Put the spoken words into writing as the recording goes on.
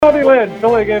Tony Lynn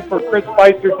filling in for Chris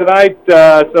Spicer tonight.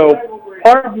 So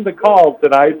pardon the call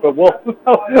tonight, but we'll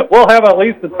have at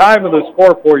least the time of the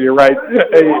score for you right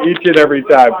each and every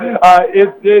time.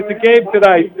 It's a game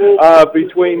tonight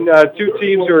between two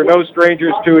teams who are no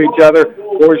strangers to each other.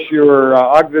 Of course, your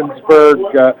Ogdensburg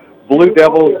Blue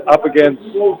Devils up against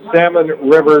Salmon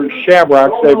River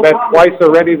Shamrocks. They've met twice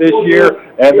already this year,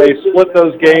 and they split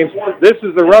those games. This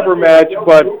is a rubber match,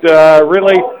 but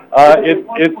really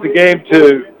it's the game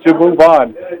to move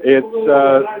on. It's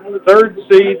third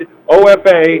seed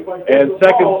OFA and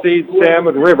second seed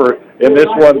Salmon River in this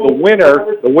one. The winner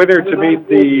to meet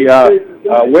the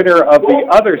winner of the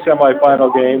other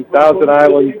semifinal game, Thousand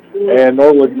Island and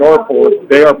Norwood Norfolk.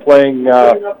 They are playing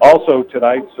also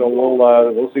tonight, so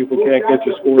we'll see if we can't get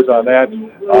you scores on that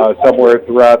somewhere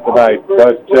throughout the night.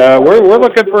 But we're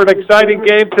looking for an exciting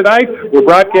game tonight. We're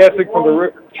broadcasting from the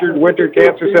Richard Winter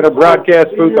Cancer Center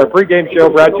broadcast booth. Our pregame show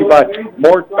brought to you by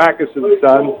Mort Backus &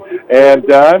 Sons.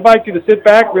 And I invite you to sit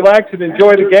back, relax, and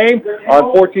enjoy the game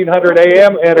on 1400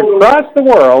 AM and across the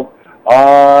world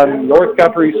on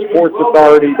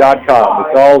NorthCountrySportsAuthority.com.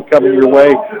 It's all coming your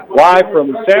way live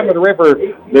from Salmon River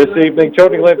this evening.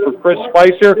 Tony Lynn for Chris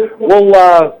Spicer. We'll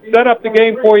set up the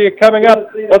game for you coming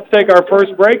up. Let's take our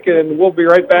first break, and we'll be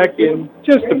right back in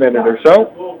just a minute or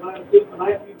so.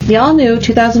 The all-new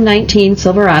 2019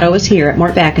 Silverado is here at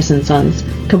Mort Backus & Sons.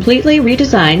 Completely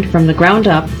redesigned from the ground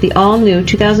up, the all-new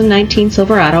 2019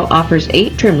 Silverado offers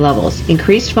 8 trim levels,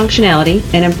 increased functionality,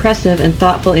 an impressive and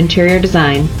thoughtful interior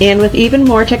design. And with even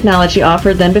more technology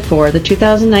offered than before, the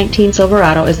 2019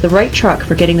 Silverado is the right truck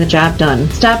for getting the job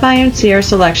done. Stop by and see our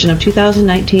selection of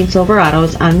 2019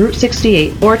 Silverados on Route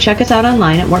 68 or check us out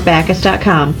online at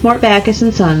mortbackus.com. Mort Backus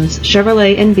 & Sons,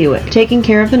 Chevrolet and Buick, taking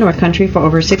care of the North Country for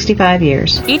over 65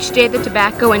 years. Each day the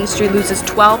tobacco industry loses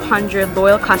 1,200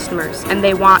 loyal customers, and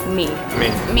they want me.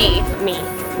 Me.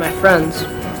 My friends.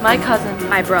 My cousin.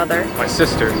 My brother. My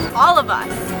sister. All of us.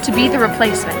 To be the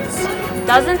replacements.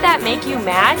 Doesn't that make you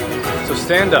mad? So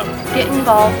stand up. Get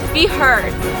involved. Be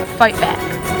heard. Fight back.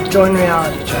 Join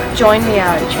Reality Check. Join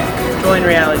Reality Check. Join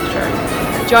Reality Check.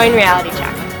 Join Reality Check.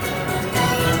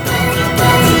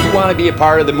 If you want to be a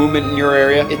part of the movement in your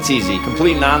area, it's easy.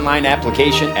 Complete an online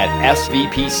application at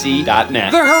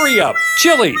svpc.net. The hurry up,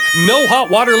 chilly, no hot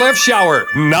water left shower,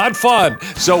 not fun.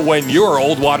 So when your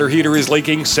old water heater is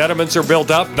leaking, sediments are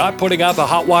built up, not putting out the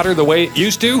hot water the way it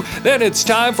used to, then it's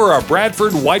time for a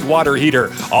Bradford white water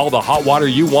heater. All the hot water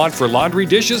you want for laundry,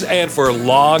 dishes, and for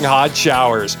long hot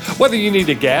showers. Whether you need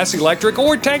a gas, electric,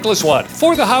 or tankless one,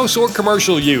 for the house or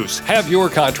commercial use, have your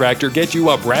contractor get you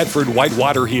a Bradford white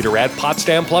water heater at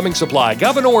Potsdam Plumbing Supply,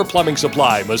 Governor Plumbing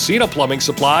Supply, Messina Plumbing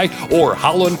Supply, or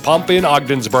Howland Pump in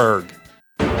Ogdensburg.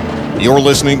 You're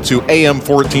listening to AM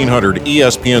 1400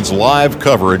 ESPN's live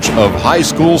coverage of high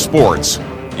school sports.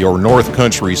 Your North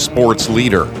Country sports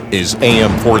leader is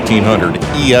AM 1400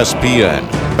 ESPN.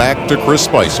 Back to Chris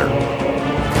Spicer.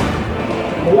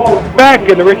 Back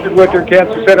in the Richard Winter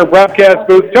Cancer Center broadcast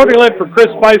booth, Tony Lynn for Chris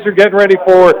Spicer getting ready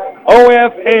for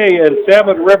OFA and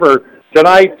Salmon River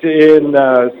tonight in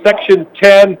Section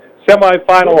 10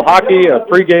 semifinal hockey, a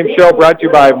pregame show brought to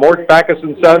you by Mort Backus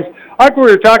 & Sons. Like we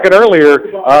were talking earlier,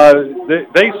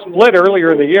 they split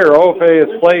earlier in the year. OFA has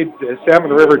played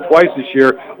Salmon River twice this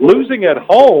year, losing at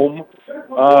home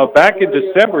back in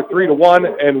December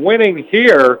 3-1 and winning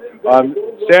here on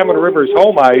Salmon River's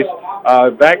home ice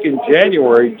back in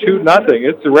January 2-0.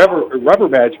 It's a rubber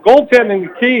match. Goaltending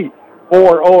the key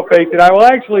for OFA tonight. Well,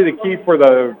 actually, the key for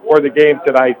the game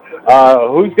tonight.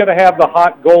 Who's going to have the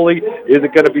hot goalie? Is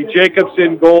it going to be Jacobs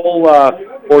in goal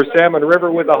for Salmon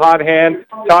River with a hot hand?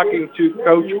 Talking to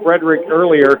Coach Frederick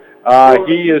earlier,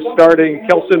 he is starting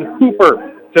Kelson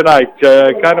Hooper tonight.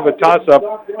 Kind of a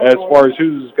toss-up as far as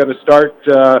who's going to start.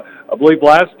 I believe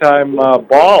last time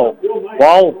Ball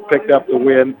picked up the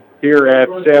win here at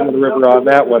Salmon River on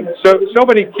that one. So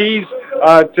many keys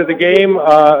to the game.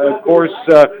 Of course,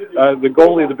 the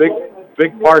goalie, the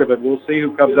big part of it. We'll see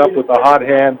who comes up with the hot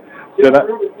hand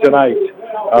tonight,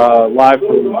 live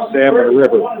from Salmon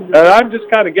River. And I'm just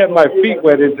kind of getting my feet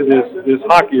wet into this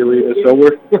hockey arena, so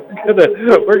we're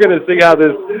gonna see how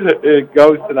this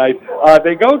goes tonight.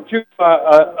 They go to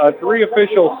a 3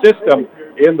 official system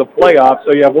in the playoffs,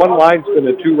 so you have 1 linesman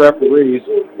and 2 referees.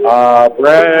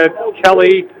 Brad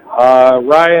Kelly,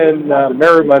 Ryan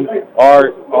Merriman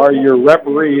are your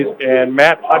referees, and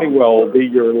Matt Honeywell will be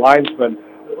your linesman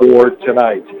for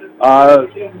tonight.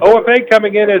 OFA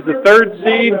coming in as the third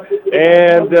seed,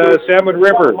 and Salmon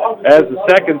River as the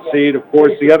second seed. Of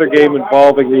course, the other game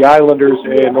involving the Islanders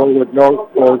and Norwood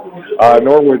Norfolk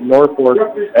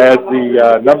as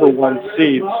the number one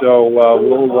seed. So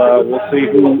we'll see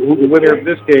who the winner of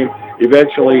this game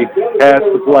eventually has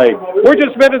to play. We're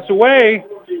just minutes away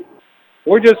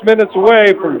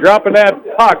from dropping that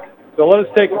puck. So let us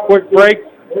take a quick break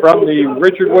from the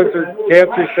Richard Windsor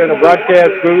Cancer Center broadcast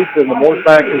booth and the Morse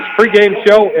Backus pregame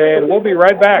show, and we'll be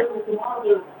right back.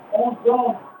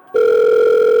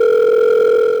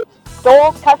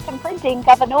 Stoles Custom Printing,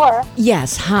 Governor.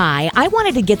 Yes, hi. I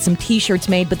wanted to get some t-shirts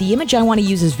made, but the image I want to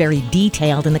use is very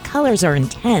detailed and the colors are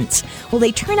intense. Will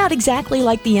they turn out exactly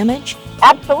like the image?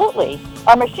 Absolutely.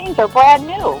 Our machines are brand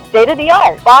new,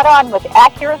 state-of-the-art, spot on with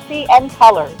accuracy and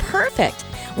colors. Perfect.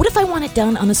 What if I want it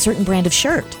done on a certain brand of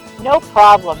shirt? No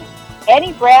problem.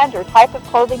 Any brand or type of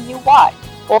clothing you want.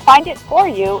 We'll find it for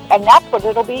you, and that's what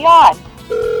it'll be on.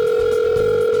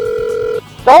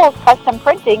 Stoles Custom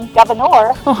Printing,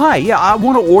 Governor. Oh, hi. Yeah, I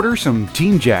want to order some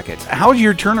team jackets. How's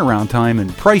your turnaround time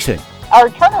and pricing? Our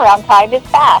turnaround time is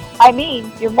fast. I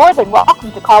mean, you're more than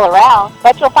welcome to call around,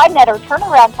 but you'll find that our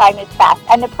turnaround time is fast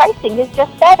and the pricing is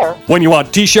just better. When you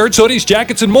want t-shirts, hoodies,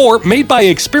 jackets, and more made by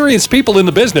experienced people in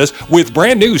the business with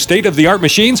brand new state-of-the-art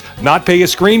machines, not pay a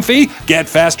screen fee, get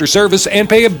faster service, and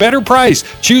pay a better price.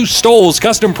 Choose Stoles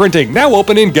Custom Printing, now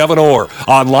open in Governor.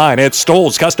 Online at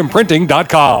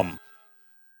stolescustomprinting.com.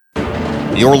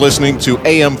 You're listening to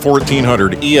AM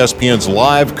 1400 ESPN's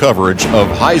live coverage of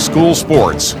high school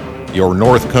sports. Your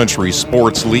North Country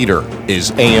sports leader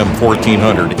is AM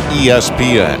 1400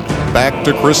 ESPN. Back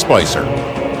to Chris Spicer.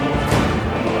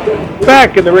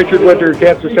 Back in the Richard Winter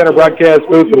Cancer Center broadcast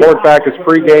booth, the Mort Backus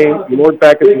pregame, the Mort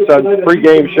Backus and Sons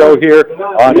pregame show here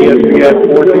on ESPN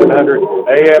 1400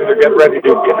 AM. They're getting ready to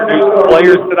introduce the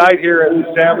players tonight here at the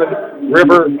Salmon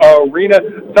River Arena.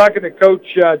 Talking to Coach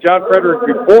John Frederick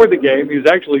before the game, he was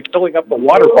actually filling up the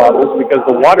water bottles because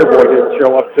the water boy didn't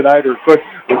show up tonight or was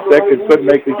sick and couldn't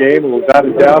make the game and was out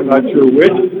of town, not sure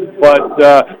which, but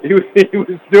he was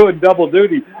doing double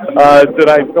duty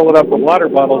tonight, filling up the water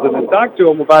bottles. And I talked to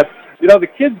him about, the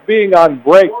kids being on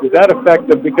break, does that affect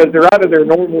them because they're out of their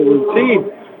normal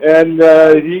routine? And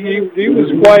he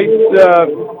was quite,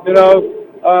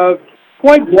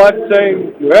 quite blunt,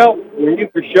 saying, well, we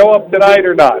either show up tonight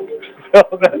or not. So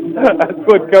that's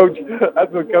what Coach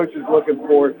is looking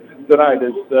for tonight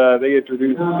as they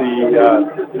introduce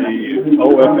the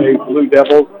OFA Blue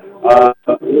Devils.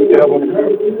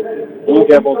 Blue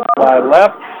Devils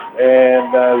left,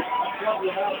 and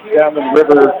Salmon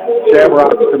River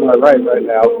Shamrocks to my right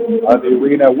now on the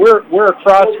arena. We're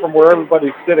across from where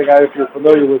everybody's sitting. If you're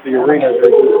familiar with the arena,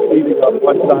 they're just seating on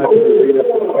one side of the arena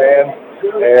for the fans,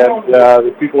 and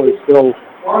the people are still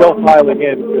piling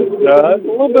in. It's a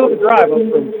little bit of a drive up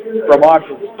from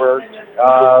Ogdensburg.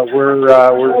 We're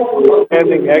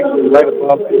standing actually right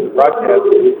above the broadcast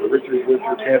booth, the Richard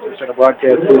Windsor Cancer Center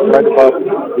broadcast booth, right above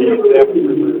the Salmon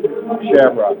River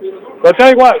Shamrocks. So I'll tell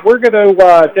you what, we're going to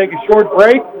take a short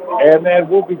break, and then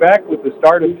we'll be back with the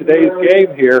start of today's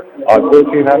game here on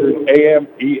 1400 AM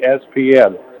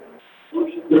ESPN.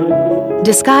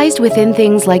 Disguised within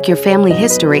things like your family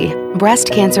history, breast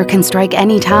cancer can strike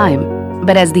any time.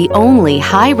 But as the only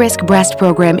high-risk breast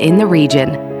program in the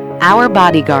region, our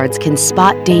bodyguards can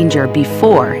spot danger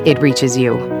before it reaches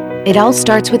you. It all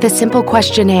starts with a simple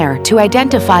questionnaire to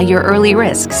identify your early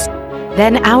risks.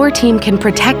 Then our team can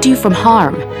protect you from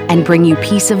harm and bring you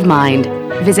peace of mind.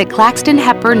 Visit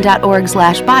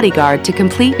claxtonhepburn.org/bodyguard to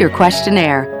complete your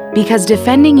questionnaire, because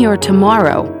defending your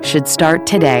tomorrow should start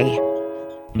today.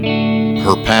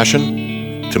 Her passion?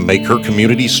 To make her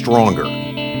community stronger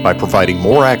by providing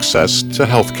more access to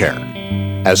health care.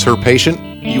 As her patient,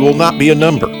 you will not be a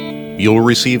number. You'll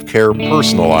receive care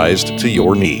personalized to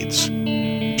your needs.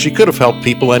 She could have helped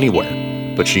people anywhere,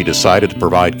 but she decided to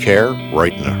provide care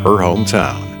right in her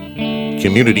hometown.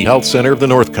 Community Health Center of the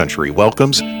North Country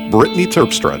welcomes Brittany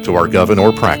Terpstra to our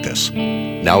Governor practice.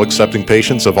 Now accepting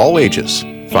patients of all ages.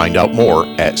 Find out more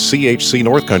at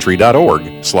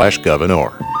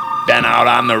chcnorthcountry.org/governor. Been out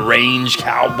on the range,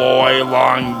 cowboy,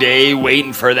 long day,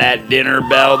 waiting for that dinner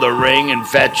bell to ring and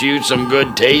fetch you some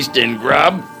good tasting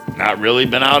grub? Not really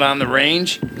been out on the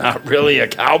range? Not really a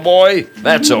cowboy?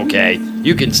 That's okay.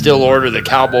 You can still order the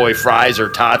cowboy fries or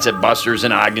tots at Buster's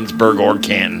in Ogdensburg or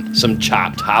Canton. Some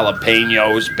chopped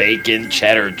jalapenos, bacon,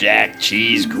 cheddar jack,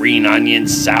 cheese, green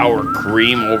onions, sour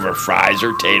cream over fries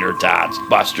or tater tots.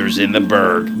 Buster's in the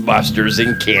Burg, Buster's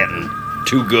in Canton.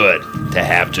 Too good to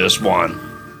have just one.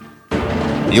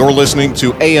 You're listening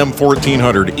to AM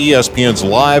 1400 ESPN's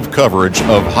live coverage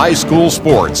of high school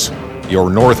sports. Your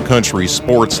North Country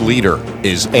sports leader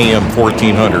is AM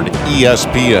 1400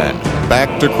 ESPN.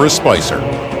 Back to Chris Spicer.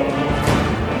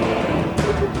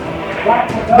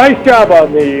 Nice job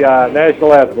on the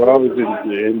national anthem. I always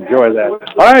enjoy that.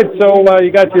 All right, so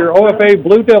you got your OFA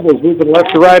Blue Devils moving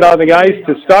left to right on the ice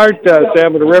to start.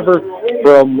 Salmon River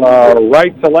from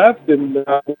right to left, and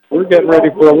we're getting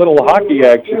ready for a little hockey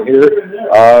action here.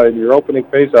 And your opening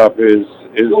faceoff is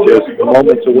just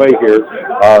moments away here.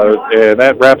 And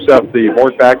that wraps up the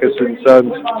Mort Backus &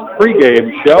 Sons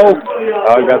pregame show.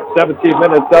 Got 17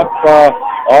 minutes up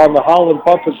on the Holland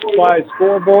Pump and Supply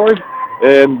scoreboard.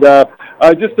 And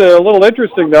just a little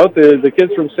interesting note, the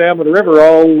kids from Salmon River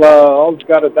all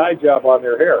got a dye job on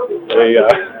their hair.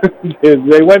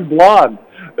 They went blonde.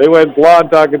 They went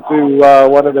blonde talking to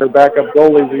one of their backup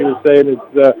goalies. He was saying it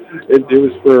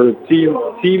was for team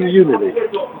unity.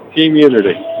 Team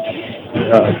unity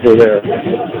for there.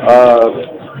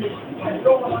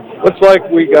 Looks like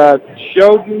we got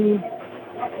Shoden,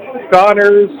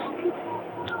 Connors,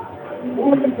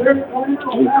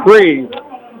 and Cree.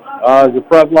 The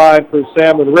front line for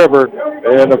Salmon River,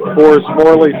 and of course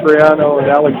Morley, Triano, and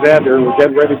Alexander. We're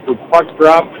getting ready for puck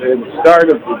drop and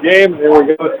start of the game. There we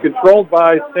go. It's controlled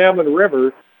by Salmon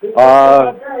River,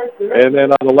 and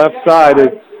then on the left side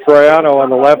it's Triano on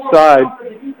the left side,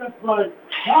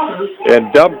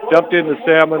 and dumped into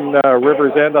Salmon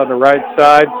River's end on the right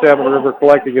side. Salmon River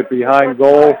collecting it behind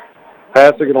goal,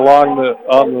 passing it along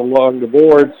the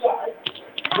boards,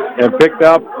 and picked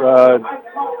up.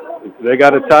 They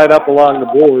got it tied up along the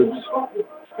boards.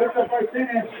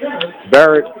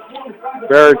 Barrett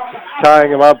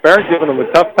tying him up. Barrett giving him a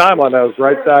tough time on those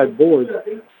right side boards.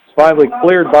 It's finally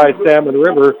cleared by Salmon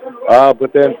River,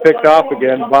 but then picked off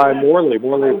again by Morley.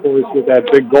 Morley, of course, with that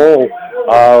big goal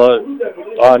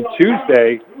on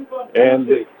Tuesday, and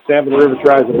Salmon River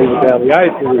tries to move it down the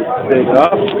ice, and it's taken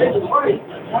off.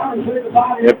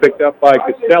 And picked up by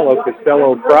Costello.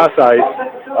 Costello cross ice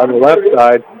on the left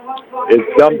side. It's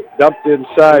dumped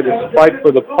inside. It's a fight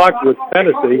for the puck with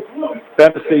Tennessee.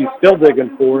 Tennessee still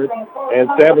digging for it, and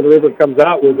Salmon River comes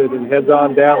out with it and heads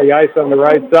on down the ice on the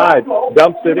right side.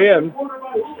 Dumps it in,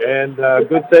 and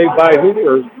good save by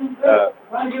Hooper.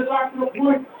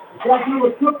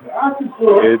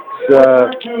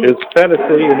 It's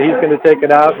Tennessee, and he's going to take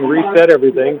it out and reset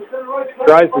everything.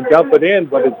 Tries to dump it in,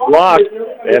 but it's blocked,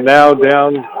 and now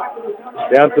down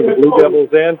to the Blue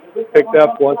Devils end. Picked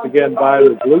up once again by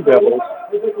the Blue Devils.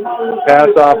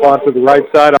 Pass off onto the right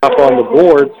side, off on the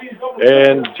boards,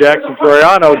 and Jackson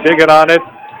Troiano digging on it,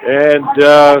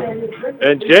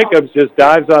 and Jacobs just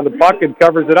dives on the puck and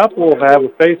covers it up. We'll have a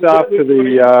face-off to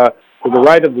the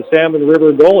right of the Salmon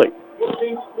River goalie.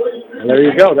 And there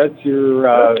you go. That's your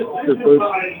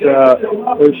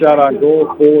first shot on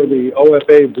goal for the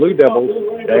OFA Blue Devils,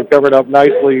 and covered up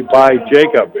nicely by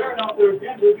Jacob.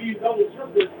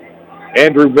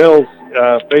 Andrew Mills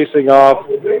facing off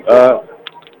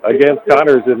against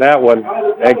Connors in that one,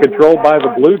 and controlled by the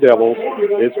Blue Devils.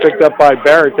 It's picked up by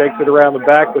Barrett, takes it around the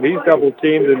back, but he's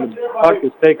double-teamed, and the puck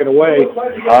is taken away.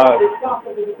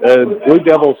 Blue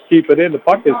Devils keep it in. The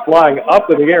puck is flying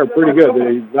up in the air pretty good.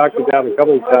 They knocked it down a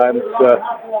couple of times,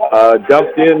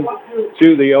 dumped in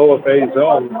to the OFA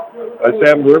zone,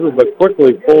 Salmon River, but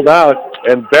quickly pulled out,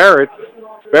 and Barrett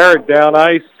down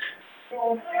ice.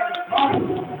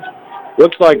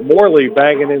 Looks like Morley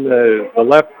banging in the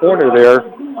left corner there.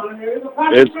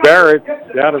 It's Barrett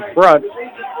down in front.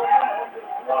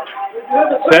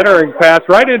 Centering pass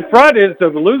right in front is the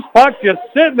loose puck just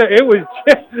sitting there. It was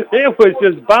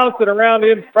just bouncing around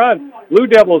in front. Blue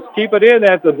Devils keep it in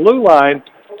at the blue line.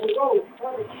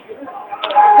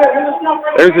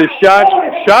 There's a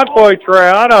shot by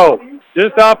Triano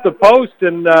just off the post,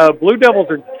 and Blue Devils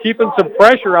are keeping some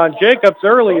pressure on Jacobs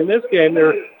early in this game.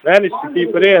 They managed to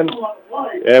keep it in,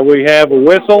 and we have a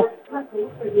whistle.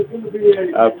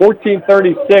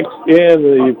 14:36 in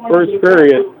the first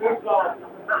period.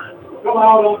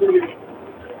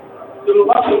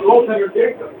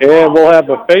 And we'll have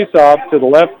a face-off to the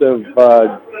left of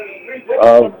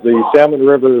the Salmon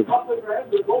River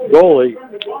goalie.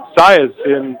 Sias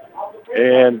in,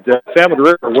 and Salmon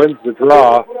River wins the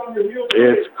draw.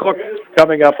 It's Cook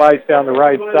coming up ice down the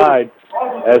right side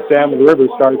as Salmon River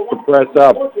starts to press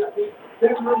up.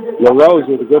 LaRose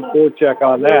with a good forecheck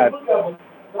on that.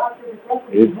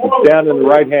 It's down in the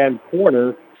right-hand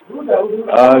corner.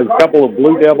 A couple of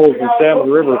Blue Devils and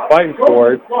Salmon River fighting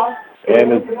for it.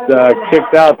 And it's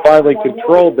kicked out, finally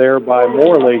controlled there by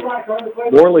Morley.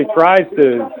 Morley tries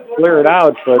to clear it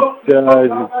out, but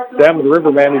Salmon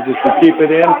River manages to keep it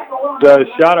in. The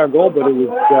shot on goal, but it was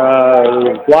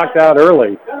blocked out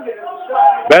early.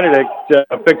 Benedict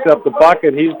picks up the puck,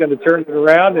 and he's going to turn it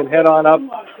around and head on up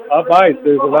ice.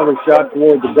 There's another shot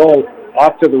toward the goal.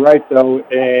 Off to the right, though,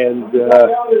 and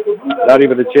not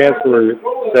even a chance for a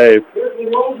save.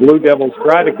 Blue Devils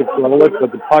try to control it,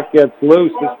 but the puck gets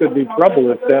loose. This could be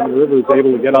trouble if Salmon River is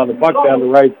able to get on the puck down the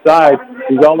right side.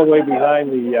 He's all the way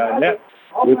behind the net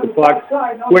with the puck.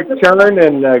 Quick turn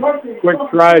and quick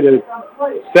try to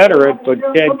center it, but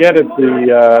can't get it.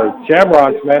 The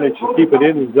Shamrocks manage to keep it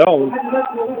in the zone,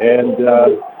 and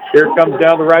here it comes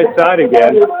down the right side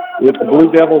again with the Blue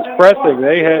Devils pressing.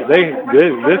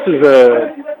 This is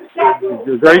a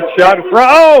great shot in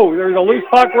front. Oh, there's a loose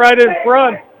puck right in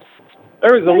front.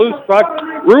 There was a loose puck.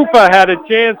 Rupa had a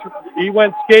chance. He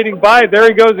went skating by. There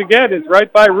he goes again. It's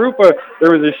right by Rupa.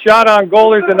 There was a shot on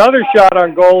goal. There's another shot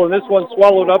on goal, and this one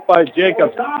swallowed up by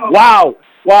Jacobs. Wow,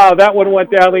 that one went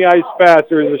down the ice fast.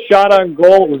 There was a shot on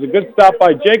goal. It was a good stop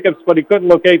by Jacobs, but he couldn't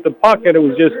locate the puck, and it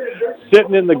was just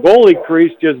sitting in the goalie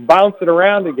crease, just bouncing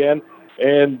around again.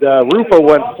 And Rupa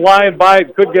went flying by,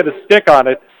 could get a stick on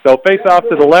it. So face off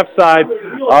to the left side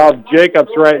of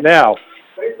Jacobs right now.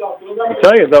 I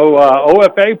tell you, though,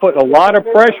 OFA putting a lot of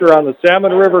pressure on the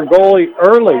Salmon River goalie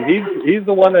early. He's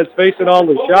the one that's facing all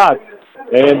the shots,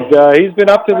 and he's been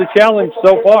up to the challenge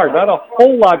so far. Not a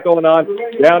whole lot going on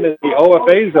down in the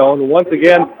OFA zone. Once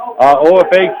again,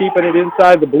 OFA keeping it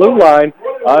inside the blue line.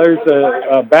 There's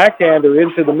a backhander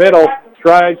into the middle.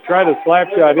 Try to slap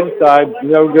shot inside,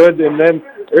 no good, and then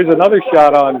there's another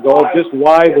shot on goal, just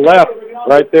wide left,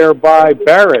 right there by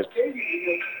Barrett.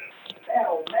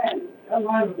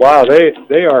 Wow, they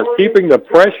are keeping the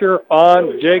pressure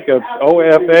on Jacobs.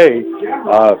 OFA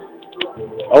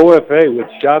with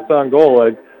shots on goal.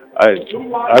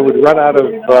 I would run out of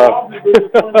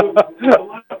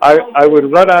I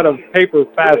would run out of paper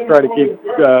fast trying to keep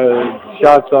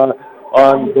shots on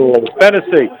goal.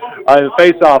 Tennessee,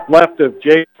 face off left of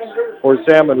Jacobs for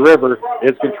Salmon River.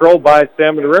 It's controlled by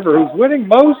Salmon River, who's winning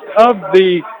most of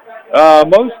the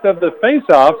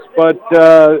face-offs, but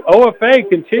OFA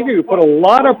continue to put a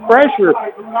lot of pressure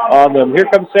on them. Here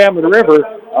comes Salmon River,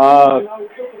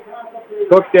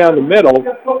 Cook down the middle,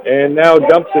 and now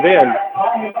dumps it in.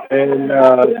 And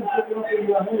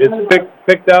it's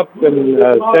picked up and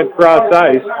sent cross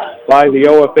ice by the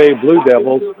OFA Blue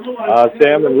Devils.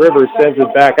 Salmon River sends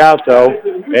it back out, though,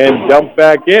 and dumps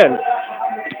back in.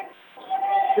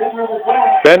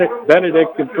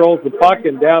 Benedict controls the puck,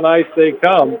 and down ice they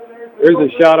come. There's a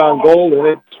shot on goal, and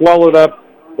it's swallowed up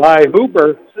by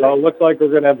Hooper. So it looks like we're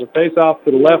going to have a face-off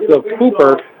to the left of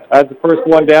Hooper as the first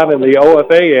one down in the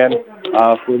OFA end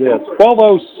for this.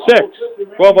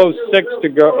 12:06 to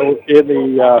go in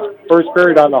the first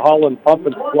period on the Holland Pump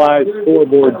and Supply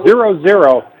scoreboard.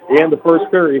 0-0 in the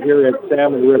first period here at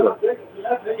Salmon River.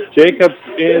 Jacobs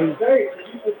in.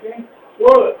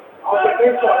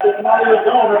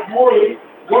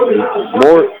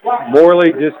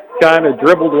 Morley just kind of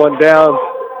dribbled one down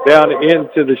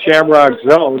into the Shamrock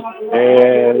zone,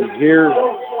 and here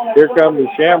come the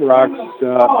Shamrocks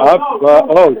up.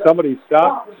 Somebody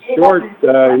stopped short.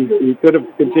 He could have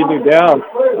continued down.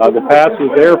 The pass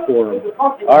was there for him.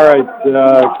 All right,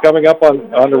 coming up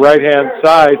on the right-hand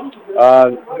side,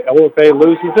 OFA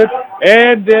loses it,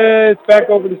 and it's back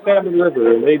over to Salmon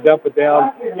River, and they dump it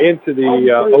down into the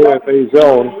OFA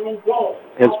zone.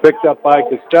 It's picked up by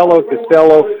Costello.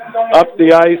 Costello up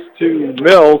the ice to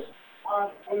Mills,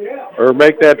 or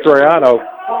make that Troiano.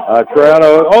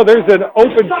 Troiano, there's an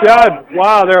open shot.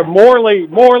 Wow, there Morley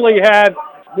had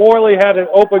an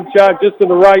open shot just to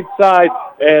the right side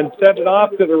and sent it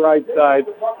off to the right side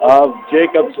of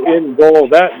Jacobs in goal.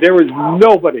 There was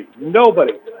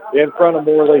nobody in front of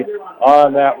Morley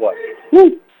on that one.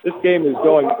 Woo! This game is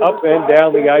going up and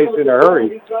down the ice in a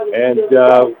hurry. And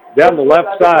down the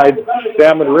left side,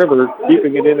 Salmon River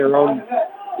keeping it in their own,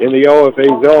 in the OFA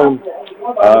zone.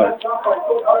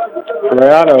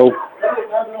 Troiano,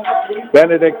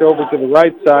 Benedict over to the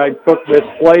right side. Cook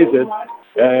misplays it.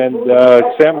 And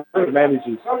Salmon River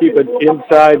manages to keep it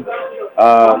inside.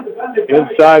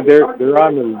 They're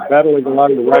on the battling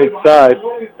along the right side,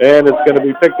 and it's going to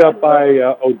be picked up by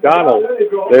O'Donnell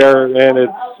there, and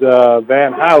it's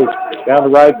Van House down the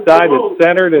right side. It's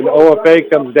centered, and OFA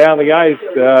comes down the ice.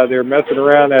 They're messing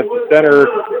around at the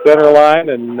center line,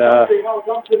 and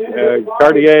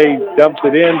Cartier dumps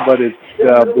it in, but it's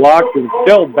blocked and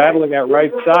still battling that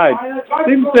right side.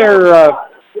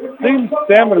 Seems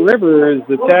Salmon River is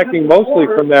attacking mostly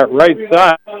from that right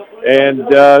side. And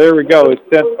there we go. It's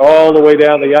sent all the way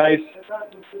down the ice.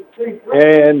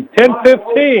 And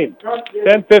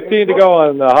 10:15 to go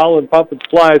on the Holland Pump and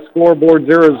Supply scoreboard.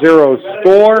 0-0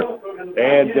 score.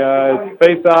 And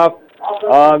face-off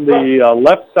on the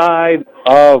left side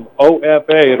of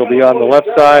OFA. It'll be on the left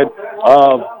side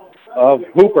of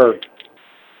Hooper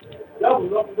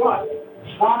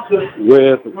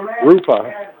with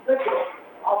Rufa.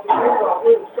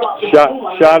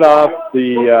 Shot off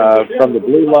from the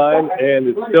blue line, and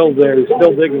it's still there. It's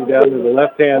still digging down to the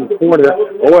left-hand corner.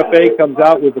 OFA comes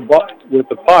out with the puck,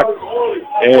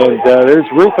 and there's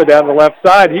Rufa down the left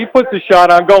side. He puts a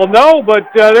shot on goal. No, but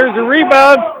there's a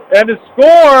rebound and a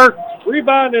score.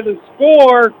 Rebound and a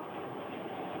score.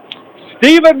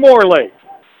 Stephen Morley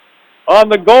on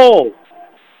the goal.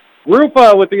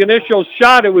 Rufa with the initial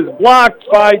shot. It was blocked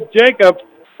by Jacob.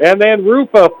 And then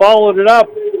Rufa followed it up,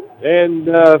 and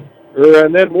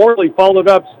then Morley followed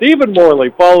up. Stephen Morley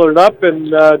followed it up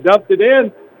and dumped it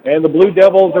in, and the Blue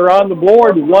Devils are on the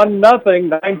board, 1-0,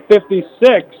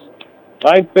 9:56.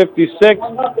 9:56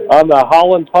 on the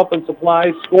Holland Pump and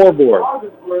Supply scoreboard.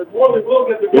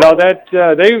 You know that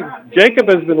Jacob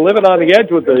has been living on the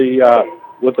edge with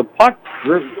the puck,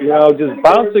 just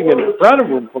bouncing in front of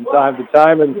him from time to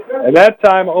time, and that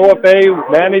time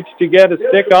OFA managed to get a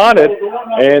stick on it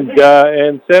and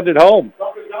send it home.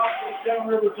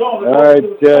 All right,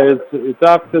 it's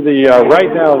off to the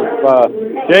right now.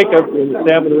 Jacob in the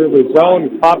Salmon River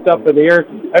zone, popped up in the air.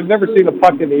 I've never seen a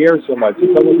puck in the air so much.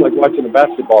 It's almost like watching a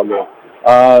basketball game.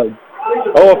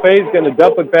 OFA is going to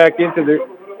dump it back into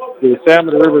the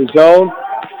Salmon River zone.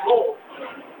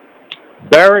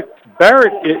 Barrett,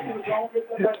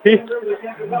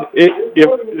 if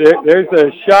there's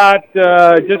a shot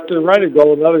just to the right of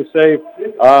goal, another save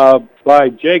by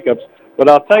Jacobs. But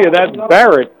I'll tell you,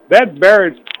 that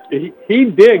Barrett, he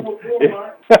digs.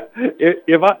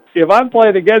 If I'm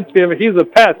playing against him, he's a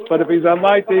pest. But if he's on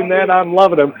my team, then I'm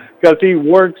loving him because he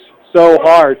works so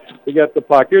hard to get the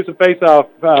puck. Here's a face-off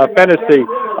Fennessy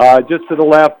just to the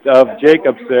left of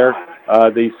Jacobs there.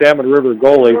 The Salmon River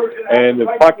goalie, and the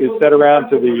puck is set around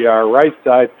to the right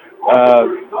side.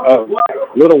 A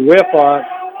little whiff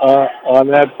on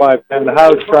that by Van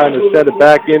House, trying to set it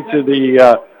back into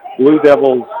the Blue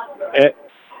Devils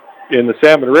in the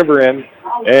Salmon River end,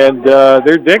 and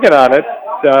they're digging on it.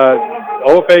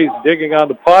 OFA's digging on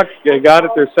the puck. They got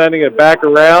it. They're sending it back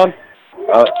around.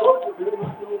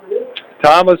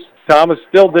 Thomas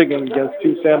still digging against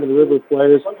two Salmon River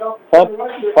players. Puck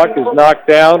is knocked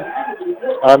down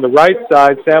on the right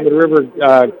side. Salmon River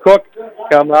Cook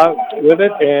come out with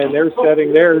it, and they're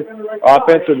setting their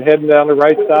offense and heading down the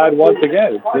right side once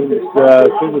again. It seems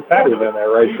a pattern on that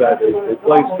right side. They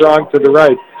play strong to the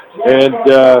right. And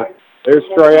there's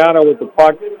Stroiano with the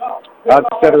puck out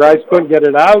to center ice. Couldn't get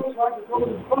it out.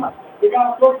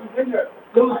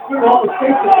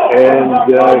 And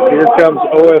here comes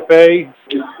OFA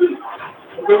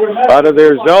out of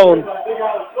their zone.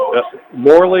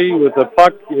 Morley with the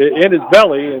puck in his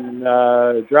belly and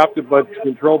dropped it, but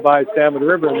controlled by Salmon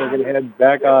River, and they're going to head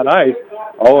back on ice.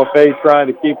 OFA trying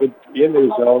to keep it in their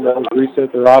zone. They'll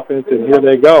reset their offense, and here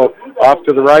they go. Off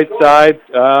to the right side.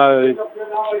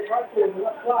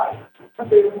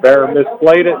 Bear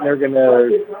misplayed it, and they're going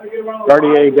to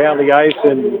Cartier down the ice,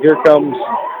 and here comes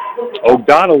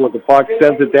O'Donnell with the puck,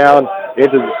 sends it down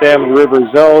into the Salmon River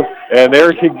zone, and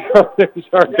there he goes. There's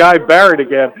our guy Barrett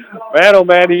again. Man, oh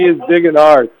man, he is digging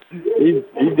hard. He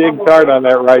digs hard on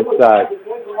that right side.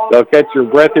 They'll catch your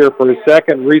breath here for a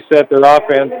second, reset their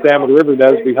offense. Salmon River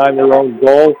does behind their own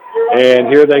goal, and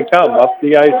here they come. Up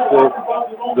the ice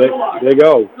they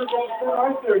go.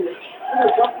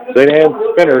 St. Anne's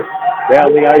spinner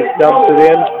down the ice, dumps it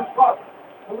in.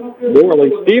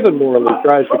 Stephen Morley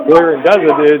tries to clear and does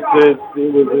it.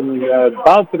 It was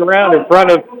bouncing around in front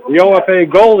of the OFA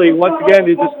goalie. Once again,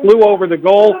 he just flew over the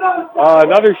goal.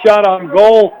 Another shot on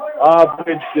goal, but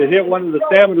it hit one of the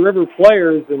Salmon River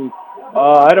players, and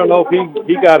I don't know if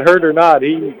he got hurt or not.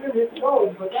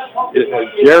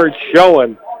 Jared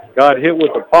Schoen got hit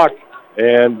with the puck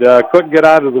and couldn't get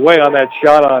out of the way on that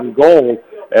shot on goal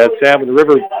as Salmon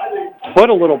River put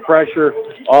a little pressure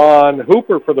on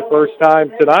Hooper for the first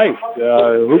time tonight.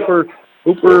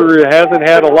 Hooper hasn't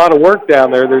had a lot of work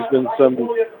down there. There's been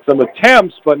some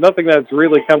attempts, but nothing that's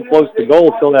really come close to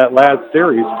goal till that last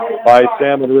series by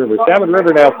Salmon River. Salmon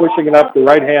River now pushing it up the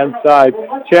right-hand side.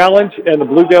 Challenge, and the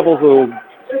Blue Devils will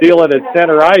steal it at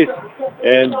center ice.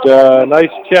 And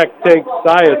nice check takes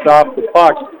Sias off the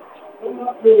puck.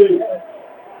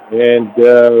 And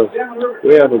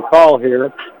we have a call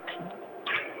here.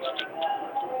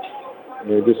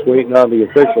 We're just waiting on the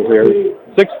officials here.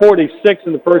 6:46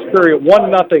 in the first period,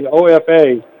 1-0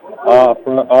 OFA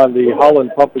on the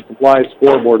Holland Pump and Supply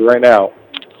scoreboard right now.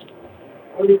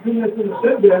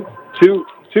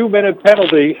 2-minute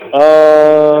penalty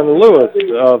on Lewis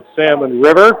of Salmon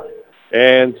River.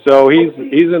 And so he's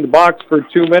in the box for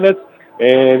 2 minutes.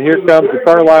 And here comes the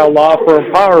Carlisle Law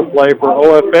Firm power play for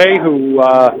OFA, who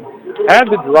had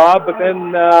the draw, but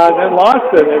then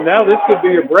lost it. And now this could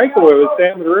be a breakaway with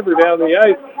Salmon River down the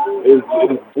ice. Is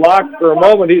blocked for a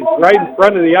moment. He's right in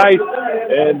front of the ice,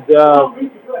 and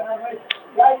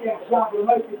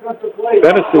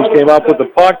Tennessee came up with the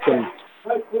puck, and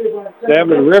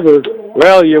Salmon River,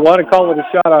 well, you want to call it a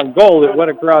shot on goal. It went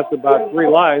across about 3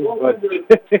 lines, but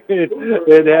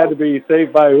it had to be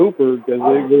saved by Hooper because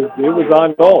it was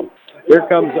on goal. Here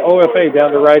comes OFA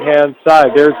down the right-hand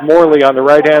side. There's Morley on the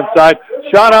right-hand side.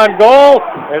 Shot on goal,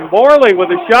 and Morley with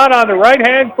a shot on the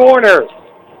right-hand corner.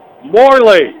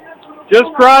 Morley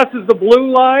just crosses the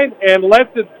blue line and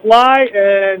lets it fly,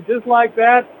 and just like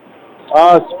that,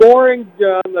 scoring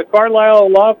on the Carlisle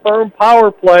Law Firm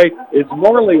power play. It's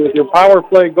Morley with your power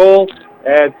play goal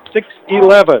at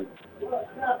 6:11.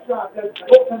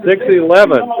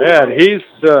 6:11. Man, he's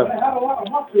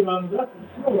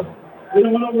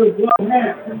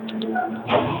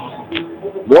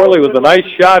Morley with a nice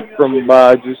shot from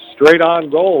just straight on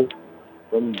goal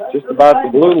from just about the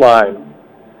blue line.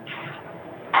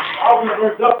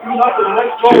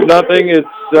 2-0.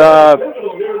 It's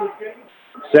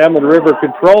Salmon River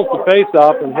controls the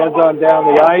face-off and heads on down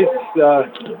the ice.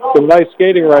 Some nice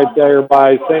skating right there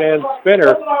by St. Anne's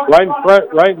Spinner. Right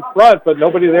in front, but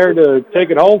nobody there to take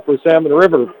it home for Salmon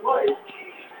River.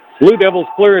 Blue Devils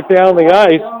clear it down the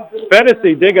ice.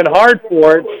 Fennessy digging hard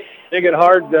for it.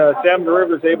 Salmon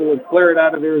River's able to clear it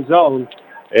out of their zone.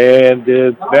 And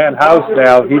it's Van House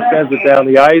now. He sends it down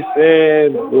the ice,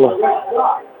 and we'll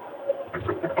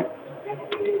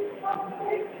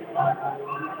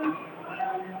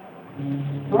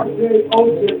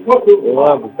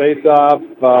have the face-off,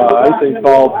 icing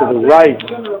call to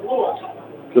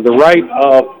the right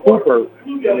of Hooper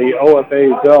in the OFA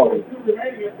zone.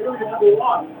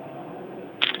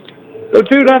 So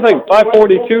 2-0,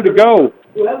 5:42 to go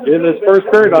in this first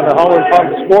period on the Holland Pump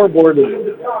scoreboard.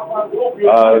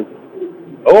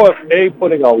 OFA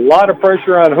putting a lot of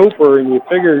pressure on Hooper, and you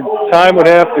figured time would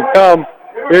have to come.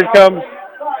 Here comes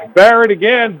Barrett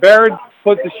again. Barrett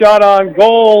puts a shot on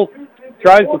goal,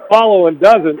 tries to follow and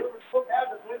doesn't.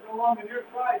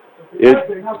 It's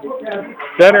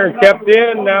center and kept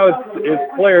in. Now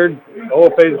it's cleared.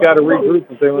 OFA's got to regroup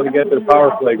if they want to get their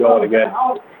power play going again.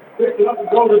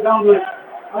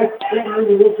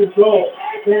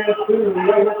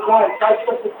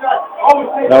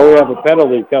 Now we have a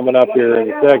penalty coming up here in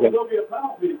a second.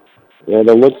 And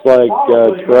it looks like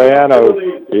Troiano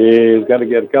is going to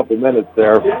get a couple minutes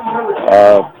there.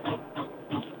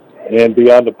 And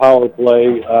be on the power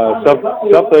play,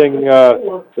 something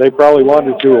they probably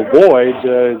wanted to avoid,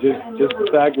 just the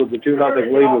fact with the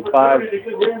 2-0 lead with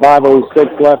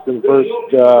 5:06 left in the first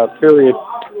period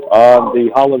on the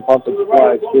Holland Pump and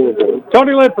Supply scoreboard.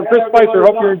 Tony Lind for Chris Spicer.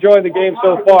 Hope you're enjoying the game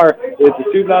so far. It's a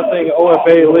 2-0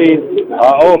 OFA lead.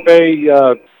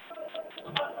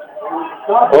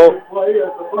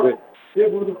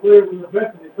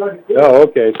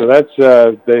 Okay, so that's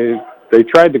They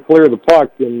tried to clear the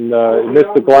puck and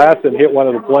missed the glass and hit one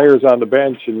of the players on the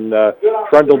bench and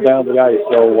trundled down the ice.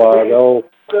 So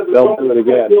they'll do it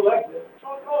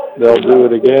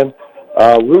again.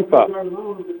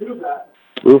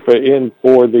 Rufa in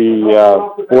for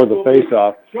the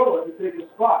face-off.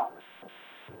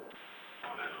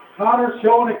 Connor,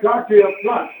 Schoen, and Cartier up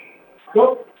front.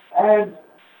 Cook and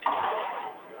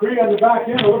Cree on the back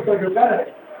end. It looks like a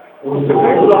Benedict.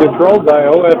 Controlled by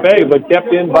OFA, but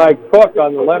kept in by Cook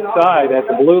on the left side at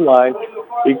the blue line.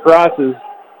 He crosses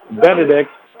Benedict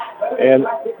and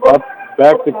up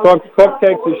back to Cook. Cook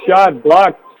takes a shot,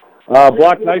 blocked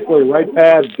nicely, right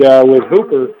pad with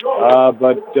Hooper,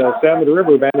 but Salmon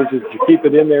River manages to keep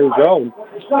it in their zone.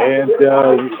 And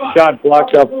shot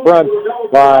blocked up front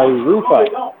by Rufa.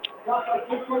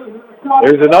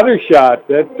 There's another shot.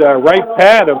 That right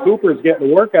pad of Hooper's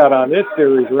getting a workout on this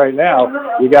series right now.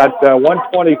 We got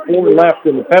 1:24 left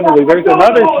in the penalty. There's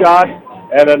another shot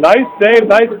and a nice save,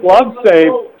 nice glove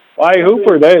save by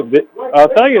Hooper. I'll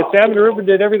tell you, Salmon River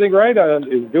did everything right.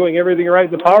 Is doing everything right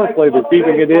in the power play. They're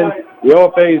keeping it in the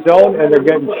OFA zone, and they're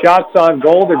getting shots on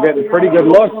goal. They're getting pretty good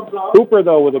looks. Hooper,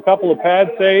 though, with a couple of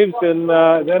pad saves and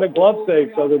then a glove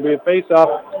save. So there'll be a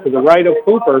face-off to the right of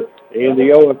Hooper in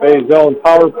the OFA zone.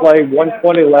 Power play,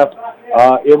 1:20 left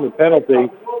in the penalty.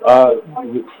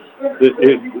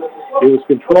 It was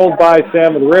controlled by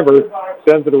Salmon River,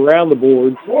 sends it around the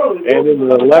boards, and in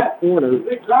the left corner,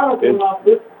 it's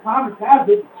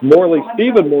Morley,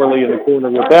 Stephen Morley in the corner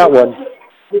with that one.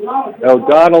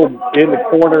 O'Donnell in the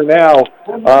corner now,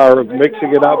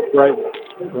 mixing it up right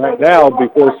right now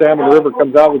before Salmon River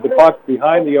comes out with the puck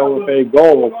behind the OFA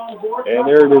goal. And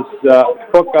there it is,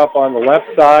 Cook up on the left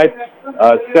side,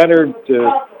 centered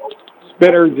to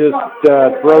Spinner just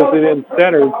throws it in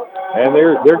centered, and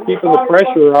they're keeping the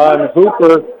pressure on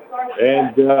Hooper,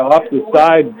 and off the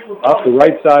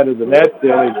right side of the net,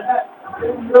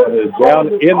 down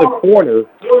in the corner.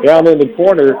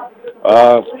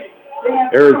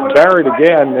 There's Barrett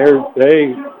again. There's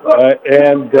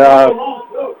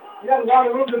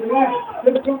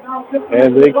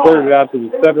and they cleared it out to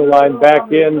the center line,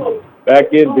 back in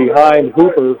behind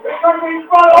Hooper.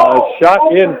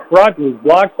 Shot in front was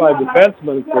blocked by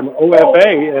defensemen from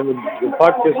OFA, and the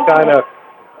puck just kind of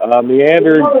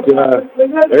meandered.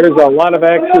 There's a lot of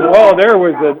action. Oh, there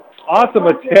was an awesome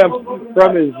attempt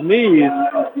from his knees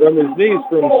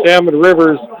from Salmon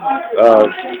River's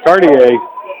Cartier,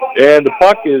 and the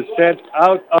puck is sent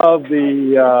out of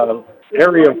the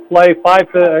area of play. 5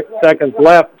 seconds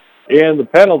left in the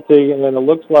penalty, and it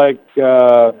looks like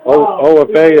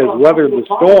OFA has weathered the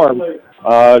storm.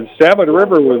 Salmon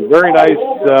River was very nice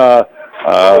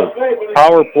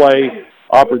power play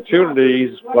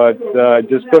opportunities, but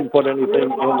just couldn't put anything in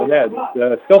the net.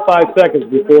 Still 5 seconds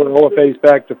before OFA's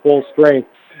back to full strength.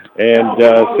 And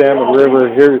Salmon River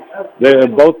here,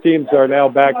 both teams are now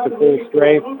back to full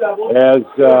strength as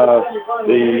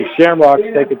the Shamrocks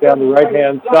take it down the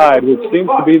right-hand side, which seems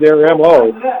to be their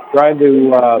MO, trying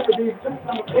to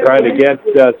get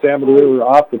Salmon River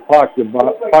off the puck. The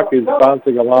puck is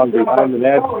bouncing along behind the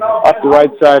net, up the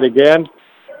right side again.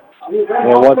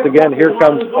 And once again, here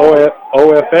comes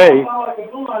OFA.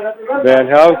 Van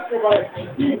House.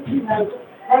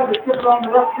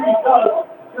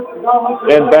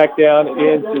 And back down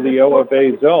into the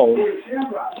OFA zone.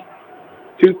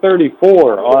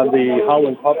 2:34 on the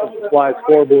Holland Public Supply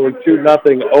scoreboard,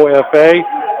 2-0 OFA.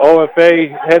 OFA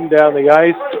heading down the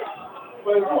ice.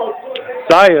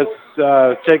 Sias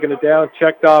taking it down,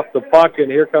 checked off the puck,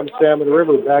 and here comes Salmon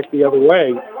River back the other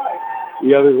way.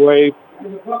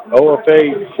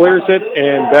 OFA clears it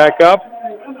and back up.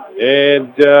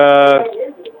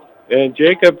 And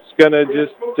Jacob's going to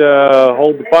just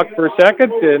hold the puck for a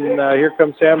second, and here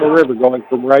comes Salmon River going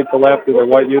from right to left in their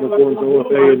white uniforms,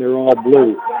 OFA, and they're all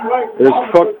blue. There's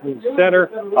Cook from center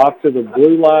off to the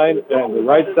blue line, and the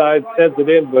right side sends it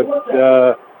in, but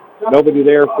nobody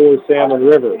there for Salmon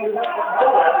River.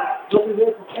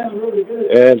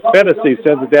 And Fennessy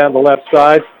sends it down the left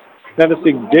side.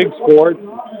 Fennessy digs for it,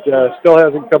 still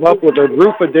hasn't come up with it.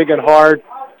 Rufa digging hard,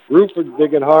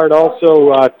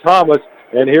 also Thomas.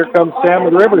 And here comes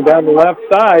Salmon River down the left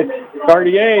side.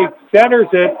 Cartier centers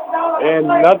it, and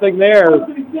nothing there.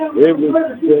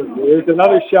 There's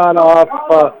another shot off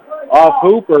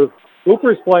Hooper.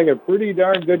 Hooper's playing a pretty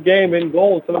darn good game in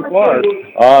goal so far.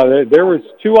 There was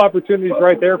 2 opportunities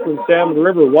right there from Salmon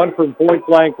River, one from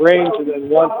point-blank range and then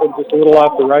one from just a little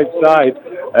off the right side.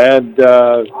 And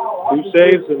 2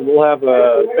 saves, and we'll have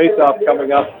a face-off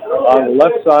coming up on the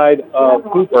left side of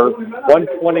Hooper.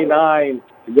 1:29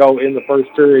 to go in the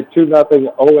first period.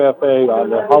 2-0 OFA on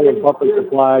the Holland Public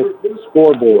Supply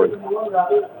scoreboard.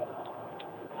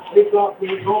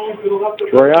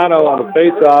 Troiano on the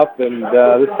face-off, and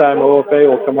this time OFA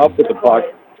will come up with the puck.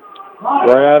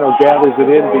 Troiano gathers it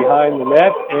in behind the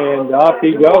net, and off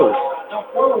he goes.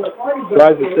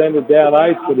 Tries to send it down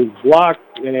ice, but is blocked,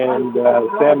 and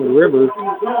Salmon River.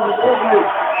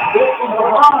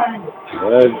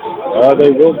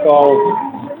 They will call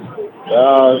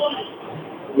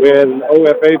when an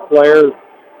OFA player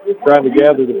trying to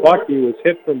gather the puck. He was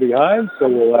hit from behind, so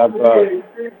we'll have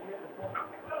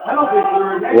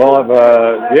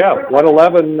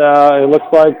 1:11. It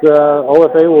looks like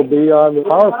OFA will be on the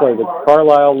power play, the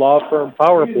Carlisle Law Firm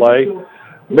power play.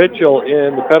 Mitchell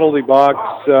in the penalty box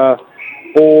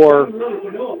for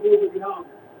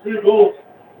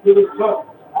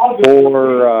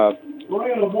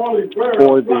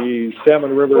the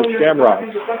Salmon River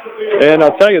Shamrocks. And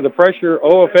I'll tell you, the pressure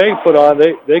OFA put on,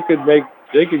 they could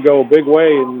go a big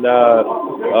way, and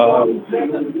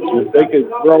if they could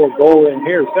throw a goal in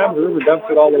here. Salmon River dumps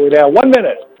it all the way down. 1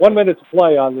 minute to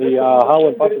play on the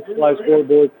Holland Public Supply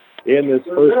scoreboard in this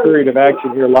first period of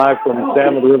action here live from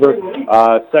Salmon River.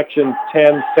 Section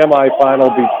 10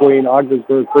 semifinal between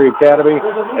Ogdensburg Free Academy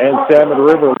and Salmon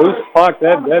River. Loose puck,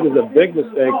 that is a big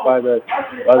mistake by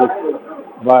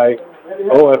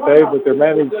OFA, but they're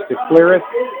managed to clear it.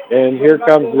 And here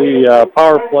comes the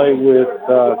power play with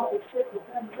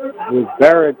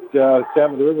Barrett.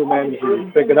 Salmon River manages to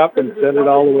pick it up and send it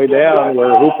all the way down,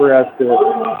 where Hooper has to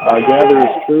gather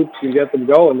his troops and get them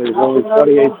going. There's only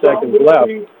 28 seconds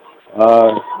left.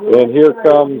 And here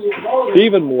comes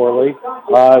Stephen Morley.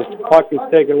 Puck is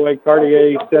taken away.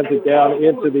 Cartier sends it down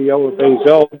into the OFA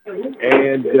zone.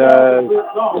 And,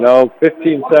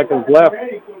 15 seconds left.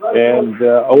 And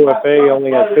OFA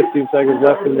only has 15 seconds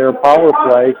left in their power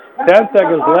play. 10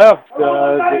 seconds left.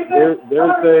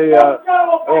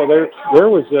 There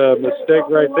was a mistake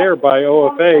right there by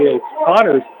OFA.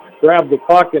 Connors grabbed the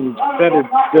puck and sent it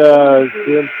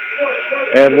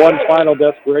and one final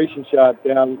desperation shot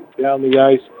down the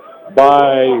ice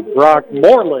by Brock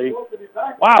Morley.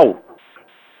 Wow.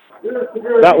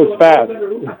 That was fast.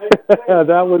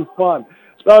 That was fun.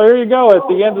 So here you go at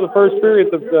the end of the first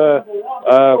period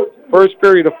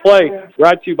of play,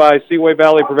 brought to you by Seaway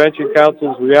Valley Prevention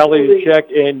Council's Reality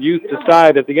Check and Youth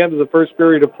Decide. At the end of the first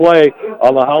period of play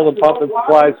on the Holland Pump and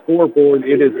Supply scoreboard,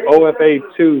 it is OFA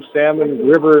 2, Salmon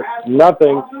River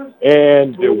nothing,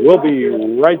 and we'll be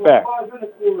right back.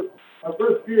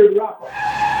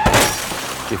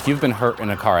 If you've been hurt in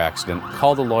a car accident,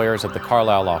 call the lawyers at the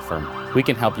Carlisle Law Firm. We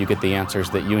can help you get the answers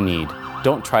that you need.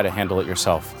 Don't try to handle it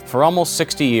yourself. For almost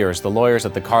 60 years, the lawyers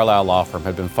at the Carlisle Law Firm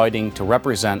have been fighting to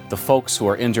represent the folks who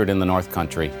are injured in the North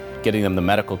Country, getting them the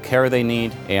medical care they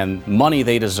need and money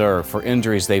they deserve for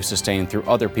injuries they've sustained through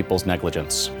other people's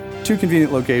negligence. 2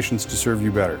 convenient locations to serve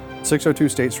you better: 602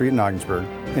 State Street in Ogdensburg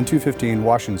and 215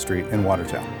 Washington Street in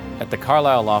Watertown. At the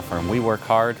Carlisle Law Firm, we work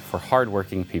hard for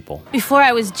hard-working people. Before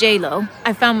I was J-Lo,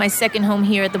 I found my second home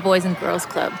here at the Boys and Girls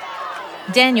Club.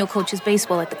 Daniel coaches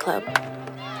baseball at the club.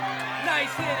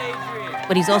 Nice hit, Adrian.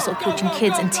 But he's also coaching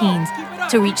kids and teens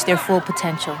to reach their full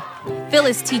potential.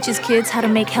 Phyllis teaches kids how to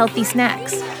make healthy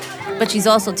snacks, but she's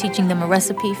also teaching them a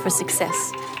recipe for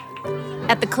success.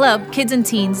 At the club, kids and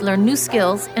teens learn new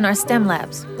skills in our STEM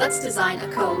labs. Let's design a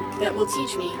code that will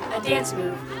teach me a dance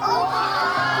move.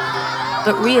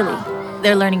 But really,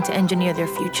 they're learning to engineer their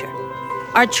future.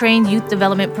 Our trained youth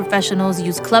development professionals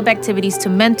use club activities to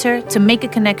mentor, to make a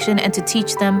connection, and to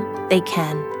teach them they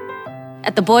can.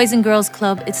 At the Boys and Girls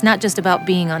Club, it's not just about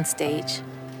being on stage.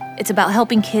 It's about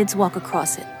helping kids walk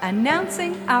across it.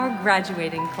 Announcing our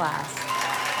graduating class.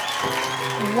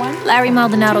 Larry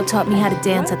Maldonado taught me how to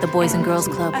dance at the Boys and Girls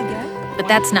Club. But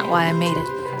that's not why I made it.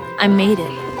 I made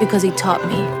it because he taught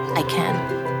me I can.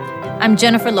 I'm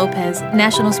Jennifer Lopez,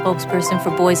 National Spokesperson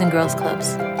for Boys and Girls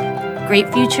Clubs.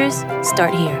 Great futures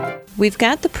start here. We've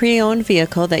got the pre-owned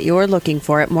vehicle that you're looking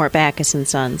for at Mort Backus &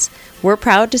 Sons. We're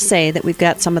proud to say that we've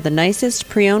got some of the nicest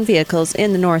pre-owned vehicles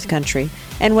in the North Country.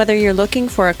 And whether you're looking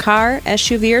for a car,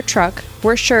 SUV, or truck,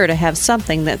 we're sure to have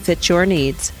something that fits your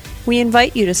needs. We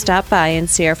invite you to stop by and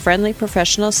see our friendly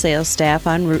professional sales staff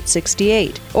on Route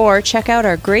 68, or check out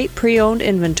our great pre-owned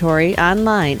inventory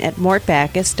online at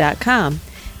mortbackus.com.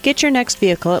 Get your next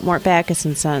vehicle at Mort Backus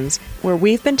 & Sons, where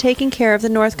we've been taking care of the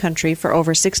North Country for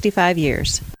over 65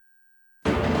 years.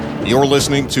 You're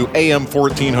listening to AM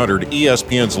 1400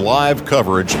 ESPN's live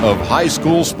coverage of high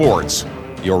school sports.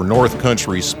 Your North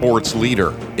Country sports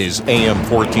leader is AM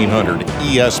 1400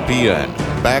 ESPN.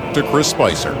 Back to Chris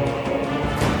Spicer.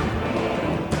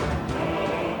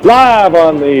 Live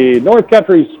on the North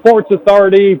Country Sports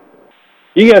Authority,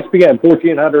 ESPN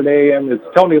 1400 AM. It's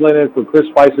Tony Lennon for Chris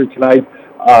Spicer tonight.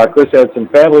 Chris had some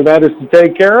family matters to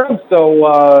take care of,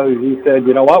 so he said,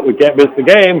 you know what, we can't miss the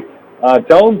game.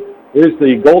 Tone, here's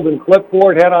the golden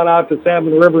clipboard. Head on out to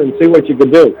Salmon River and see what you can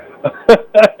do.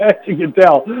 As you can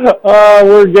tell,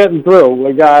 we're getting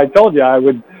through. I told you I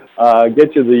would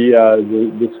get you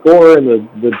the score and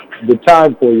the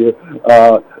time for you.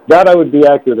 That I would be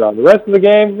accurate on. The rest of the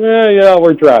game,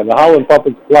 we're trying. The Holland Pump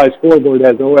and Supply scoreboard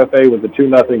has OFA with a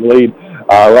 2-0 lead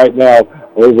right now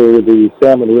over the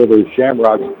Salmon River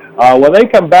Shamrocks. When they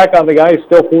come back on the ice,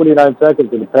 still 49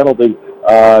 seconds in the penalty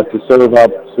to serve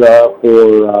up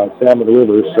for Salmon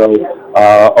River. So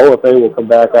OFA will come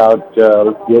back out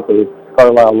with the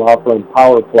Carlisle Law Firm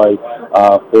power play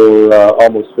for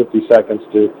almost 50 seconds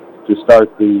to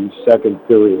start the second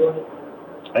period.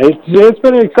 It's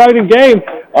been an exciting game.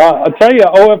 I'll tell you,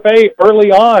 OFA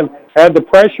early on had the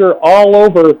pressure all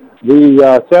over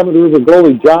the Salmon River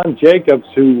goalie, John Jacobs,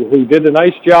 who did a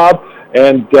nice job,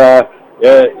 and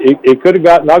it could have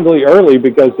gotten ugly early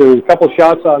because there were a couple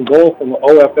shots on goal from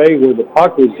OFA where the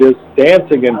puck was just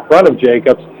dancing in front of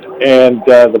Jacobs, and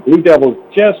the Blue Devils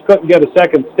just couldn't get a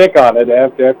second stick on it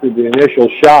after the initial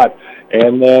shot.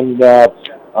 And then the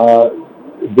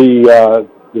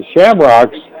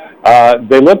Shamrocks,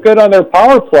 they look good on their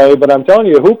power play, but I'm telling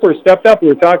you, Hooper stepped up. We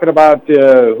were talking about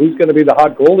who's going to be the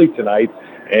hot goalie tonight,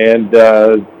 and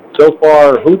so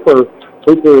far Hooper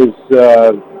has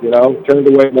turned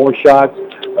away more shots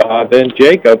than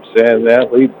Jacobs, and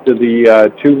that leads to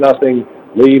the 2-0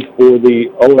 lead for the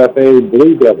OFA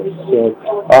Blue Devils. So,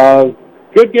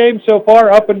 good game so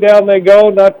far. Up and down they go,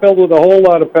 not filled with a whole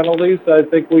lot of penalties. I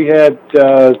think we had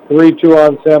 3-2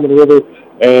 on Salmon River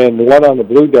and 1 on the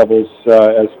Blue Devils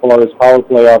as far as power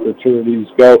play opportunities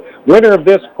go. Winner of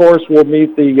this course will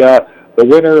meet the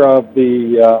winner of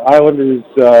the Islanders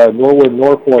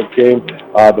Norwood-Norfolk game.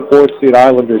 The 4th seed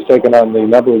Islanders taking on the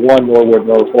number 1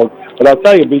 Norwood-Norfolk. But I'll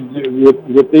tell you,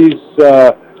 with these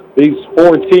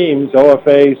 4 teams,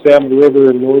 OFA, Salmon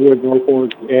River,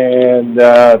 Norwood-Norfolk, and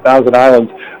Thousand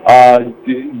Islands,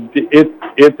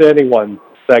 it's anyone's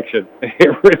section. It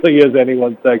really is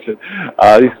anyone's section.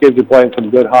 These kids are playing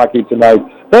some good hockey tonight.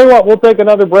 Tell you what, we'll take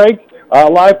another break.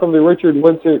 Live from the Richard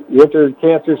Winter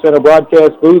Cancer Center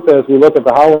broadcast booth as we look at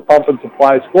the Holland Pump and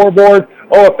Supply scoreboard.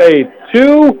 OFA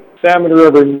 2, Salmon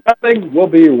River nothing. We'll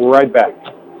be right back.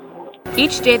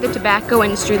 Each day the tobacco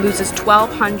industry loses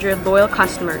 1,200 loyal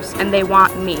customers, and they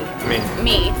want me.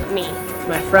 Me.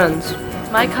 My friends.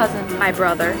 My cousin. My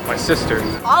brother. My sister.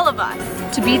 All of us.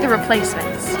 To be the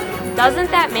replacements. Doesn't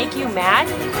that make you mad?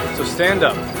 So stand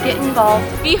up. Get involved.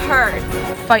 Be heard.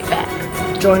 Fight back.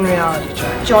 Join Reality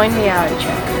Check. Join Reality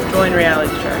Check. Join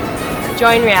Reality Check.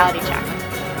 Join Reality Check.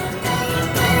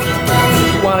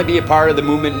 If you want to be a part of the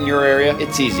movement in your area,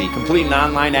 it's easy. Complete an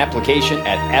online application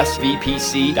at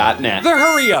svpc.net. The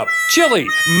hurry up, chilly,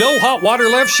 no hot water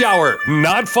left shower,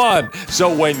 not fun.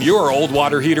 So when your old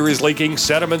water heater is leaking,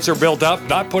 sediments are built up,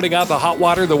 not putting out the hot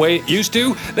water the way it used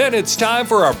to, then it's time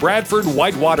for a Bradford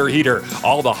white water heater.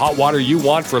 All the hot water you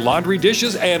want for laundry,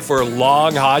 dishes, and for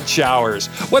long hot showers.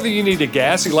 Whether you need a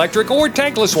gas, electric, or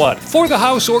tankless one, for the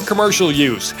house or commercial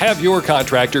use, have your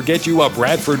contractor get you a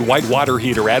Bradford white water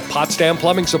heater at Potsdam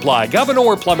Plumbing Supply,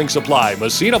 Governor Plumbing Supply,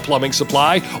 Messina Plumbing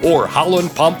Supply, or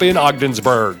Holland Pump in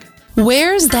Ogdensburg.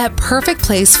 Where's that perfect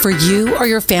place for you or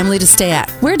your family to stay at?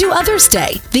 Where do others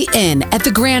stay? The Inn at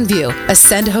the Grandview,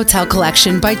 Ascend Hotel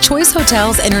Collection by Choice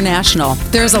Hotels International.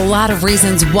 There's a lot of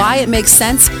reasons why it makes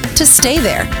sense to stay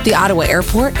there. The Ottawa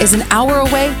Airport is an hour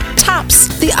away, tops.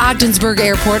 The Ogdensburg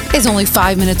Airport is only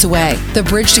 5 minutes away. The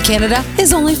Bridge to Canada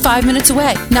is only 5 minutes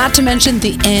away. Not to mention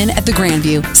the Inn at the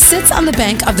Grandview sits on the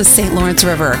bank of the St. Lawrence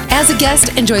River. As a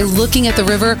guest, enjoy looking at the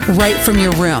river right from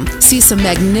your room. See some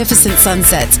magnificent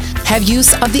sunsets. Have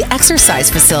use of the exercise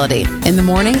facility. In the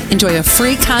morning, enjoy a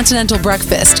free continental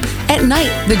breakfast. At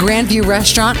night, the Grandview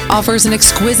Restaurant offers an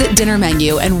exquisite dinner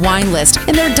menu and wine list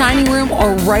in their dining room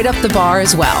or right up the bar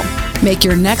as well. Make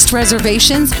your next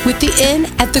reservations with the Inn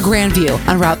at the Grandview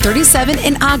on Route 37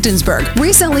 in Ogdensburg.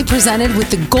 Recently presented with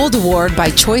the Gold Award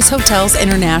by Choice Hotels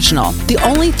International. The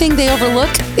only thing they overlook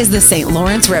is the St.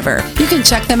 Lawrence River. You can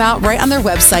check them out right on their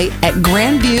website at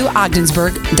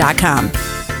grandviewogdensburg.com.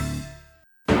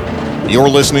 You're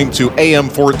listening to AM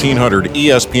 1400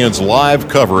 ESPN's live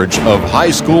coverage of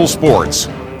high school sports.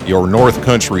 Your North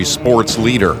Country sports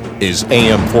leader is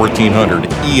AM 1400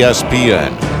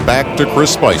 ESPN. Back to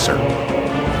Chris Spicer.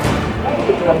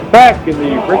 Back in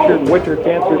the Richard Winter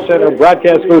Cancer Center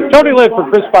broadcast booth, Tony Lind for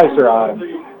Chris Spicer on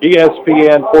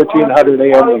ESPN 1400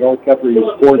 AM, the North Country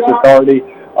Sports Authority.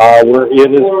 Where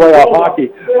it is playoff hockey.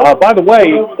 By the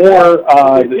way, for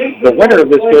the winner of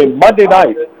this game, Monday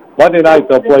night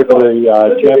they'll play for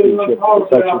the championship, the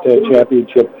Section 10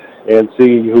 championship, and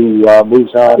see who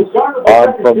moves on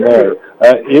from there.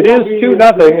 It is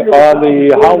 2-0 on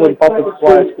the Holland Pump and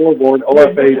Supply scoreboard.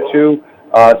 OFA 2,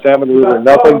 Salmon River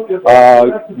nothing.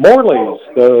 Morley's,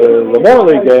 the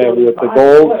Morley gang with the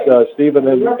goals, Stephen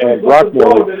and Brock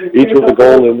Morley, each with a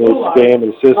goal in this game.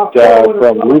 Assist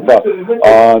from Lupa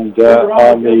on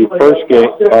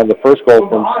the first goal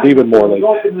from Stephen Morley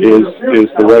is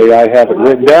the way I have it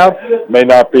written down. May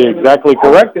not be exactly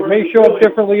correct. It may show up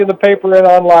differently in the paper and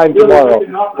online tomorrow,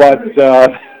 but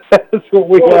that's what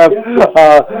we have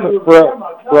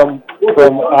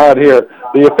from out here.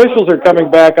 The officials are coming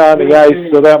back on the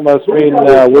ice, so that must mean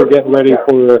we're getting ready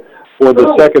for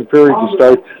the second period to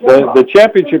start. The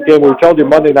championship game, we told you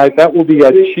Monday night, that will be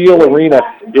at Shield Arena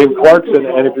in Clarkson,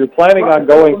 and if you're planning on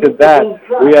going to that,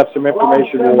 we have some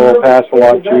information we'll pass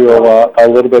along to you a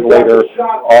little bit later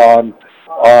on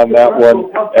that one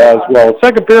as well.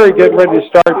 Second period getting ready to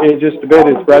start in just a bit.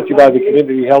 It's brought to you by the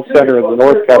Community Health Center of the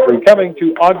North Country, coming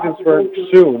to Ogdensburg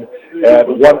soon at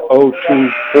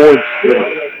 102 Ford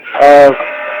Street.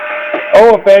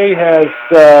 OFA has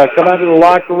come out of the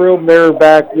locker room. They're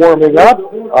back warming up.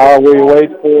 We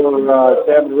wait for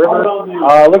Salmon River.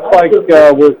 Looks like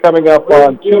we're coming up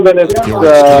on 2 minutes,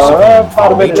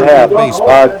 about a minute and a half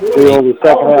till the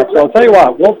second half. So I'll tell you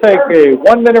what, we'll take a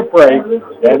 1 minute break,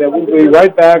 and then we'll be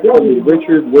right back from the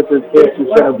Richard Winter Cancer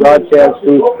Center broadcast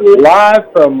booth, live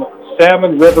from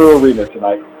Salmon River Arena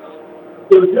tonight.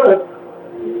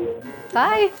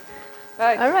 Bye.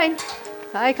 Bye. All right.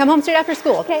 Bye. Come home straight after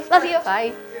school. Okay, love you.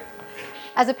 Bye.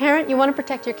 As a parent, you want to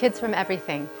protect your kids from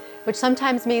everything, which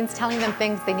sometimes means telling them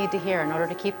things they need to hear in order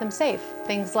to keep them safe.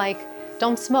 Things like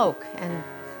don't smoke and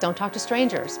don't talk to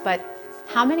strangers. But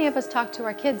how many of us talk to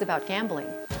our kids about gambling?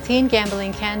 Teen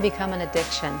gambling can become an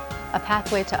addiction, a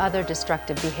pathway to other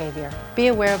destructive behavior. Be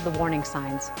aware of the warning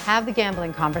signs. Have the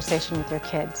gambling conversation with your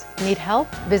kids. Need help?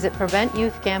 Visit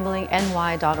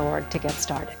PreventYouthGamblingNY.org to get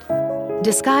started.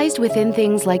 Disguised within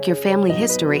things like your family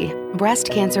history, breast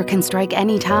cancer can strike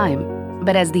any time.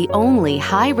 But as the only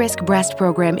high-risk breast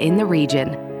program in the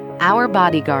region, our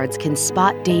bodyguards can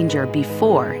spot danger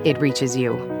before it reaches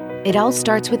you. It all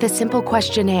starts with a simple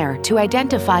questionnaire to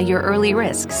identify your early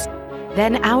risks.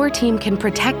 Then our team can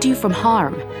protect you from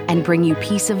harm and bring you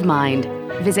peace of mind.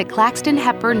 Visit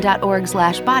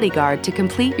claxtonhepburn.org/bodyguard to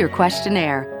complete your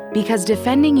questionnaire, because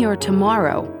defending your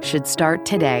tomorrow should start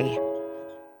today.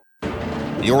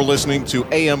 You're listening to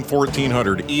AM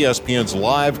 1400 ESPN's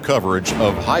live coverage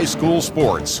of high school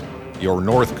sports. Your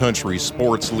North Country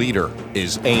sports leader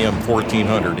is AM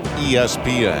 1400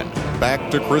 ESPN. Back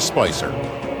to Chris Spicer.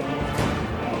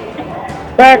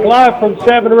 Back live from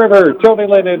Salmon River. Tony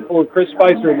Lynn in for Chris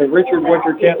Spicer in the Richard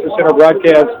Winter Cancer Center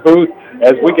broadcast booth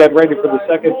as we get ready for the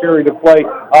second period of play.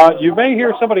 You may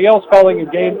hear somebody else calling a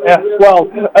game as well.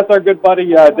 That's our good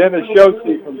buddy Dennis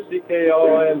Shosey from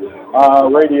CKON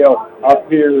Radio up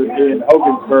here in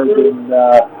Hogansburg, and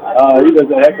he does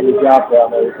a heck of a job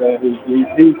down there.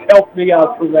 He's helped me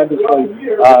out tremendously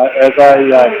as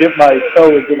I dip my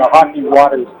toe into the hockey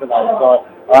waters tonight. So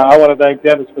I want to thank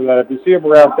Dennis for that. If you see him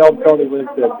around, tell him Tony Lynn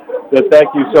that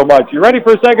thank you so much. You ready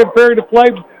for a second period of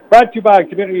play? Brought to you by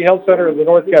Community Health Center of the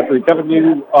North Country, coming to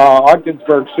you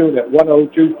Ogdensburg soon at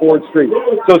 102 Ford Street.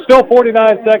 So still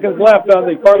 49 seconds left on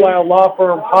the Carlisle Law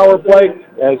Firm power play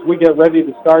as we get ready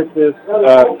to start this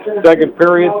second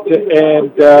period.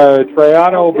 And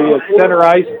Triano will be at center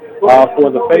ice for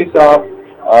the face-off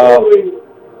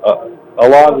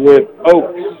along with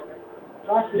Oaks.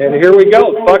 And here we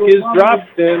go. Puck is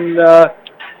dropped, and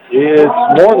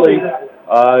it's Morley.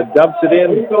 Dumps it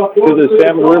in to the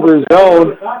Salmon River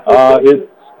zone.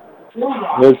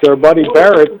 It's our buddy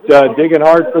Barrett digging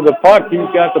hard for the puck. He's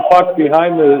got the puck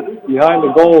behind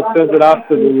the goal, sends it off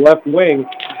to the left wing,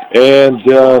 and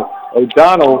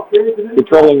O'Donnell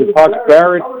controlling the puck.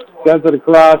 Barrett sends it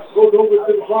across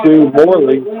to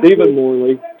Morley, Stephen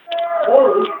Morley,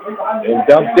 and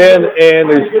dumped in, and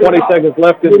there's 20 seconds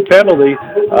left in the penalty.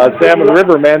 Salmon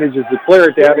River manages to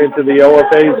clear it down into the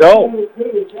OFA zone,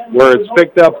 where it's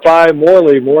picked up by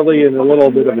Morley. Morley in a little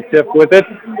bit of a tip with it,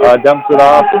 dumps it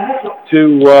off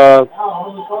to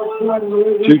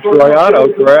Troiano.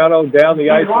 Troiano down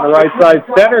the ice on the right side,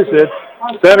 centers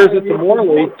it to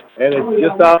Morley, and it's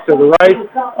just off to the right.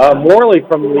 Morley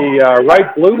from the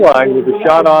right blue line with a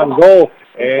shot on goal.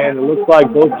 And it looks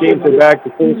like both teams are back to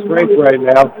full strength right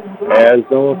now as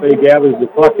OFA gathers the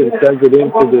puck and sends it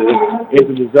into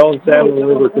the zone. Salmon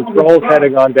River controls,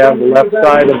 heading on down the left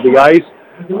side of the ice.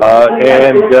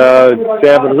 And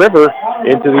Salmon River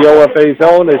into the OFA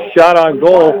zone. A shot on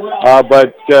goal,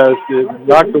 but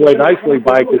knocked away nicely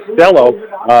by Costello,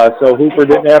 so Hooper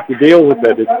didn't have to deal with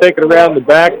it. It's taken around the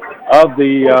back of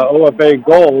the OFA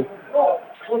goal.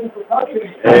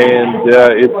 And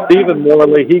it's Stephen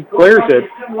Morley. He clears it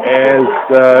as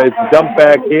it's dumped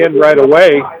back in right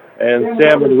away, and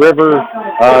Salmon River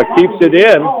keeps it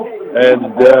in.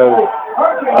 And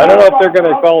I don't know if they're going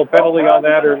to call a penalty on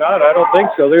that or not. I don't think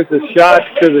so. There's a shot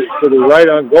to the right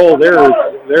on goal. There's the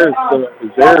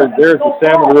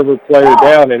Salmon River player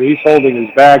down, and he's holding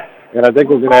his back. And I think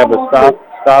we're going to have a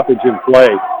stoppage in play.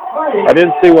 I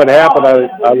didn't see what happened.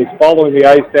 I was following the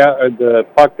ice down, the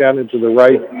puck down into the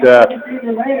right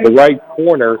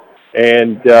corner,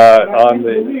 and on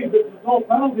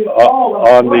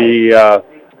the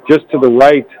just to the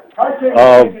right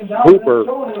of Hooper,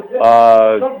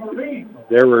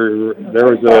 there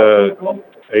was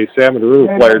a Salmon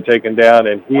River player taken down,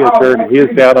 and he is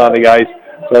down on the ice.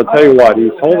 So I'll tell you what,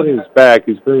 he's holding his back,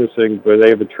 he's grimacing, but they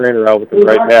have a trainer out with him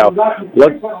right now.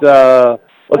 Let's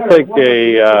take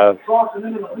a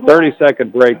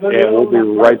 30-second break, and we'll be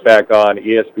right back on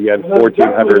ESPN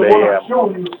 1400 AM.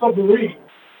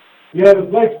 He had his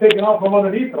legs taken off from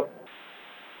underneath him.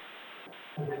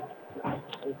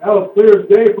 That was clear as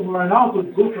day from our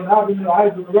announcer's booth and out in the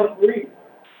eyes of the referee.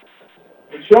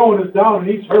 It's showing us down, and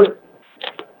he's hurt.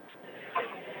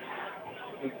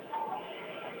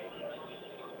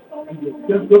 He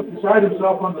just looked beside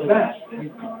himself on the bench.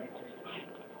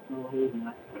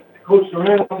 Coach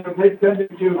Duran is going to pay attention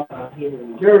to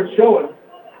Jared Showin.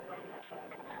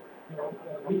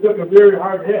 He took a very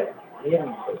hard hit.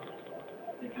 2-0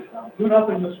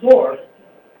 the score.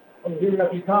 Here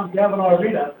at the Tom Cavanaugh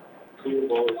Arena.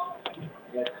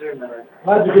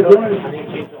 Glad to be joining us.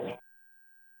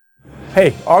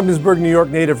 Hey, Ogdensburg, New York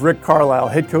native Rick Carlisle,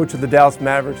 head coach of the Dallas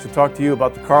Mavericks, to talk to you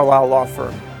about the Carlisle Law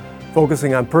Firm,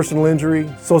 focusing on personal injury,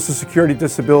 Social Security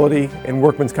disability, and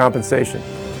workman's compensation.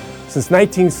 Since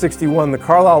 1961, the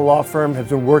Carlisle Law Firm has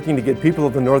been working to get people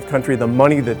of the North Country the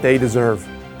money that they deserve.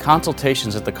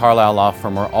 Consultations at the Carlisle Law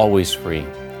Firm are always free.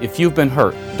 If you've been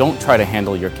hurt, don't try to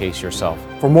handle your case yourself.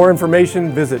 For more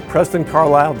information, visit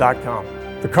PrestonCarlisle.com.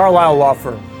 The Carlisle Law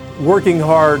Firm, working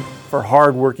hard for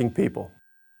hard-working people.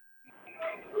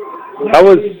 That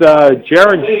was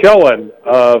Jaron Schoen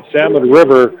of Salmon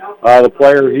River, the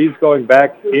player. He's going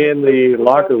back in the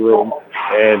locker room,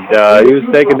 and he was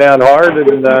taken down hard,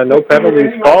 and no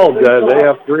penalties called. They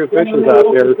have 3 officials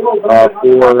out there for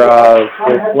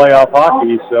playoff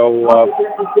hockey, so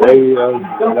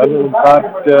none of them thought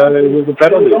it was a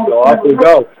penalty, so off we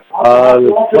go.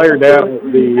 The player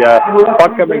down, the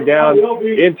puck coming down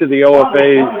into the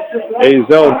OFA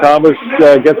zone. Thomas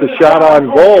gets a shot on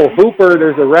goal. Hooper,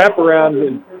 there's a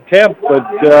wraparound attempt, but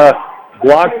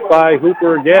blocked by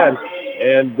Hooper again.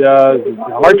 And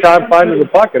hard time finding the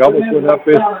puck. It almost went up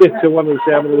into one of the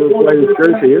Salmon River players'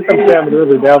 jersey. Here comes Salmon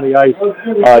River down the ice,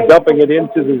 dumping it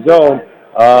into the zone.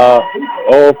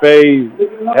 OFA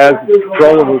has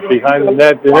control of it behind the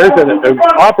net. And there's an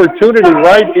opportunity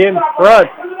right in front.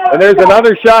 And there's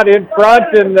another shot in front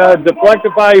and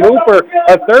deflected by Hooper.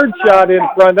 A third shot in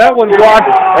front. That one blocked.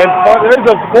 And there's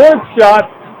a 4th shot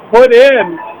put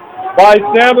in by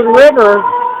Salmon River.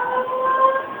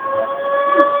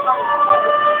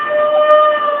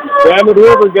 Salmon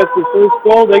River gets the first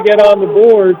goal. They get on the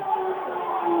board.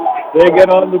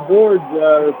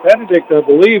 Benedict, I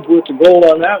believe, with the goal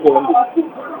on that one.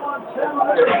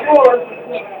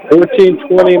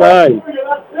 14-29.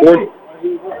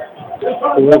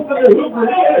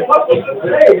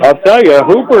 I'll tell you,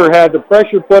 Hooper had the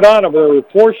pressure put on him. There were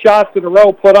 4 shots in a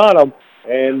row put on him,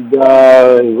 and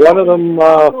one of them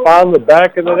found the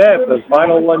back of the net. The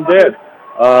final one did.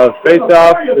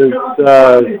 Face-off is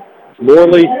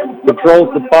Morley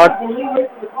controls the puck.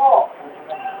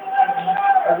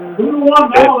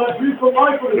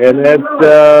 And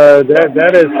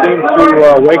that has seemed to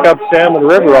wake up Salmon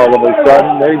River all of a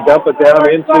sudden. They dump it down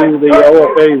into the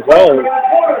OFA zone.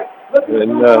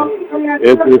 And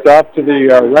it's off to the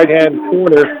right-hand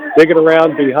corner, digging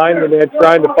around behind the net,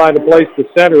 trying to find a place to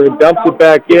center it, dumps it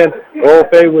back in.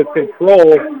 OFA with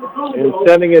control and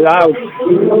sending it out.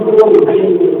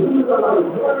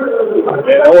 And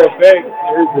OFA,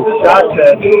 here's a shot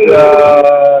that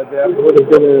would have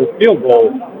been a field goal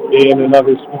in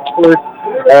another sport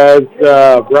as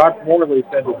Brock Morley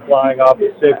sent it flying off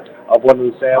the stick of one of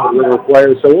the Salmon River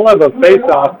players. So we'll have a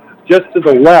face-off just to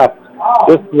the left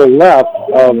of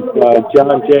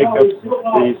John Jacobs,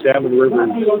 the Salmon River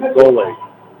goalie.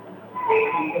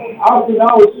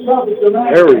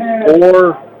 There was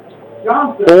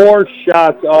four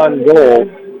shots on goal,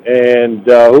 and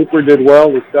Hooper did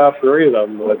well to stop 3 of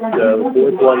them, but the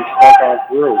 4th one stuck on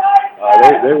through.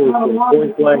 They were from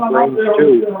point-blank range,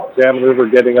 too. Salmon River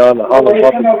getting on the Holland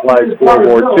Bucket Supply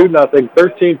scoreboard, 2-0,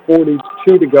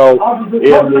 13:42 to go.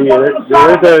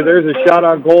 There's a shot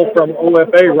on goal from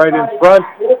OFA right in front,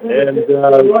 and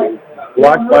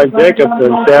blocked by Jacobs,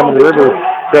 and Salmon River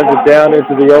sends it down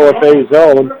into the OFA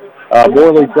zone.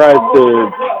 Morley tries to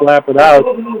slap it out,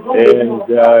 and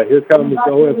here comes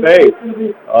OFA.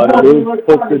 On the move,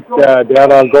 puts it down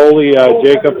on goalie.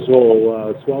 Jacobs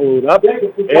will swallow it up,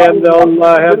 and they'll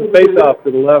have the face-off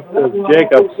to the left of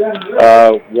Jacobs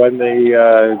when they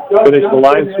finish the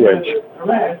line switch.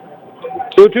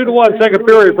 So 2-1, second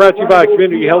period, brought to you by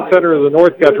Community Health Center of the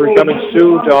North Country, coming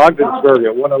soon to Ogdensburg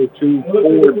at 102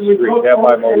 Ford Street, down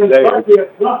by Mosaic.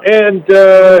 And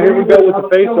here we go with the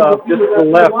face-off, just to the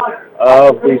left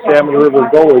of the Salmon River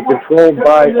goalie, controlled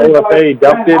by OFA,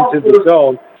 dumped into the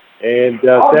zone. And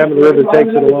Salmon River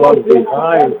takes it along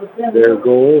behind their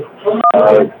goal.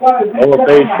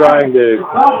 OFA trying to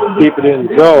keep it in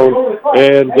zone.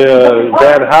 And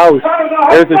that house,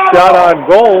 there's a shot on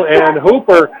goal, and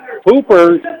Hooper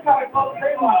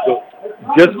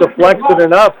just deflects it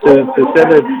enough to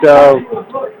send it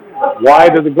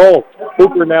wide of the goal.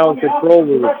 Hooper now in control of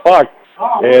the puck,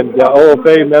 and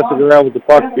OFA messing around with the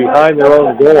puck behind their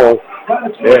own goal.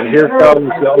 And here comes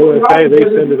OFA. They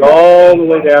send it all the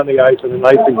way down the ice, and an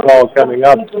icing call coming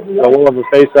up. So we'll have a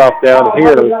face-off down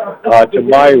here to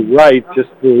my right, just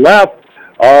to the left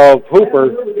of Hooper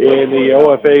in the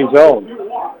OFA zone.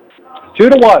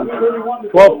 2-1,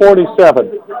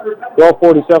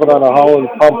 12:47 on a Holland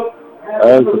pump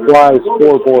and Supply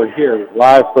scoreboard here,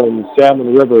 live from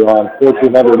Salmon River on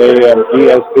 1400 AM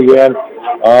ESPN.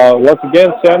 Once again,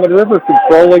 Salmon River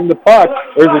controlling the puck.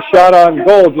 There's a shot on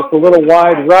goal, just a little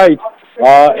wide right.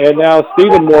 And now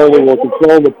Stephen Morley will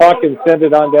control the puck and send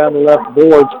it on down the left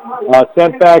boards.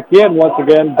 Sent back in once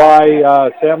again by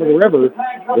Salmon River.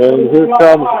 And here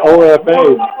comes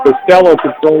OFA. Costello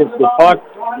controls the puck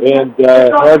and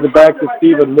hands it back to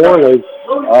Stephen Morley.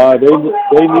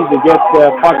 They need to get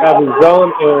the puck out of the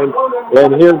zone,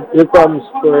 and here comes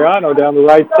Soriano down the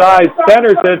right side.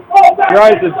 Centers it,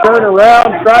 tried to turn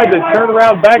around,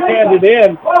 backhanded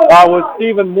in with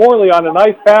Stephen Morley on a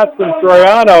nice pass from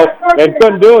Soriano, and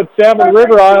couldn't do it. Salmon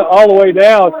River all the way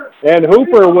down, and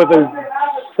Hooper with a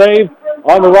save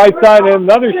on the right side, and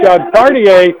another shot.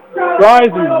 Cartier tries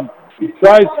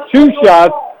two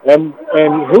shots, and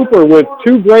Hooper with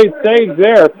two great saves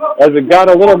there as it got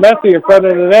a little messy in front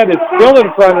of the net. It's still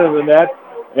in front of the net,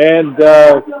 and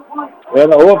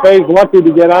OFA's lucky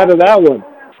to get out of that one.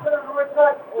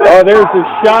 Oh, there's a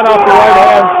shot off the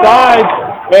right-hand side,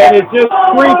 and it just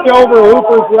creeped over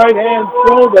Hooper's right-hand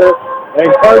shoulder,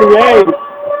 and Cartier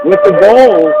with the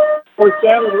goal for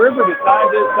Salmon River to tie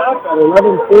this up at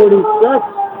 11:46.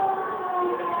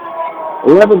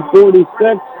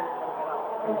 11:46.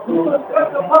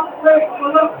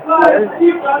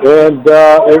 And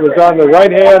it was on the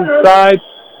right-hand side,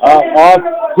 off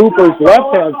Hooper's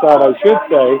left-hand side, I should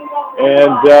say,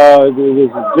 and it was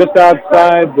just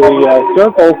outside the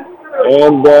circle,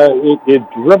 and it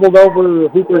dribbled over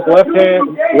Hooper's left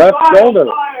shoulder.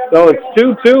 So it's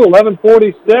 2-2,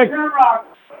 11:46.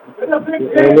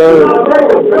 And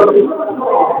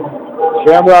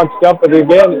Shamrock dump it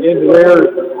again into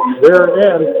their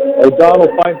end.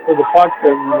 O'Donnell fights for the puck,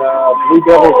 and Blue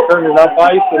Devils turn it up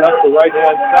ice and up the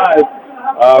right-hand side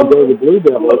go the Blue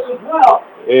Devils.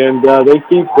 And they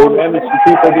manage to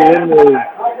keep it in the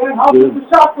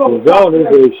zone.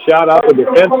 There's a shot out the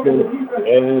defenseman,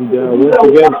 and once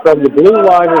again from the blue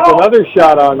line, there's another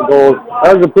shot on goal.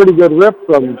 That was a pretty good rip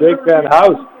from Jake Van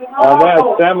House on that.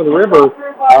 Salmon River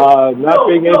not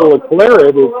being able to clear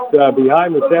it. It's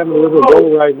behind the Salmon River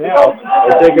goal right now.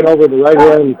 They're taken over the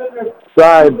right-hand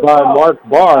side by Mark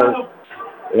Barr.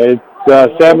 It's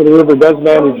Salmon River does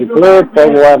manage to clear it,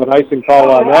 but we'll have an icing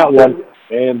call on that one.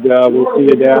 And we'll see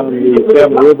you down the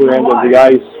Salmon River end of the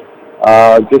ice,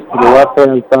 just to the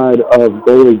left-hand side of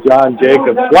goalie John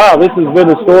Jacobs. Wow, this has been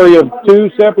a story of two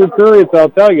separate periods, I'll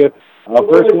tell you.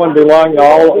 First one belonging to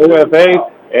all OFA,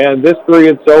 and this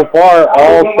period so far,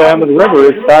 all Salmon River.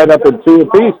 It's tied up at 2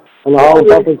 apiece on the Holland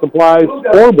Pump and Supply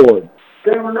scoreboard.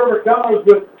 Salmon River counters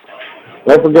with.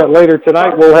 Don't forget, later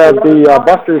tonight we'll have the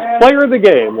Busters Player of the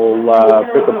Game. We'll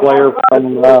pick a player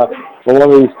from one of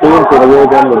these teams and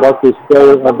award them the Busters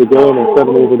Player of the Game and send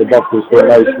them over to Busters for a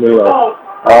nice meal.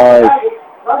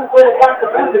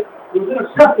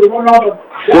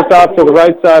 Just off to the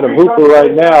right side of Hooper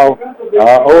right now.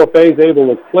 OFA is able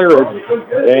to clear it,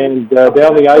 and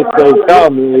down the ice they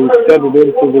come. They send it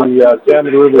into the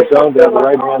Salmon River zone down the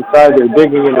right-hand side. They're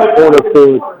digging in the corner to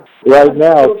it right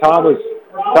now.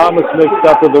 Thomas mixed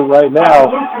up with it right now,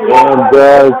 and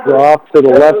it's off to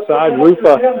the left side.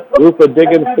 Rufa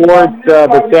digging for it,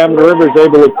 but Salmon River is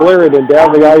able to clear it, and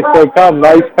down the ice they come.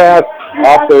 Nice pass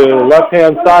off the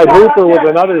left-hand side. Hooper with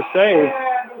another save,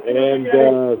 and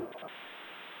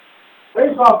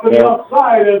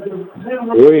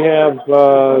we have,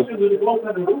 all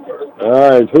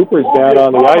right, Hooper's down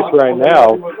on the ice right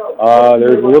now.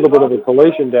 There's a little bit of a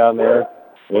collision down there.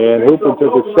 And Hooper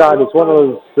took a shot. It's one of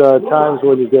those times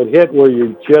when you get hit where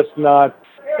you're just not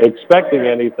expecting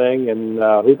anything. And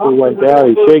Hooper went down.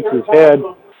 He shakes his head,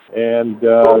 and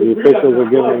the officials are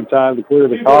giving him time to clear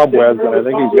the cobwebs, and I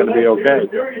think he's going to be okay.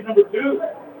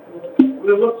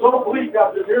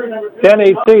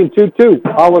 10-18, 2-2.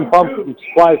 Holland Pump and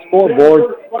Supply scoreboard.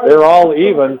 They're all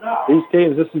even. These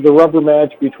teams, this is the rubber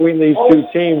match between these two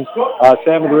teams.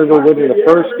 Salmon River winning the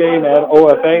first game at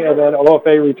OFA, and then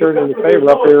OFA returning the favor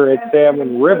up here at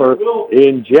Salmon River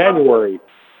in January.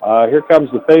 Here comes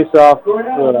the face-off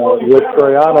with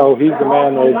Troiano. He's the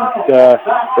man that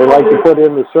they like to put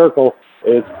in the circle.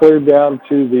 It's cleared down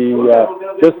to the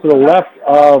just to the left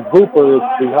of Hooper.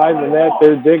 It's behind the net.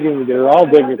 They're digging. They're all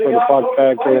digging for the puck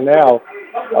back there now.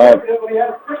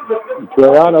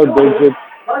 Troiano digs it.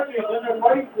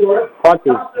 Puck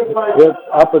is hit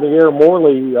up in the air.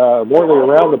 Morley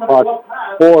around the puck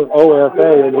for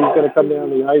OFA, and he's going to come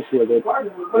down the ice with it.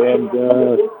 And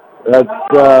that's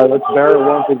Barrett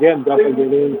once again dumping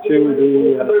it into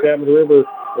the Salmon River,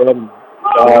 and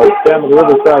Salmon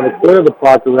River trying to clear the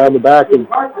puck around the back of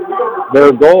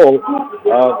their goal.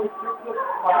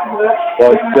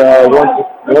 But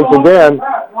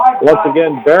once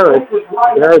again, Barrett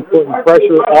putting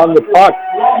pressure on the puck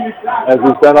as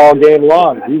he's done all game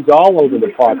long. He's all over the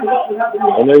puck.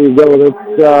 And there you go.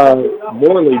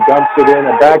 Morley dumps it in.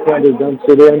 A backhander dumps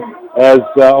it in as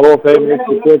OFA makes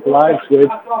a quick line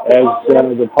switch as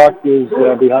the puck is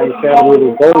behind the Salmon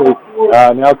River goalie.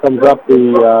 Now comes up the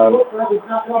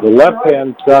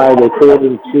left-hand side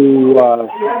according to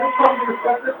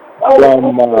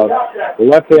from the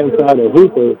left-hand side of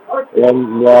Hooper,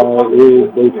 and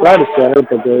they try to center,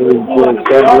 but the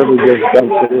Salmon River just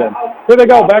dumps it in. Here they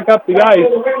go, back up the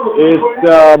ice. It's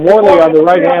Morley on the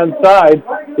right-hand side.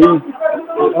 There's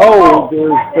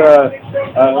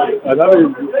another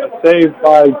save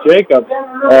by Jacobs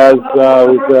as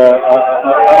was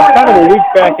kind of a weak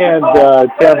backhand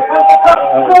attempt.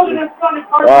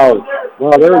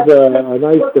 Wow, there's a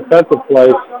nice defensive play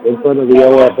in front of the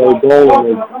OFA goal, and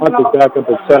it punches back up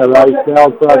at center ice, now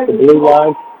across the blue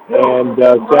line, and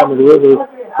Salmon River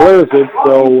clears it.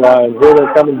 So here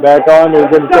they're coming back on. They're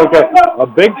going to take a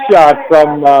big shot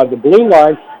from the blue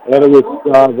line, and it was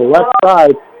the left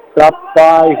side, stopped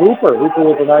by Hooper. Hooper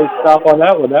with a nice stop on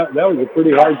that one. That was a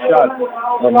pretty hard shot.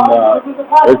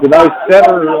 There's a nice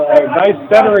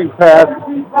centering pass.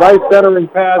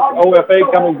 OFA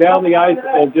coming down the ice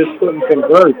and just couldn't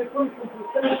convert.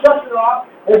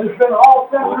 And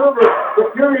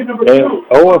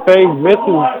OFA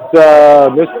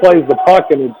misplays the puck,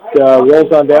 and it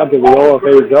rolls on down to the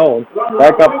OFA zone.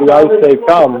 Back up the ice they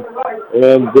come,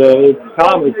 and it's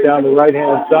Thomas down the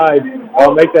right-hand side.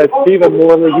 I'll make that Stephen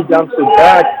Morley. He dumps it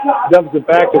back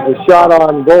as a shot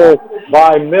on goal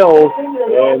by Mills,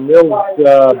 and Mills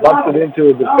bumps it into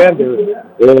a defender.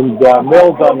 And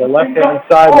Mills on the left-hand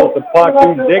side with the puck.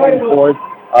 He's digging for it.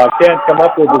 Can't come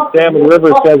up with it. Salmon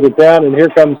River sends it down, and here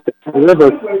comes Salmon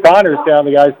River. Connors down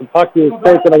the ice. The puck is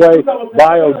taken away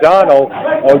by O'Donnell.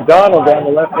 O'Donnell down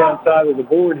the left-hand side of the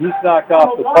board. He's knocked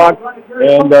off the puck,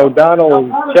 and O'Donnell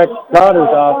checks Connors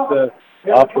off the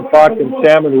puck, and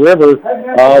Salmon River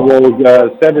will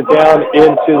send it down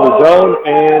into the zone,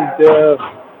 and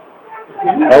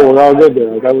we're all good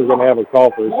there. I thought we were going to have a call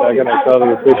for a second. I saw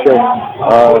the official.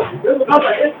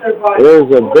 There's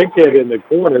a big hit in the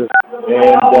corner,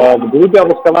 and the Blue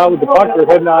Devils come out with the puck. They're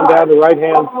heading on down the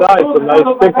right-hand side. Some nice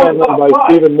stick handling by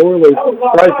Stephen Morley.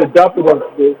 Tries to dump it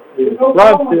in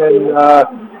front, and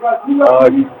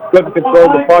couldn't control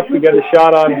the puck to get a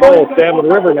shot on goal.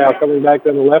 Salmon River now coming back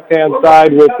on the left-hand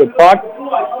side with the puck,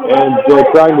 and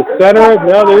trying to center it.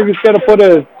 Now they're just going to put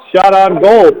a shot on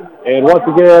goal. And once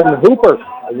again, Hooper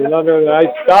is another nice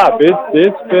stop.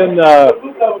 It's been,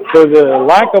 for the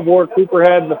lack of work Hooper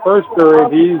had in the first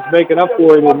period, he's making up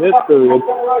for it in this period.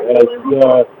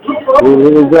 Here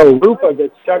we go. Rupa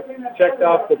gets checked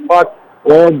off the puck.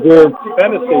 And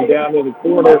Fennessy down in the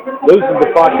corner, loses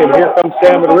the puck, and here comes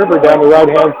Salmon River down the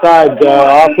right-hand side,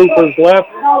 off Hooper's left.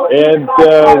 And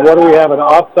what do we have, an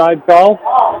offside call?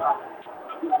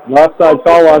 An offside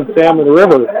call on Salmon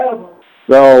River.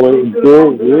 So it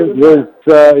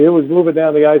was moving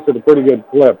down the ice at a pretty good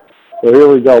clip. So here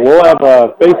we go. We'll have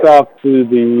a face-off to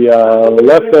the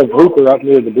left of Hooper up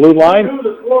near the blue line.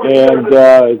 And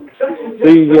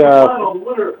see,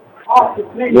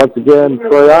 once again,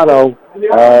 Troiano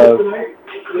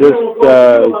just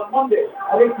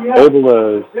able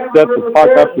to set the puck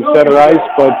up to center ice,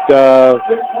 but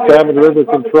Salmon River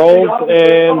controls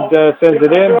and sends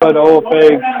it in, but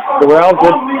OFA corrals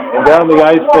it, and down the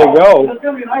ice they go.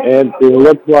 And it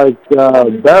looks like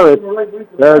Barrett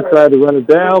tried to run it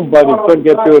down, but he couldn't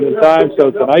get to it in time, so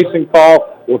it's an icing call.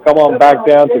 We'll come on back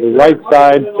down to the right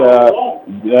side,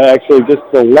 actually just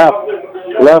to the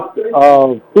left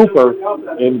of Hooper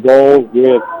in goal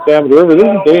with Salmon River. This is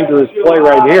a dangerous play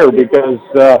right here because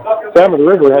Salmon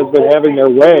River has been having their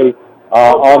way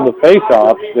on the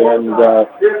face-offs, and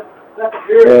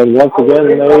once again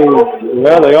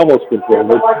they almost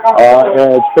controlled it.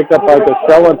 And it's picked up by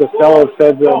Costello. Costello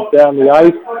sends it down the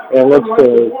ice and looks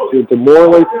to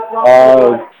Morley.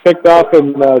 Picked off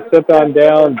and sent on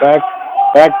down, back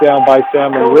down by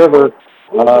Salmon River.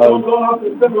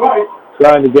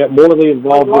 Trying to get Morley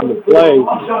involved in the play.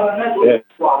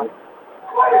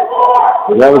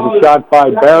 That was a shot by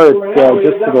Barrett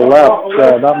just to the left.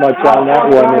 Not much on that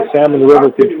one. Salmon River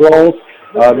controls.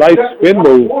 Nice spin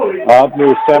move up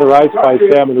near center ice by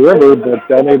Salmon River, but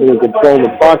unable to control the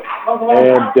puck.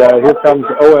 And here comes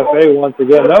OFA once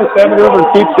again. No, Salmon River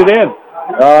keeps it in.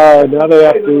 Now they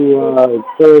have to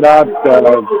clear it out.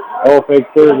 OFA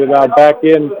clears it out back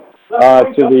in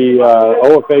to the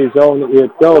OFA zone.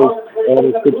 It goes, and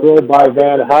it's controlled by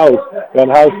Van House. Van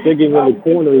House digging in the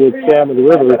corner with Salmon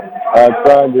River.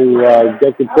 trying to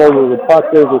get control of the puck.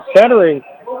 There's a centering.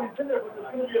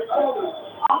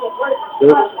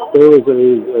 There was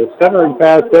a centering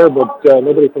pass there, but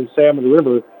nobody from Salmon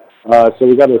River. So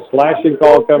we got a slashing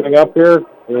call coming up here,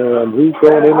 and he's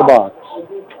going in the box.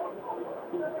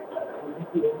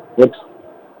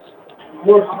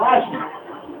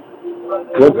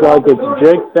 Looks like it's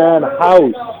Jake Van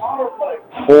House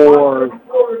for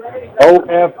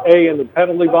OFA in the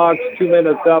penalty box. 2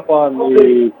 minutes up on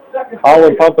the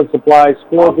Holland Pump and Supply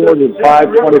scoreboard with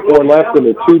 5:24 left in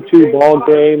a 2-2 ball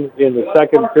game in the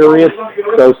second period.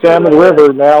 So Salmon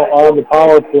River now on the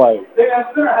power play.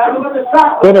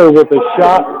 Spinner with a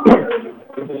shot.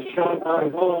 On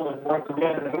goal, and once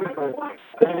again,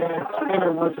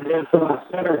 Spinner once again from the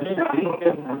center. He's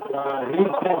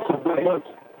got some good looks.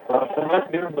 Not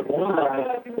here, but one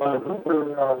Hooper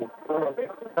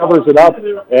covers it up,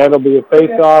 and it'll be a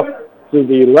face-off to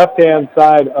the left-hand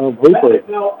side of Hooper.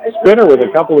 Spinner with a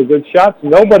couple of good shots.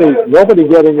 Nobody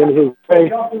getting in his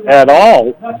face at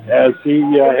all, as he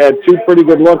had two pretty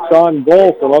good looks on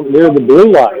goal from up near the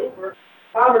blue line.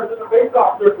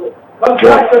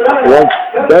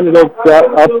 Benedict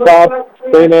up top,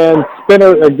 St. Anne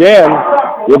Spinner again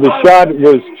with the shot. It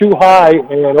was too high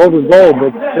and over goal,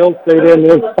 but still stayed in.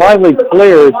 It's finally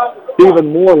cleared. Stephen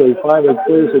Morley finally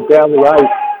clears it down the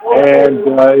ice, and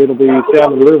it'll be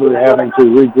Salmon River having to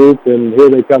regroup, and here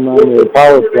they come on their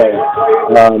power play.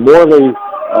 Morley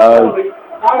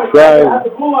trying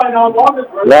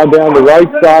round down the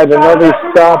right side. Another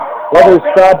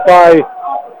stop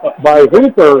by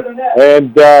Hooper,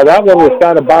 and that one was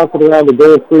kind of bouncing around the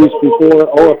goal crease before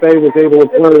OFA was able to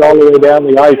clear it all the way down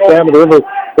the ice. Salmon River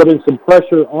putting some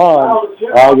pressure on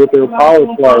with their power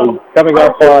play. Coming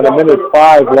up on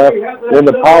 1:05 left in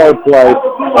the power play.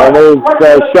 And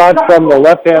there's shots from the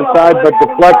left-hand side, but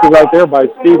deflected right there by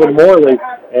Stephen Morley.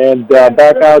 And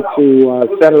back out to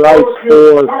center ice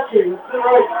for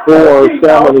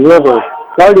Salmon River.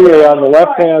 Cartier on the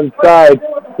left-hand side.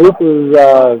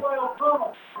 Hooper...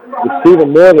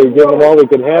 Stephen Morley giving them all they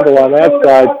can handle on that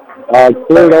side.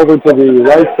 Cleared over to the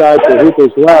right side to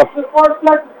Hooper's left.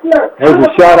 There's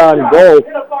a shot on goal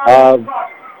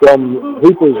from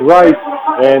Hooper's right,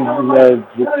 and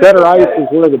the center ice is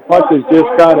where the puck is just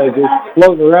kind of just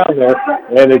floating around there,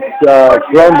 and it's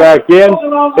thrown back in.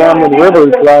 Salmon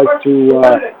River tries to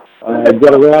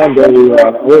get around a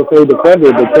OFA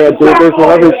defender, but can't do it. There's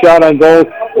another shot on goal.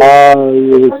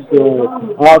 It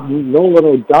was Nolan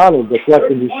O'Donnell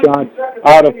deflecting the shot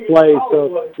out of play.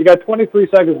 So you got 23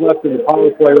 seconds left in the power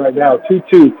play right now.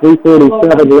 2-2,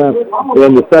 3:47 left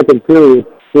in the second period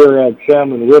here at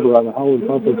Salmon River on the Holland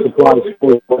Pump and Supply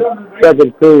scoreboard.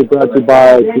 Second period brought to you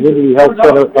by Community Health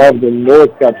Center of the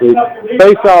North Country.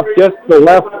 Face off just to the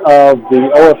left of the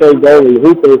OFA goalie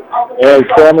Hooper, and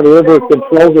Salmon River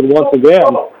controls it once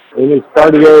again. And it's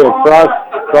Cartier across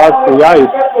the ice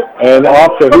and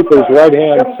off to Hooper's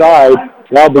right-hand side.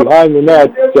 Now behind the net,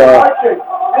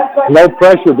 no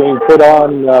pressure being put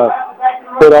on the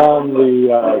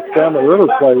Salmon River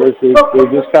players. They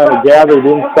just kind of gathered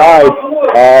inside,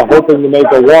 hoping to make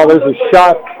a wall. There's a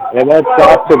shot, and that's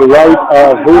off to the right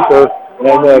of Hooper,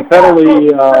 and the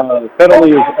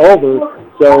penalty is over.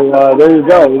 So there you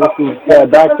go. This is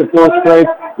back to full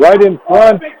strength. Right in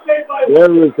front, there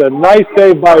was a nice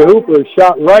save by Hooper.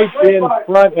 Shot right in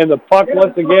front, and the puck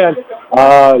once again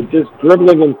just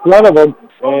dribbling in front of him.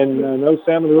 And no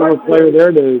Salmon River player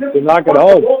there to knock it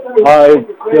home.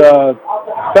 It's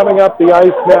coming up the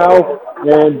ice now,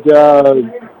 and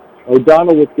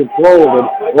O'Donnell with control of it.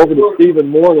 Over to Stephen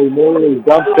Morley. Morley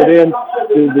dumps it in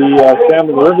to the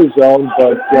Salmon River zone,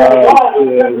 but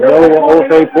no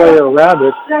OFA player around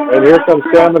it. And here comes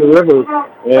Salmon River,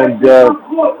 and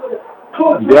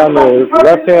down the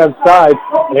left-hand side,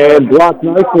 and blocked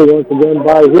nicely once again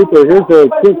by Hooper. Here's a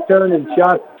quick turn and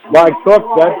shot by Cook.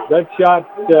 That shot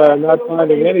not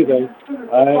finding anything.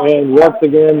 And once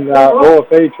again,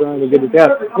 OFA trying to get it down.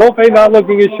 OFA not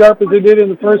looking as sharp as they did in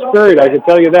the first period, I can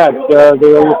tell you that.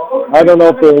 I don't know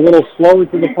if they're a little slower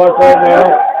to the puck right now.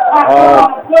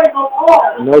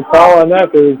 No call on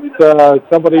that. There's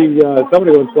somebody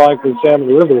went flying from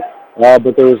Salmon River.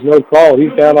 But there was no call.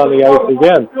 He's down on the ice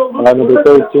again, number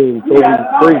 13,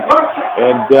 33.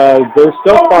 And they're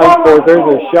still fighting for it. There's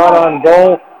a shot on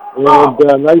goal,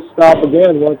 and nice stop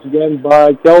again, once again,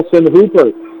 by Kelson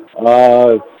Hooper.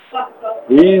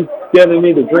 He's going to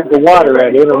need a drink of water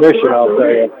at intermission,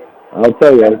 I'll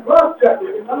tell you.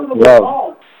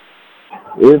 Well,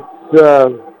 it's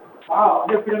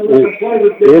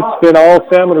been all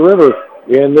Salmon River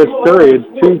in this period,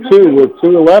 2-2 with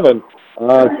 2:11.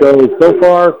 So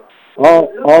far,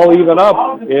 all even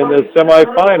up in the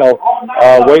semifinal,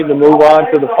 waiting to move on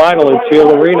to the final at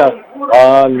Shield Arena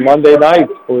on Monday night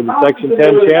for the Section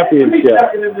 10 championship.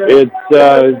 It's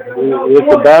a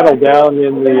battle down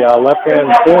in the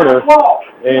left-hand corner,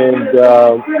 and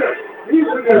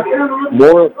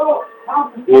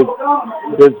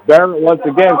it's Barrett once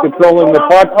again controlling the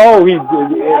puck. Oh,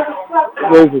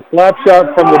 there's a slap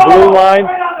shot from the blue line,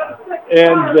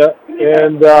 and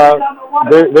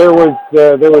there was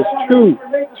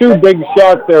two big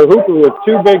shots there. Hooper with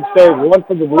two big saves, one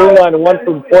from the blue line and one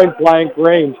from point blank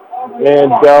range.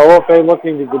 And OFA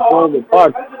looking to control the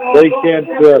puck. They can't.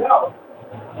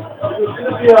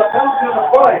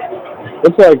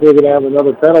 Looks like they're going to have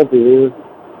another penalty here.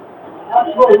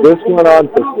 This one on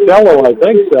Costello, I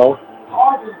think so.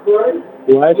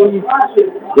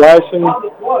 Flashing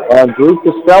on Drew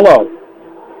Costello.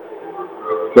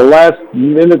 The last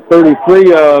minute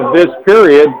 33 of this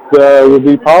period will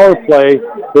be power play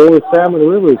for Salmon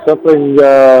River, something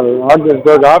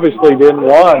Ogdensburg obviously didn't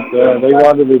want. They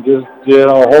wanted to just,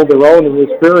 hold their own in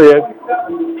this period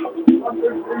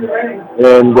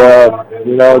and,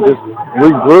 just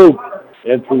regroup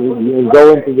and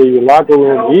go into the locker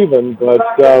room even. But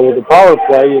with the power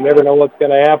play, you never know what's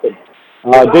going to happen.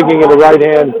 Digging in the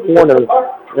right-hand corner,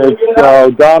 it's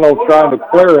Donald trying to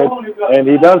clear it, and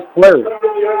he does clear it.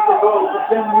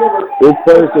 It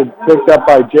clears it, picked up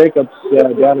by Jacobs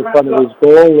down in front of his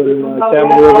goal, and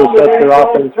Salmon River sets their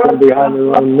offense from behind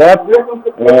their own net.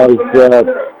 As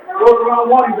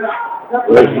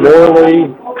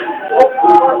Morley,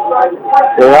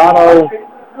 Serrano,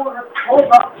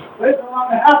 and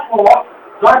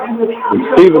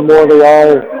Stephen Morley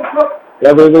all.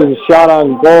 Yeah, there's a shot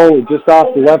on goal just off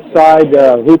the left side.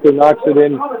 Hooper knocks it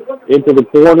into the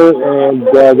corner, and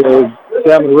the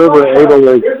Salmon River able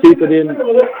to keep it in the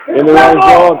own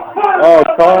zone. Oh,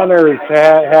 Connors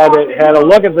had a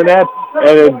look at the net,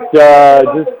 and it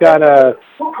just kind of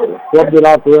flipped it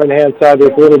off the right-hand side.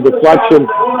 There's a little deflection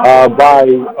by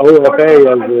OFA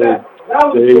as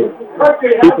they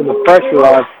keeping the pressure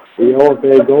off the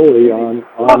OFA goalie on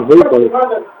Hooper.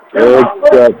 It's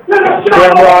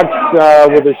Shamrocks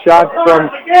with a shot from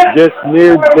just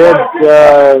near dead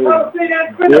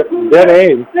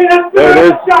aim. There it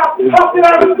is.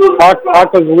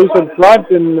 Puck was loose in front,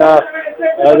 and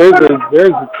there's a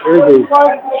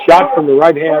shot from the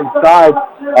right-hand side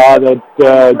that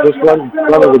just went in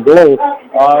front of the goal.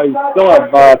 You still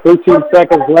have 13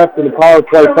 seconds left in the power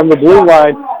play from the blue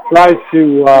line. Tries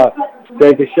to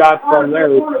take a shot from there.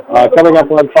 Coming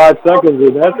up on 5 seconds,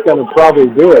 and that's going to probably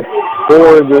do it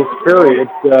for this period.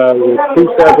 With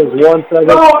 2 seconds, 1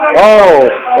 second. Oh,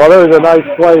 well, there's a nice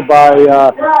play by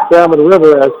Salmon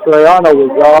River as Traiano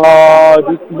was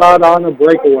just about on a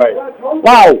breakaway.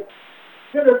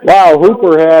 Wow,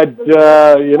 Hooper had,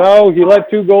 he let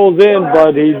 2 goals in,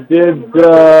 but he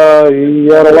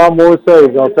had a lot more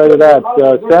saves, I'll tell you that.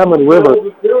 Salmon River,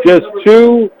 just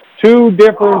two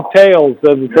different tales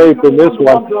of the tape in this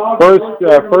one.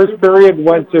 First period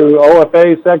went to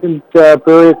OFA. Second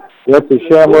period went to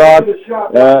Shamrock.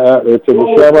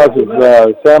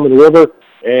 Salmon River.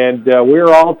 And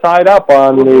we're all tied up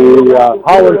on the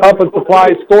Holland Pump and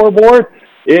Supply scoreboard.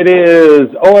 It is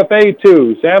OFA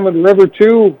 2, Salmon River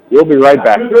 2. We'll be right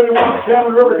back.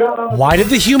 Why did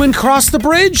the human cross the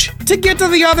bridge? To get to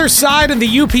the other side of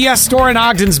the UPS store in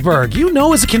Ogdensburg. You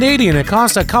know, as a Canadian, it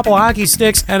costs a couple hockey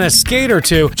sticks and a skate or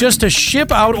two just to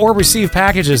ship out or receive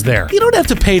packages there. You don't have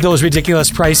to pay those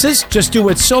ridiculous prices. Just do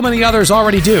what so many others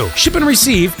already do. Ship and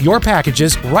receive your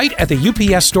packages right at the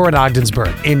UPS store in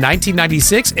Ogdensburg. In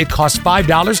 1996, it cost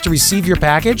 $5 to receive your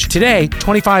package. Today,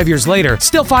 25 years later,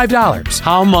 still $5.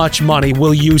 How much money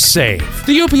will you save?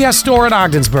 The UPS store in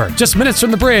Ogdensburg, just minutes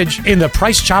from the bridge in the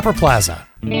Price Chopper Plaza.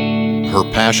 Her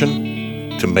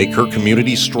passion? To make her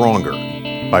community stronger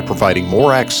by providing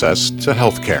more access to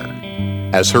health care.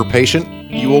 As her patient,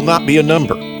 you will not be a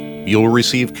number. You'll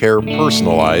receive care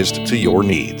personalized to your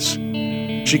needs.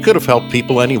 She could have helped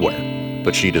people anywhere,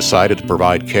 but she decided to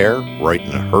provide care right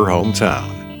in her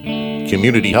hometown.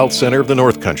 Community Health Center of the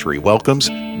North Country welcomes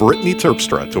Brittany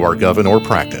Terpstra to our Governor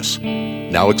practice.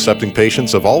 Now accepting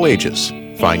patients of all ages.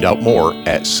 Find out more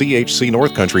at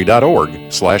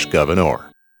chcnorthcountry.org/governor.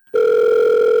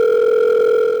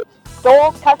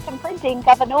 Stoll Custom Printing,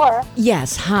 Governor.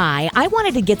 Yes, hi. I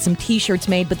wanted to get some t-shirts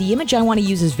made, but the image I want to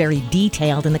use is very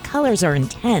detailed and the colors are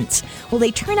intense. Will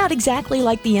they turn out exactly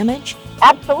like the image?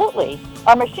 Absolutely.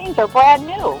 Our machines are brand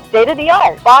new,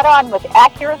 state-of-the-art, spot on with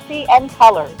accuracy and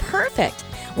colors. Perfect.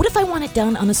 What if I want it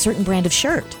done on a certain brand of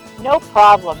shirt? No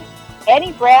problem.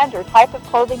 Any brand or type of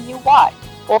clothing you want.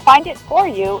 We'll find it for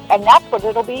you, and that's what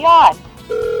it'll be on.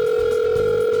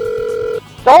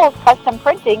 Stoll's Custom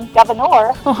Printing,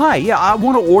 Governor. Oh, hi. Yeah, I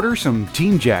want to order some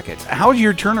team jackets. How's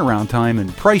your turnaround time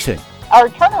and pricing? Our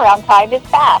turnaround time is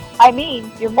fast. I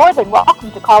mean, you're more than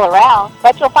welcome to call around,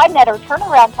 but you'll find that our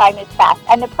turnaround time is fast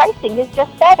and the pricing is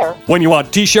just better. When you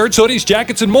want t-shirts, hoodies,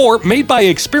 jackets, and more made by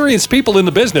experienced people in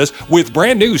the business with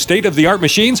brand new state-of-the-art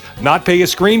machines, not pay a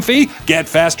screen fee, get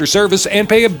faster service, and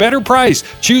pay a better price.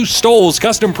 Choose Stoll's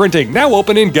Custom Printing, now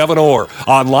open in Governor.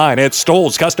 Online at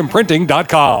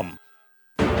stollscustomprinting.com.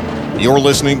 You're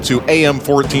listening to AM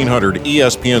 1400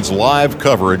 ESPN's live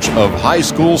coverage of high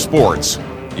school sports.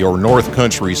 Your North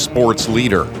Country sports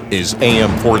leader is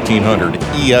AM 1400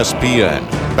 ESPN.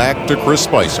 Back to Chris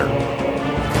Spicer.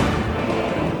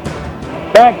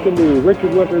 Back in the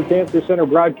Richard Winter Cancer Center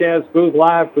broadcast booth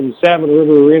live from Salmon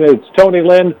River Arena. It's Tony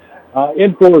Lynn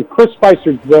in for Chris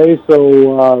Spicer today,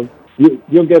 so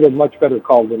you'll get a much better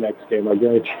call the next game, I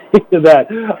guarantee you that.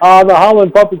 The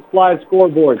Holland Pump and Supply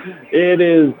scoreboard, it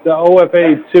is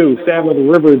OFA 2, Salmon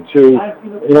River 2,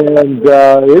 and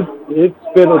it's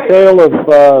been a tale of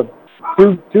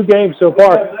two games so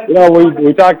far. You know,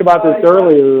 we talked about this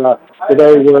earlier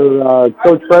today where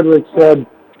Coach Frederick said,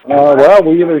 well,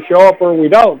 we either show up or we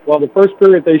don't. Well, the first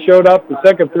period they showed up. The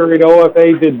second period,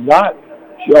 OFA did not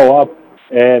show up,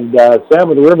 and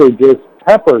Salmon River just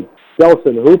peppered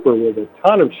Delson Hooper with a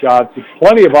ton of shots,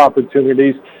 plenty of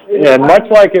opportunities, and much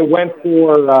like it went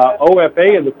for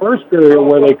OFA in the first period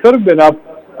where they could have been up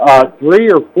 3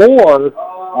 or 4,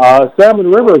 Salmon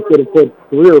River could have put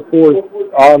 3 or 4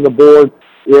 on the board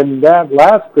in that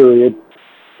last period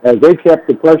as they kept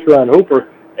the pressure on Hooper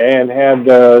and had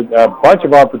a bunch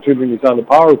of opportunities on the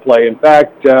power play. In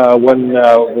fact, when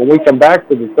we come back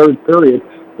to the third period,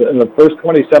 the first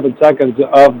 27 seconds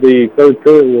of the third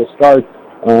period will start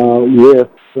with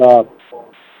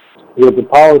the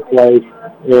power play,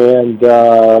 and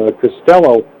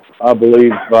Costello, I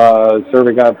believe,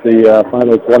 serving out the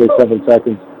final 27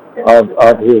 seconds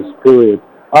of his period.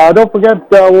 Don't forget,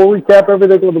 we'll recap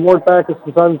everything with the Mort Backus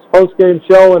 & Sons post-game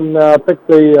show and pick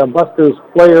the Busters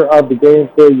player of the game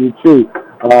for you, too,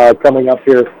 coming up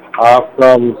here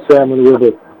from Salmon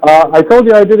River. I told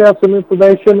you I did have some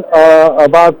information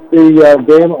about the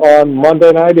game on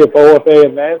Monday night if OFA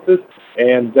advances,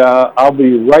 and I'll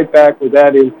be right back with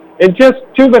that in just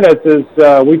 2 minutes as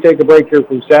we take a break here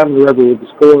from Salmon River with the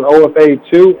score OFA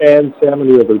 2 and Salmon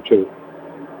River 2.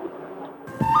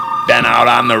 Been out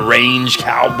on the range,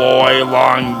 cowboy,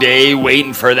 long day,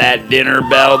 waiting for that dinner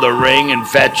bell to ring and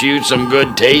fetch you some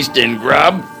good tasting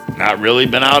grub? Not really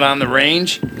been out on the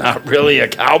range? Not really a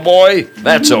cowboy?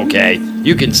 That's okay.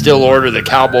 You can still order the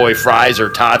cowboy fries or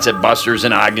tots at Buster's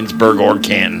in Ogdensburg or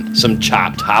Canton. Some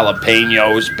chopped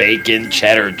jalapenos, bacon,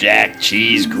 cheddar jack,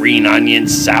 cheese, green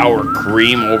onions, sour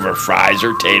cream over fries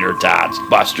or tater tots.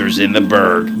 Buster's in the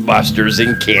Burg, Buster's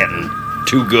in Canton.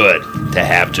 Too good to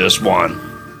have just one.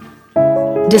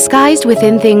 Disguised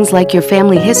within things like your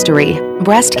family history,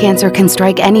 breast cancer can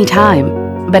strike any time.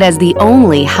 But as the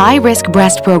only high-risk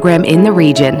breast program in the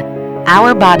region,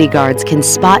 our bodyguards can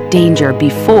spot danger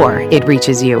before it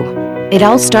reaches you. It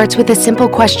all starts with a simple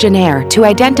questionnaire to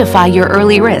identify your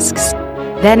early risks.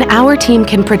 Then our team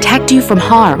can protect you from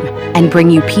harm and bring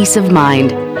you peace of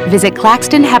mind. Visit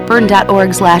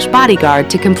claxtonhepburn.org/bodyguard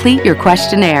to complete your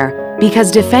questionnaire,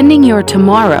 because defending your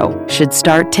tomorrow should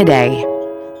start today.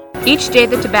 Each day,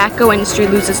 the tobacco industry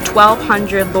loses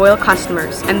 1,200 loyal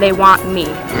customers, and they want me.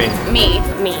 Me.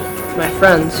 My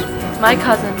friends. My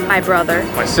cousin. My brother.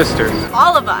 My sisters.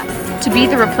 All of us. To be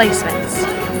the replacements.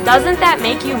 Doesn't that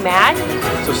make you mad?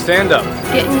 So stand up.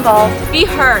 Get involved. Be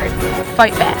heard.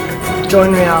 Fight back.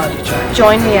 Join Reality Check.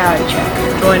 Join Reality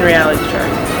Check. Join Reality Check.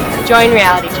 Join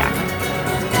Reality Check.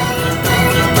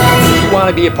 Want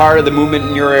to be a part of the movement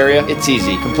in your area? It's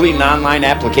easy. Complete an online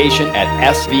application at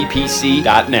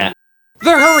svpc.net. The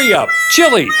Hurry Up,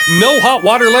 chilly, no hot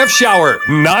water left shower,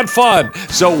 not fun.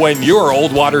 So when your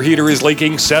old water heater is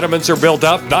leaking, sediments are built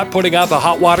up, not putting out the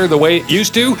hot water the way it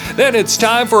used to, then it's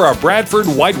time for a Bradford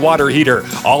white water heater.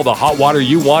 All the hot water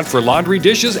you want for laundry,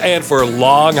 dishes, and for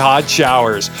long hot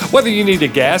showers. Whether you need a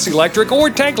gas, electric, or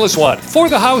tankless one, for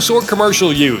the house or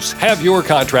commercial use, have your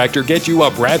contractor get you a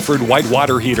Bradford white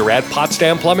water heater at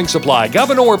Potsdam Plumbing Supply,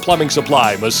 Governor Plumbing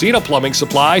Supply, Messina Plumbing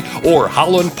Supply, or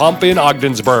Holland Pump in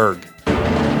Ogdensburg.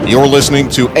 You're listening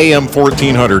to AM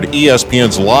 1400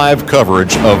 ESPN's live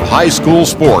coverage of high school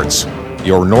sports.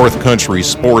 Your North Country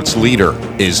sports leader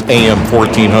is AM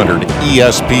 1400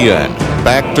 ESPN.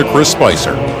 Back to Chris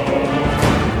Spicer.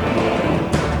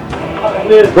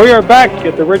 We are back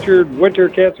at the Richard Winter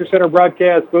Cancer Center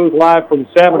broadcast booth live from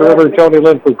Salmon River. Tony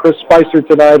Lynn for Chris Spicer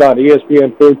tonight on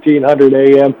ESPN 1400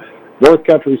 AM, North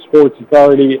Country Sports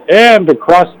Authority, and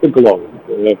across the globe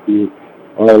if you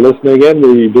are listening in,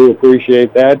 we do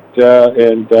appreciate that,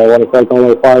 and I want to thank all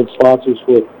our 5 sponsors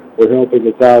for helping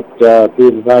us out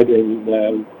through the night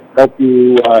and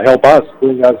help us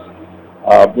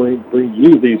bring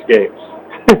you these games.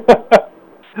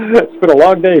 It's been a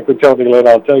long day for Tony Lynn,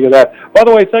 I'll tell you that. By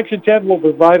the way, Section 10 will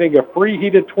be providing a free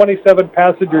heated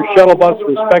 27-passenger shuttle bus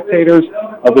for spectators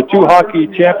of the 2 hockey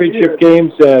championship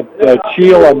games at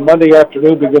Shield on Monday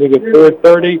afternoon beginning at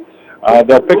 4:30.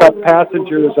 They'll pick up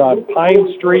passengers on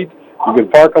Pine Street. You can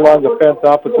park along the fence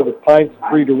opposite the Pine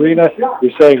Street Arena.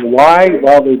 You're saying why?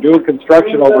 Well, they're doing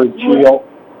construction over in Shield.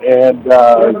 And so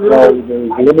there's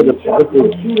limited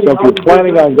parking. So if you're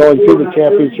planning on going to the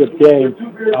championship game,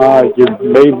 you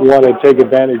may want to take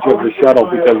advantage of the shuttle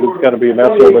because it's going to be a mess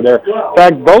over there. In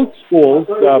fact, both schools,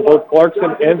 both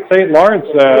Clarkson and St. Lawrence,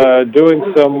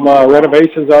 doing some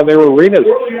renovations on their arenas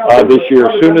this year.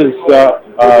 As soon as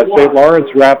St. Lawrence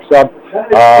wraps up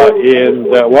well,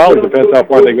 it depends how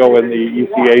far they go in the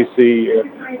ECAC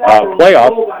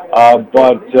playoffs,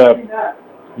 but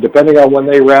depending on when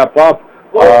they wrap up,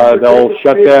 they'll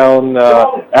shut down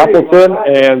Appleton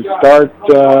and start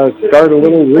a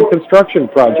little reconstruction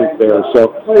project there.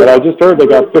 So, and I just heard they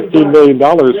got $15 million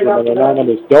from an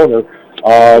anonymous donor.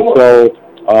 So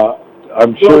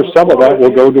I'm sure some of that will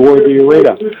go toward the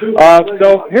arena.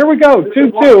 So here we go,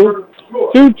 2-2.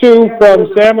 2-2 from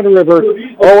Salmon River,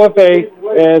 OFA,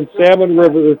 and Salmon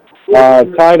River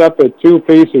tied up at 2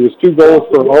 apiece. It was 2 goals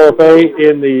for OFA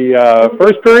in the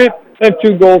first period and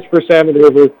 2 goals for Salmon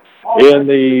River in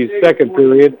the second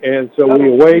period, and so we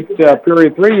await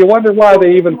period 3. You wonder why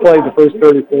they even played the first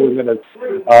 34 minutes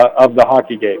of the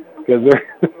hockey game, because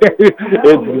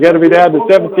it's going to be down to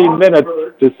 17 minutes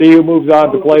to see who moves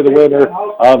on to play the winner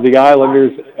of the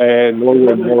Islanders and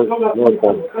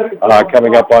Norfolk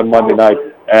coming up on Monday night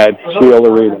at Shield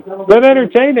Arena. Been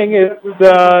entertaining.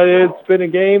 It's been a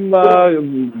game.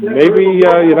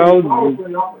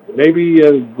 Maybe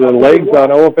the legs on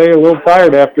OFA are a little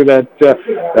tired after that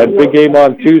big game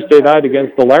on Tuesday night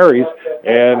against the Larrys,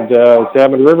 and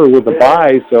Salmon River with the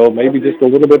bye, so maybe just a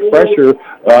little bit fresher.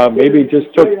 Maybe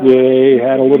they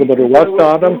had a little bit of rust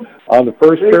on them on the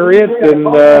first period, and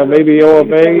maybe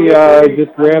OFA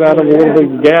just ran out of a little bit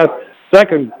of gas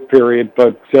second period,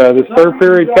 but this third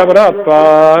period coming up,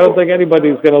 I don't think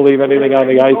anybody's going to leave anything on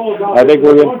the ice. I think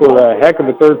we're in for a heck of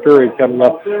a third period coming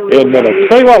up in minutes.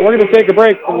 Tell you what, we're going to take a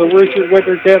break from the Richard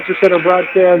Winter Cancer Center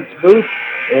broadcast booth,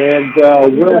 and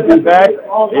we'll be back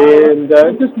in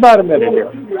just about a minute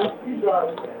here.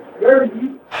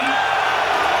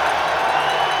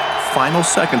 Final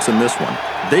seconds in this one.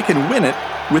 They can win it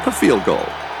with a field goal.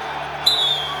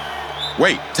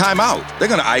 Wait, timeout. They're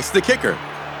going to ice the kicker.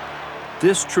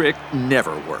 This trick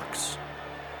never works.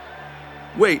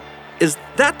 Wait, is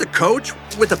that the coach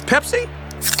with the Pepsi?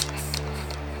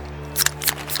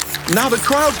 Now the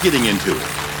crowd's getting into it.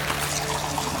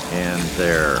 And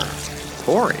they're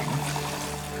pouring.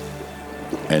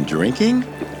 And drinking?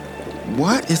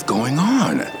 What is going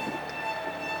on?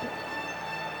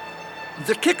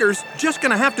 The kicker's just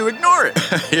gonna have to ignore it.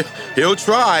 He'll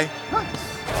try.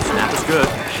 Snap is good.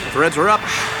 Threads are up.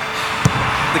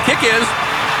 The kick is...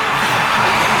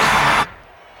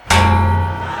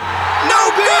 no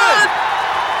good!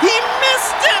 He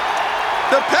missed it!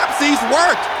 The Pepsi's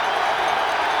worked!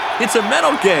 It's a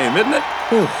mental game, isn't it?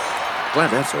 Whew. Glad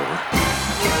that's over.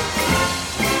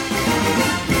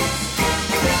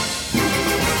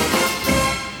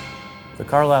 The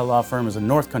Carlisle Law Firm is a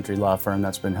North Country law firm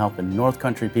that's been helping North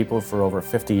Country people for over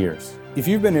 50 years. If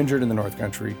you've been injured in the North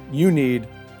Country, you need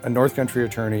a North Country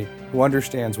attorney who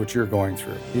understands what you're going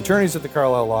through. The attorneys at the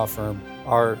Carlisle Law Firm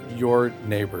are your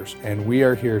neighbors, and we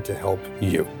are here to help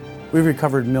you. We've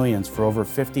recovered millions for over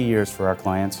 50 years for our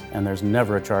clients, and there's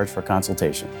never a charge for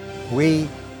consultation. We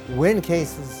win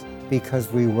cases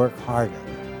because we work harder.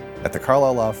 At the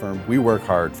Carlisle Law Firm, we work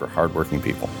hard for hardworking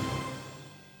people.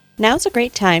 Now's a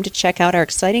great time to check out our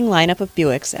exciting lineup of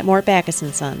Buicks at Mort Backus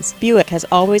 & Sons. Buick has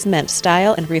always meant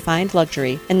style and refined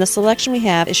luxury, and the selection we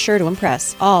have is sure to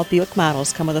impress. All Buick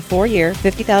models come with a 4-year,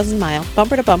 50,000-mile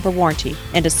bumper-to-bumper warranty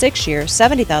and a 6-year,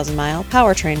 70,000-mile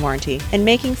powertrain warranty. And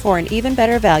making for an even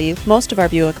better value, most of our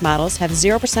Buick models have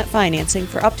 0% financing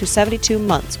for up to 72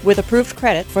 months with approved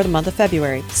credit for the month of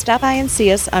February. Stop by and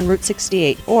see us on Route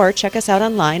 68 or check us out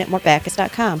online at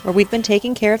mortbackus.com, where we've been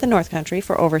taking care of the North Country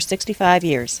for over 65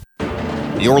 years.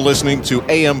 You're listening to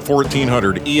AM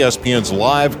 1400 ESPN's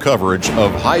live coverage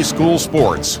of high school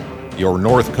sports. Your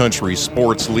North Country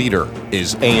sports leader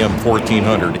is AM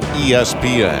 1400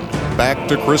 ESPN. Back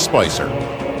to Chris Spicer.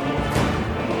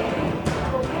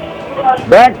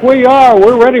 Back we are.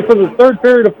 We're ready for the third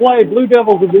period of play. Blue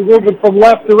Devils will be moving from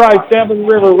left to right. Salmon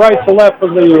River right to left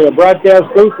from the broadcast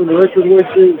booth from the Richard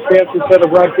Wisher Cancer Center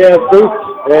broadcast booth.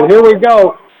 And here we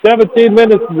go. 17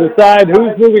 minutes to decide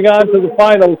who's moving on to the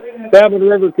finals. Salmon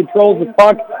River controls the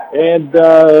puck, and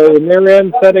in their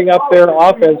end setting up their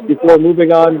offense before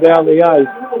moving on down the ice.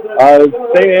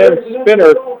 St. Anne's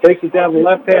Spinner takes it down the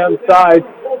left-hand side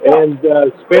and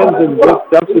spins and just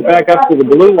dumps it back up to the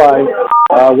blue line,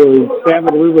 where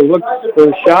Salmon River looks for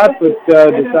a shot, but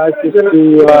decides just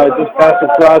to just pass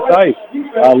across ice.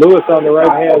 Lewis on the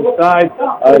right-hand side,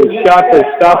 the shot is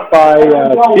stopped by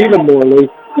Stephen Morley,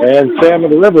 and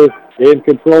Salmon River in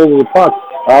control of the puck.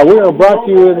 We are brought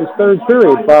to you in this third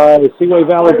period by the Seaway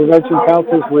Valley Prevention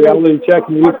Council's Reality Check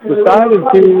and Youth Society and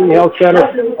Community Health Center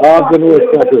of the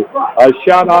North Country. A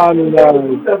shot on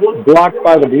blocked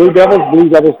by the Blue Devils. Blue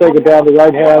Devils take it down the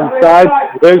right-hand side.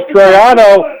 There's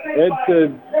Troiano.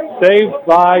 It's saved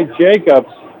by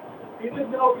Jacobs.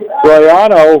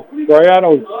 Troiano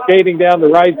skating down the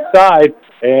right side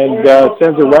and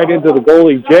sends it right into the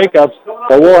goalie Jacobs.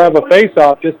 So we'll have a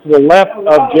face-off just to the left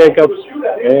of Jacobs,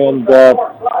 and that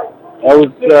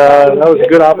was a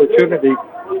good opportunity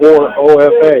for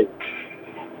OFA.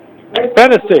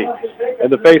 Fennessy in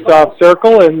the face-off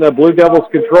circle, and the Blue Devils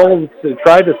control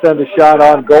tried to send a shot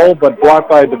on goal, but blocked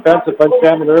by a defensive.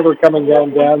 Salmon River coming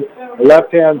down the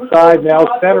left-hand side, now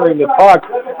centering the puck,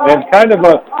 and it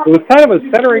was kind of a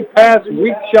centering pass,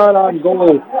 weak shot on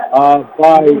goal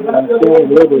by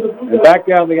Salmon River. And back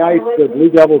down the ice, the Blue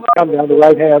Devils come down the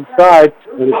right-hand side,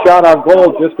 and a shot on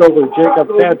goal just over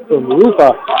Jacob's head from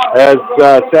Rufa as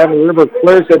Salmon River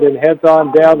clears it and heads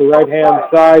on down the right-hand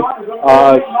side.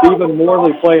 Stephen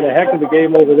Morley playing a heck of a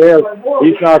game over there.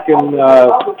 He's knocking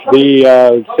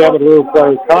the Salmon River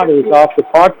player Connors off the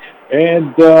puck.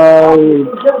 And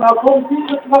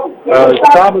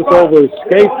Thomas over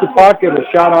skates the puck and a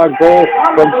shot on goal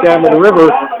from Salmon River.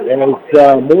 And as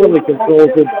Morley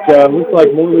controls it, looks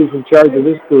like Morley's in charge of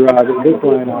this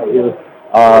line out here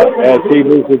as he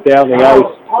moves it down the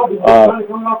ice.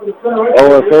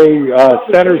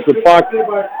 OFA centers the puck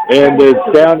and it's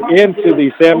down into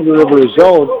the Salmon River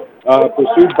zone.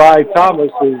 Pursued by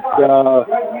Thomas as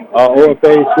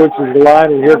OFA switches the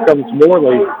line, and here comes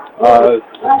Morley.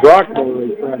 Brock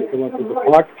Morley trying to come up with the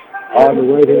puck on the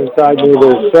right-hand side near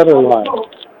the center line.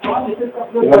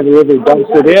 Salmon River dumps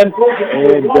it in,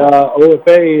 and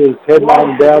OFA is heading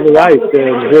on down the ice.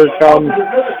 And here comes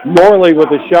Morley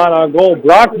with a shot on goal.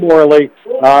 Brock Morley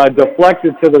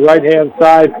deflected to the right-hand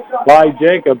side by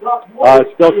Jacob.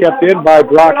 Still kept in by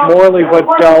Brock Morley, but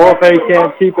OFA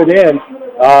can't keep it in.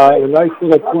 A nice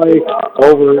little play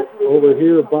over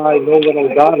here by Nolan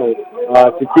O'Donnell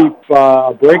to keep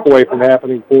a breakaway from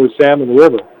happening for Salmon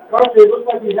River. So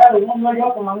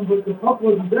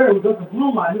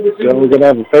we're going to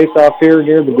have a face-off here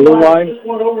near the blue line.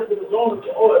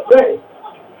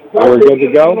 We're good to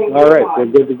go? All right, we're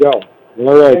good to go.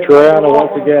 All right, Troiano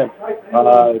once again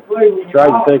tries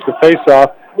to take the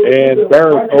face-off, and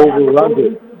Barrett overruns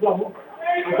it.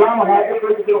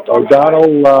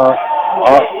 O'Donnell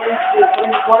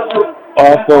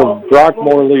off of Brock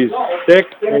Morley's stick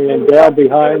and down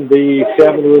behind the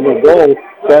Salmon River goal.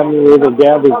 Salmon River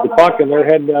gathers the puck, and they're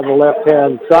heading down the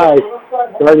left-hand side.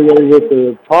 Starting with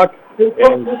the puck and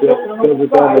sends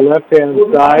it down the left-hand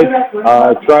side.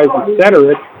 Tries to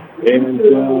center it and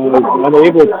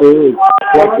unable to. It's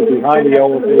deflected behind the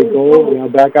OFA goal. Now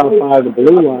back outside the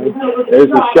blue line. There's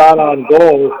a shot on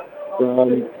goal from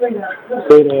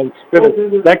St. Anne's Spinner.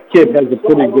 That kid has a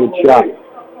pretty good shot.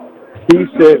 He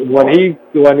said when he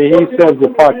sends the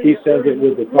puck, he sends it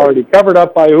with authority. Covered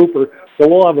up by Hooper, so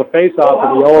we'll have a face-off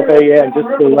in the OFA end just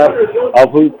to the left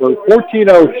of Hooper.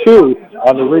 14:02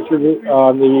 on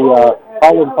the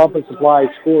Holland Pump and Supply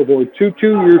scoreboard. 2-2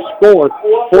 your score.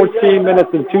 14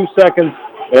 minutes and 2 seconds,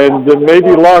 and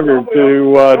maybe longer to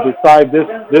decide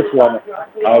this one.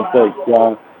 I think.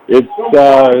 It's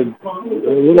a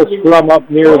little scrum up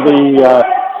near the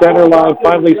center line,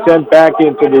 finally sent back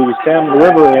into the Salmon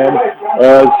River end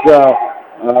as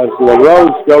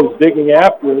LaRose goes digging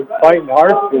after it, fighting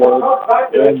hard for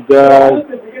it,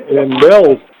 and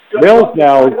Mills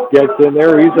now gets in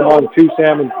there. He's among two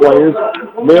Salmon players.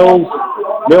 Mills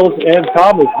and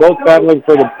Thomas both battling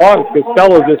for the puck.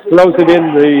 Costello just throws it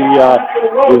in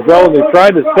the zone. They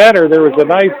tried to center. It was a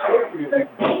nice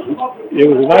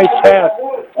pass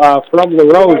from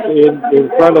LaRose in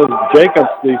front of Jacobs,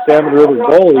 the Salmon River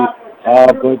goalie.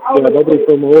 But nobody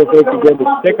from OFA could get a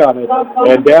stick on it.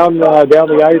 And down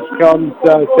the ice comes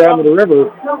Salmon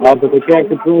River, but they can't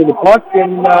control the puck,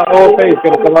 and OFA is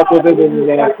going to come up with it and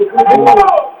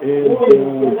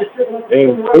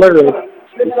and clear it.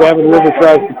 The Salmon River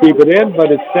tries to keep it in,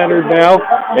 but it's centered now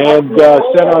and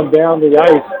sent on down the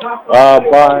ice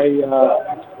by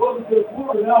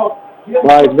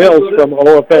Mills from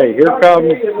OFA. Here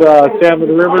comes Salmon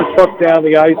River, hooked down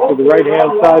the ice to the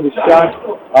right-hand side of the shot,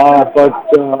 but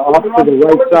off to the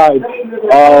right side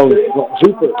of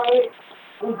Hooper.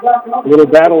 A little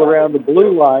battle around the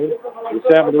blue line, the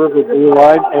Salmon River blue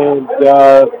line, and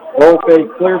OFA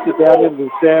clears it down into the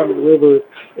Salmon River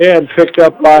and picked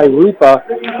up by Rupa.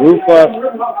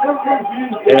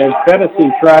 And Fennessy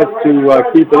tries to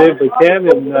keep it in, but can,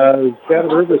 and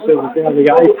Salmon River sends it down the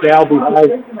ice now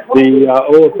behind the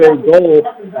OFA goal.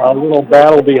 A little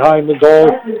battle behind the goal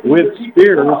with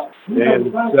Spears,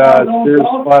 and Spears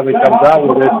finally comes out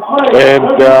with it. And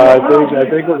I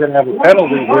think we're going to have a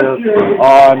penalty here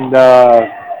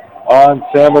on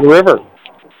Salmon River.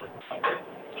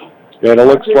 And it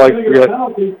looks like we're going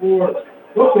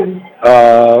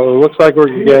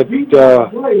to get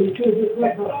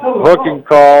hooking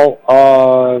call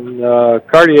on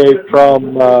Cartier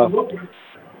from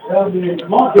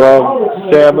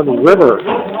Salmon River.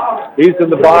 He's in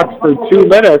the box for 2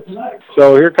 minutes.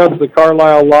 So here comes the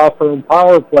Carlisle Law Firm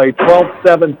power play.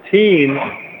 12-17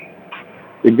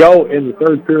 to go in the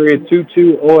third period.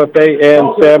 2-2 OFA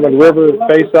and Salmon River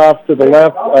face off to the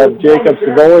left of Jacob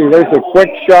Savoli. There's a quick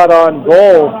shot on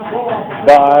goal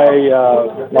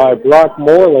by Brock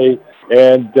Morley,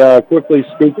 and quickly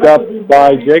scooped up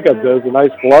by Jacob. Does a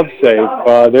nice glove save.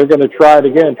 They're going to try it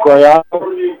again. Troiano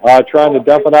trying to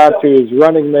dump it out to his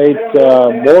running mate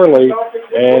Morley,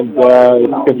 and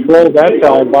controlled that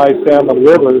time by Salmon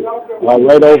River,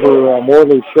 right over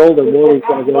Morley's shoulder. Morley's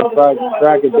going to go try to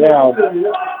track it down.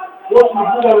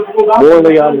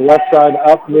 Morley on the left side,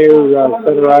 up near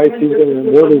center ice.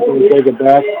 Morley's going to take it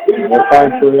back and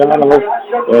find Troiano.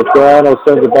 Troiano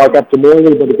sends it back up to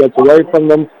Morley, but it gets away from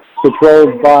them.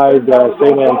 Controlled by the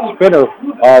St. Anne Spinner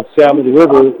of Salmon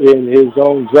River in his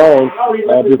own zone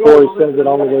before he sends it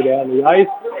all the way down the ice.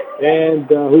 And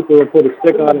Hooper will put a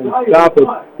stick on it and stop it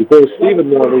before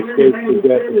Stephen Morley skates to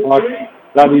get the puck.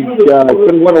 Now he could have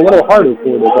went a little harder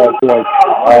for it at that point,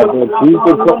 but he's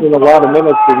been putting in a lot of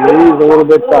minutes and he's a little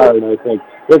bit tired, I think.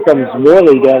 Here comes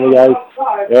Morley down the ice,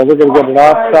 and we're going to get an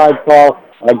offside call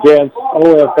against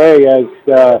OFA as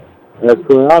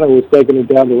Corrado was taking it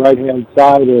down the right-hand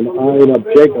side and eyeing up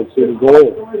Jacobs in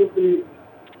goal.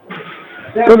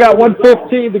 Still got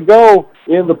 1:15 to go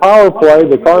in the power play.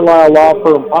 The Carlisle Law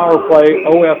Firm power play,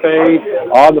 OFA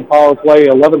on the power play,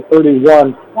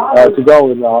 11:31 to go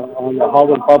on the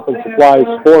Holland Pump and Supply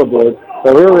scoreboard.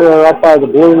 So here we are up by the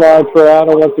blue line.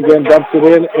 Triano once again dumps it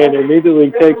in and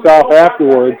immediately takes off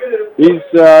afterwards. He's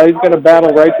going to battle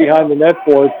right behind the net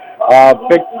for it.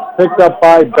 Picked up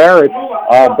by Barrett.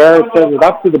 Barrett sends it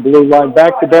up to the blue line,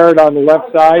 back to Barrett on the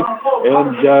left side,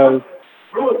 and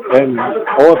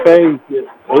OFA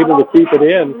able to keep it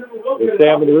in with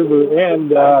Salmon River, and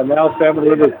now Salmon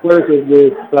River clears it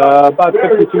with about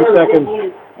 52 seconds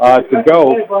to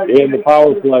go in the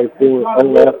power play for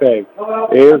OFA.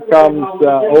 Here comes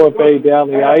OFA down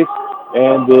the ice,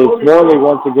 and it's Morley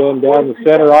once again down the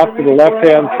center, off to the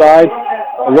left-hand side,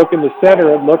 looking to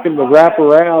center it, looking to wrap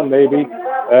around maybe,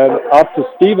 and up to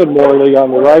Stephen Morley on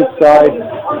the right side.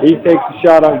 He takes a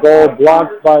shot on goal,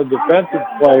 blocked by the defensive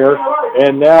player,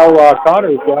 and now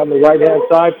Connor's down the right-hand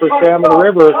side for Salmon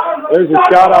River. There's a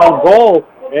shot on goal,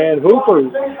 and Hooper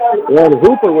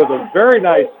with a very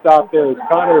nice stop there as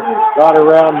Connor got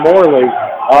around Morley.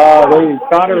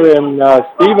 Connor and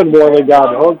Stephen Morley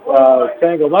got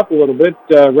tangled up a little bit.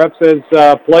 Ref says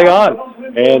play on,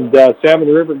 and Salmon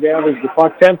River gathers the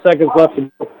puck. 10 seconds left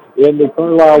in the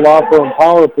Carlisle Law Firm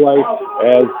power play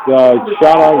as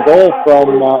shot on goal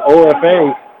from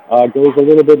OFA goes a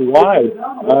little bit wide.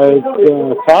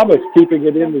 It's Thomas keeping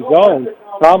it in the zone.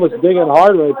 Thomas digging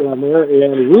hard right down there,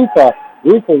 and Rufa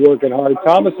working hard.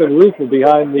 Thomas and Rufa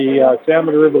behind the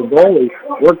Salmon River goalie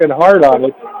working hard on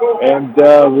it, and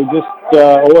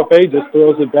OFA just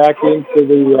throws it back into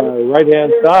the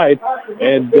right-hand side,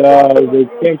 and they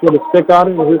can't get a stick on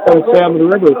it, and here comes Salmon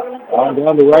River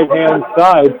down the right-hand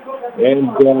side,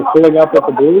 and filling up at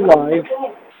the blue line.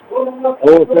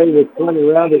 OFA was playing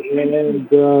around it, and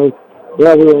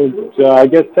I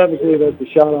guess technically that's a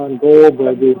shot on goal,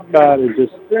 but it kind of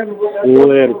just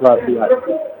slid across the ice.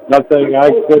 Nothing I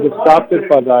could have stopped it,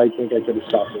 but I think I could have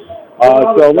stopped it.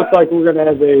 So it looks like we're going to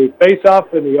have a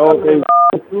face-off in the OFA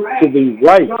to the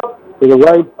right to the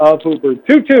right of Hooper.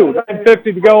 2-2,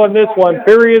 9:50 to go in this one.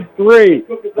 Period 3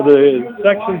 for the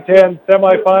Section 10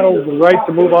 semifinals. The right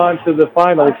to move on to the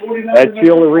finals at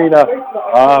Shield Arena.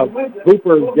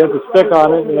 Hooper gets a stick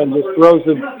on it and just throws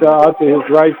it out to his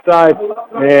right side.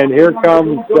 And here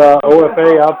comes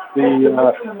OFA up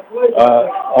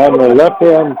on the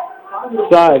left-hand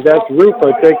side. That's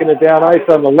Rupa taking it down ice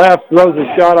on the left, throws a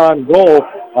shot on goal,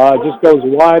 just goes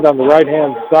wide on the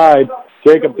right-hand side.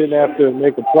 Jacob didn't have to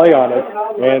make a play on it,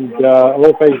 and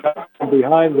OFA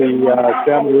behind the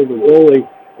Salmon River goalie,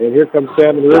 and here comes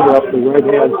Salmon River up the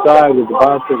right-hand side with the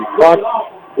bouncing puck.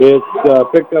 It's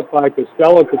picked up by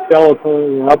Costello. Costello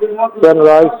turning up center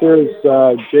ice. Here's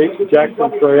Jackson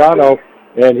Troiano,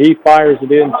 and he fires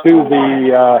it into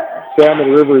the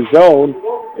Salmon River zone,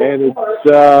 and it's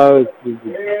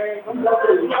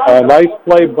a nice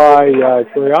play by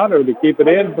Troiano to keep it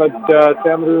in, but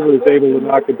Salmon River is able to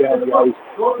knock it down the ice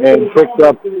and picked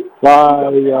up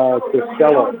by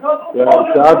Costello.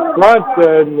 It's out front,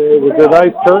 and it was a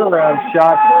nice turnaround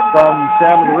shot from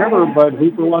Salmon River, but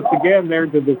Hooper once again there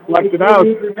to deflect it out,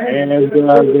 and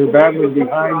they're battling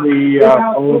behind the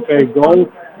OFA goal,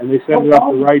 and they send it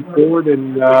up the right board,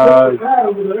 and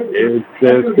it's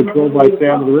controlled by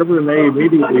Salmon River, and they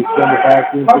immediately send it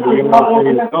back into the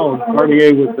OFA zone.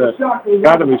 Cartier with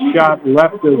kind of a shot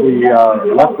left of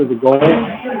the goal,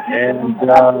 and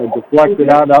deflected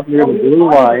out up near the blue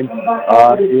line.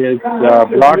 It's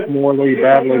Brock Morley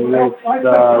battling with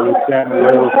Salmon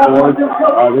River forward.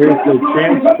 There's a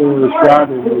chance for a shot,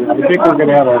 and I think we're going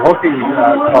to have a hooking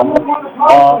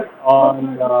call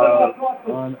on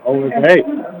OFA.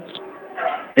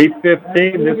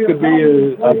 8:15, this could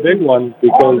be a big one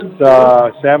because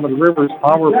Salmon River's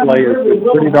power play has been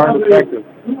pretty darn effective.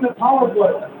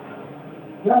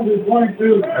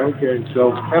 Okay,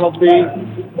 so penalty.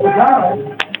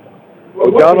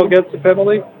 O'Donnell gets the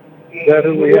penalty. Is that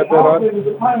who we have that on?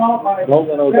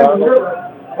 Nolan O'Donnell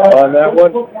on that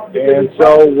one. And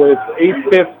so with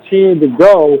 8:15 to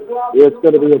go, it's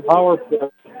going to be a power play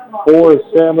for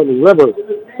Salmon River.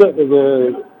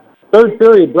 The third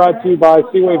period brought to you by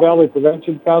Seaway Valley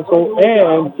Prevention Council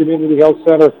and Community Health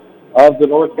Center of the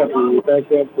North Country. We thank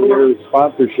them for their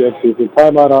sponsorship. There's a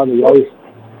timeout on the ice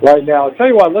right now. I'll tell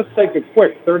you what, let's take a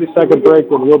quick 30-second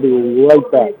break and we'll be right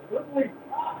back.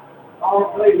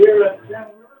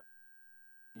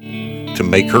 To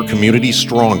make her community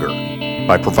stronger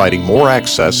by providing more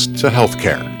access to health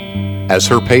care. As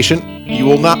her patient, you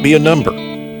will not be a number.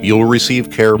 You'll receive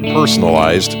care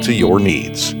personalized to your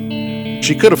needs.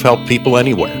 She could have helped people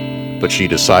anywhere, but she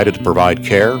decided to provide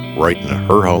care right in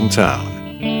her hometown.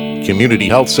 Community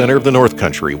Health Center of the North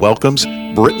Country welcomes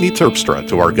Brittany Terpstra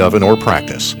to our Governor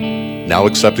practice. Now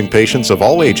accepting patients of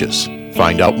all ages.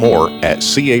 Find out more at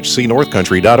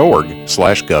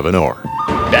chcnorthcountry.org/governor.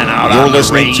 You're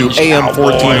listening to AM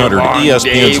 1400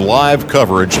 ESPN's live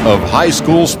coverage of high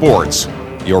school sports.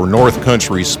 Your North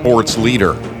Country sports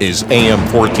leader is AM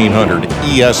 1400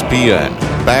 ESPN.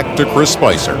 Back to Chris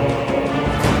Spicer.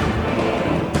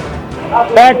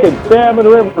 Back at Salmon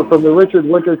River from the Richard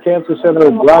Winter Cancer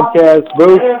Center broadcast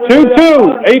booth.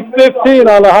 2-2, 8:15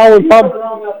 on the Howland Pump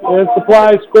and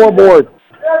Supply scoreboard.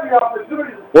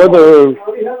 For the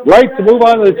right to move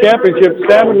on to the championship,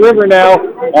 Salmon River now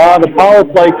on the power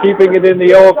play, keeping it in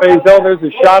the OFA zone. There's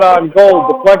a shot on goal,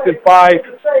 deflected by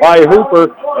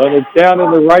Hooper, and it's down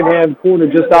in the right-hand corner,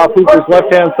 just off Hooper's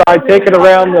left-hand side, taken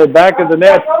around the back of the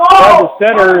net. By the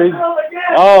center,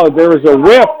 there was a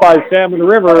whiff by Salmon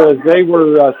River as they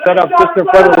were set up just in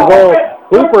front of the goal.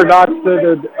 Hooper knocks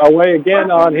it away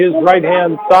again on his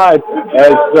right-hand side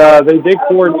as they dig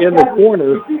for it in the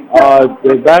corner.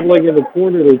 They're battling in the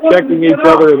corner. They're checking each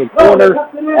other in the corner.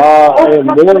 And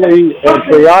Morley and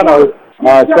Triano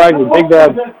trying to dig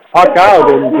that puck out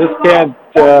and just can't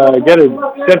get it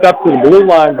sent up to the blue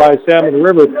line by Salmon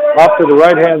River. Off to the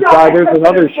right-hand side, there's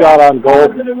another shot on goal,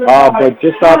 but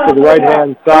just off to the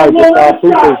right-hand side, just off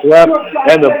Hooper's left,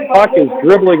 and the puck is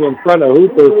dribbling in front of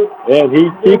Hooper, and he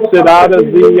keeps it out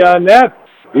of the net.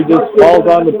 He just falls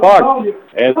on the puck.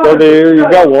 And so there you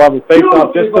go. We'll have a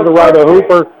face-off just to the right of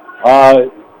Hooper.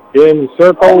 In the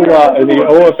circle, in the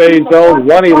OFA zone,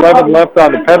 1:11 left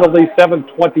on the penalty,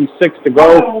 7:26 to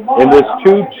go in this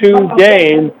 2-2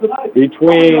 game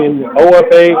between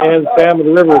OFA and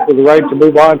Salmon River for the right to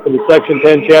move on to the Section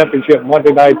 10 championship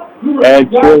Monday night at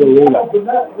Shield Arena.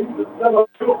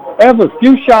 They have a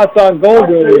few shots on goal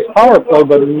during this power play,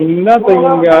 but nothing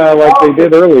like they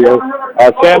did earlier.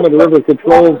 Salmon River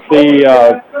controls the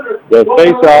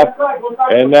face-off,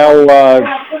 and now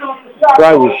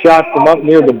tries a shot from up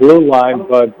near the blue line,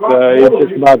 but it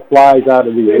just about flies out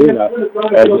of the arena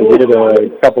as they did a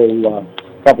couple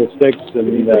couple sticks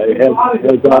and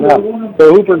has gone out. So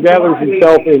Hooper gathers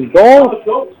himself in goal.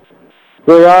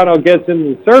 Troiano gets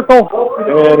in the circle,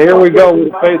 and here we go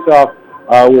with the face-off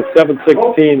with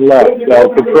 7:16 left.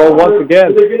 Control once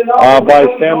again by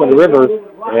Salmon River,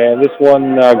 and this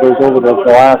one goes over the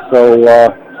glass, so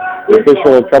the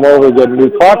official will come over and get a new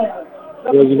puck.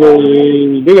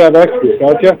 You do have extras,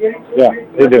 don't you? Yeah,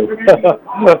 they do.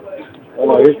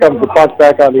 Here comes the puck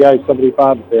back on the ice. Somebody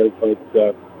found it there, but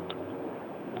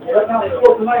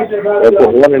they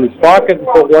put one in his pocket and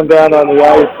put one down on the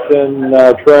ice, and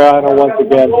Troiano once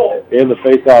again in the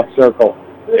face-off circle.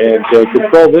 And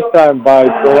controlled this time by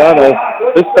Troiano.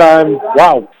 This time,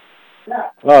 wow.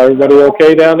 Everybody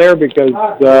okay down there? Because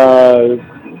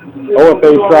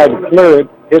OFA tried to clear it,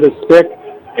 hit a stick,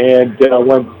 and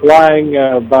went flying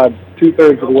about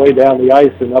two-thirds of the way down the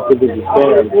ice and up into the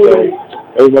stands. So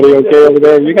everybody okay over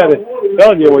there? You got to,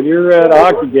 telling you, when you're at a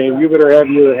hockey game, you better have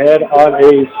your head on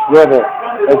a swivel.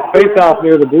 Let's face off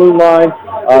near the blue line.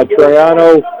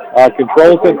 Troiano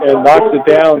controls it and knocks it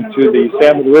down to the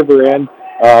Salmon River end,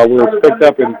 where it's picked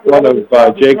up in front of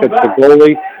Jacobs, the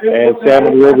goalie, and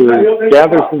Salmon River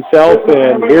gathers themselves,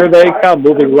 and here they come,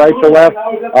 moving right to left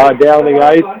down the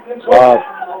ice.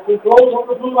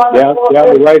 Down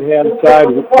the right-hand side,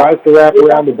 tries to wrap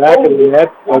around the back of the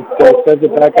net, but sends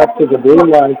it back up to the blue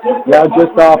line. Now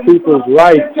just off Hooper's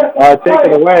right,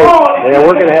 taken away, and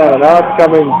we're going to have an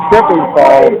upcoming tripping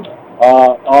call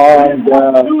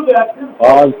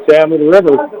on Salmon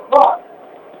River.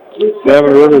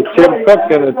 Salmon River's Tim Cook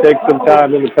going to take some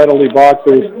time in the penalty box.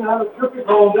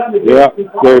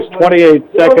 There's 28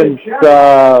 seconds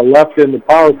left in the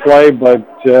power play, but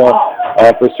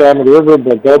for Salmon River,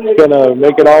 but that's going to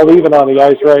make it all even on the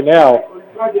ice right now.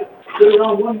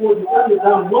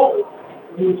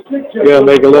 Going to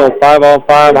make a little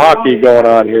 5-on-5 hockey going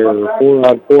on here, or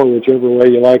 4-on-4, whichever way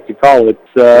you like to call it,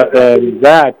 and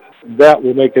that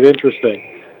will make it interesting.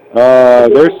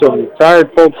 There's some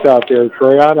tired folks out there.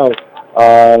 Troiano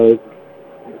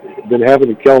been having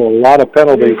to kill a lot of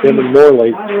penalties, him and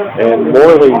Morley. And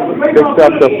Morley picks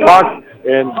up the puck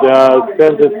and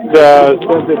sends it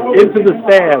into the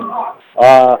stands.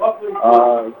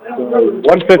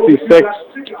 1:56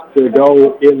 to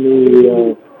go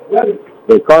in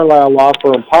the Carlisle Law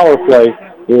Firm power play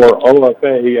for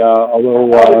OFA, although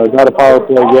not a power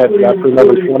play yet after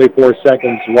another 24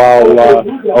 seconds, while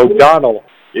O'Donnell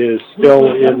is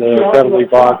still in the penalty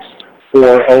box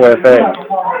for OFA.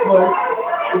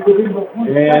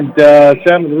 And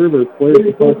Salmon River clears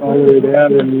the puck all the way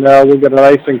down, and we got an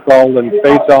icing call and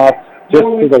face off just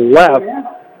to the left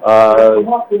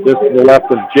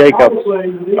of Jacobs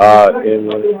in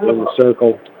the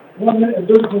circle.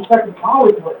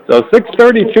 So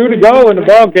 6:32 to go in the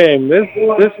ball game. This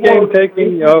game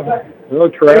taking,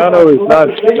 Troiano is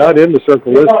not in the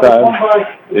circle this time.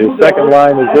 His second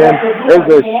line is in.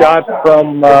 There's a shot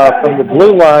from the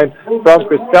blue line from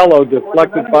Costello,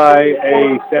 deflected by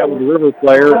a Salmon River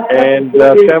player, and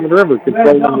Salmon River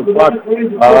controlling the puck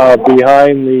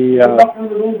behind the.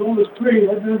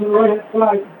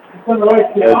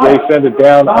 As they send it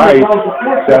down ice,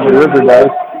 Salmon River does.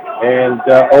 And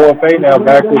OFA now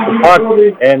back with the puck,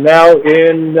 and now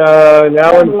in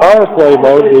power play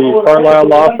mode, the Carlisle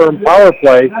Law Firm power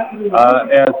play,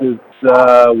 as it's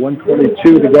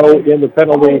 1:22 to go in the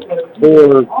penalty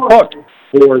for Cook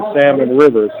for Salmon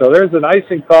River. So there's an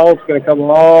icing call. It's going to come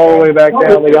all the way back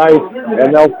down the ice,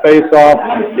 and they'll face off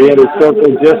in a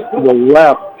circle just to the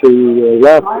left of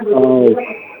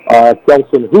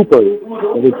Kelson Hooper,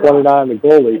 number 29, the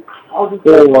goalie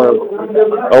for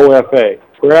OFA.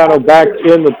 Troiano back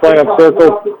in the playoff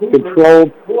circle,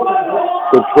 controlled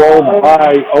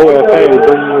by OFA,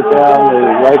 bringing it down the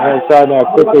right-hand side now,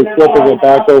 quickly flipping it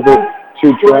back over to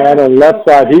Troiano left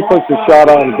side. He puts a shot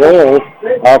on goal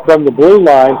from the blue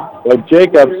line, but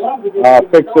Jacobs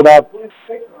picks it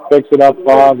up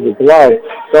on the glove.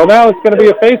 So now it's going to be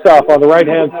a face-off on the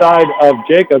right-hand side of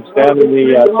Jacobs down in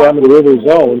the Salmon River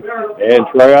zone. And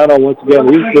Troiano, once again,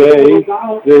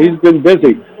 he's been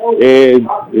busy.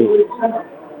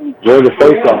 There's the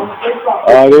face-off.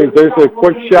 There's a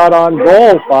quick shot on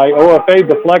goal by OFA,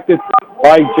 deflected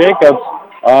by Jacobs.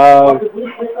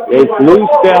 It's loose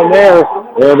down there,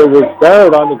 and it was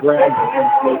buried on the ground.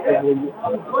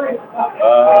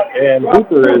 And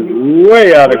Hooper is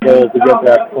way out of goal to get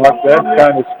that puck. That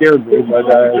kind of scared me, but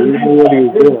he knew what he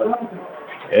was doing.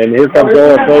 And here comes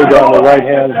OFA down the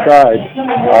right-hand side,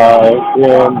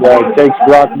 and takes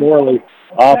Brock Morley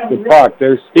off the puck.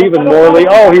 There's Stephen Morley.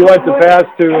 Oh, he went to pass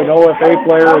to an OFA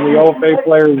player, and the OFA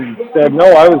player said, no,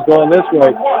 I was going this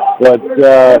way. But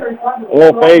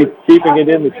OFA keeping it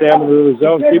in the Salmon River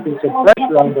zone, keeping some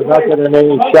pressure on, but not getting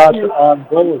any shots on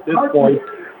goal at this point.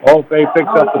 OFA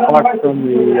picks up the puck from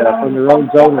their own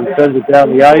zone and sends it down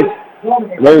the ice.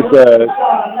 There's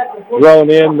thrown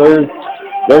in. There's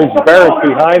Barrett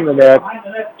behind the net.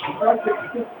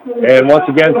 And once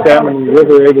again, Salmon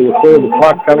River able to pull the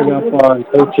puck, coming up on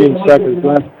 13 seconds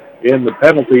left in the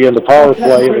penalty in the power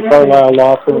play, the Carlisle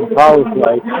Law Firm power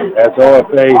play, as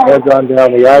OFA heads on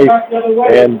down the ice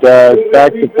and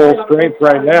back to full strength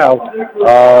right now.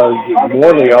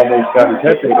 Morley almost got his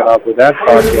head taken off with that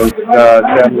puck as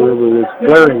Salmon River was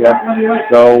clearing it.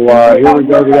 So here we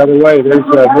go the other way. There's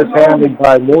mishandling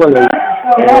by Morley,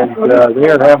 and they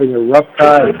are having a rough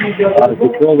time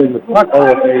controlling the puck.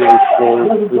 OFA is for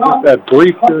just that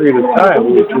brief period of time.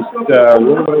 It was just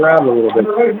rolling around a little bit.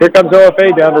 Here comes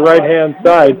OFA down the right-hand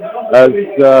side as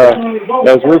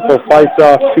Russo fights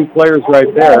off two players right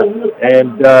there,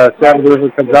 and Salmon River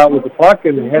comes out with the puck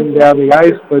and heading down the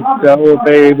ice, but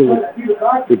OFA able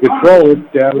to control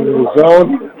it down in the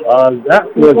zone.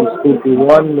 That was a spooky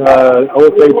one.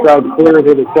 OFA tried to clear it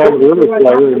to the Salmon River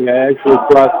player, and actually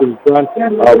crossed in front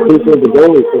of Cooper, the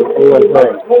goalie for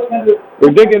OFA.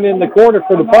 We're digging in the corner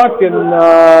for the puck, and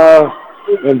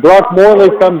Brock Morley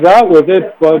comes out with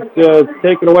it, but it's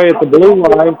taken away at the blue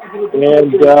line,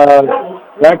 and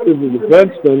back to the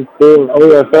defenseman for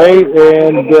OFA,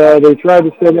 and they try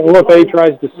to send it. OFA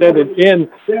tries to send it in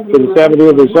to the Salmon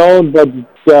River zone, but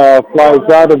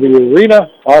flies out of the arena,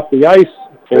 off the ice,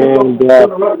 and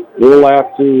we'll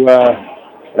have to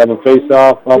have a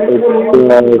face-off up at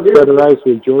center ice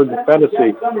with Jordan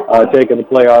Fennessy taking the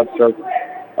playoff circle.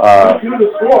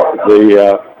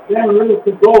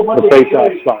 The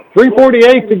face-off spot.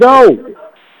 3:48 to go.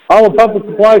 Holland Pump and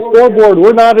Supply scoreboard.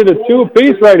 We're not at a 2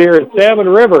 apiece right here at Salmon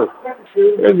River.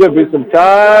 There's going to be some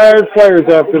tired players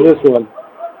after this one.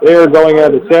 They are going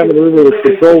at the Salmon River with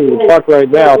control of the puck right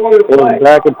now, going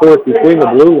back and forth between the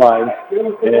blue lines,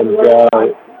 and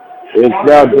it's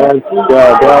now down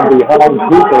behind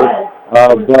Cooper.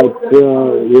 But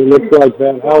it looks like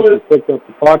Van House has picked up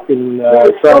the puck and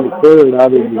trying to clear it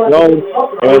out of the zone,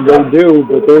 and they do,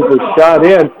 but there's a shot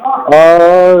in,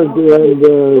 and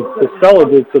Costello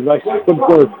did some nice work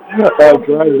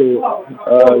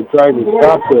trying to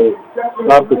stop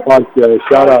the puck,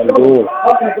 shot on goal.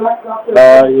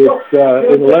 It's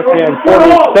in the left-hand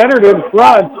corner, centered in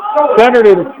front,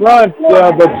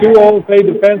 but two OFA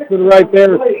defensemen right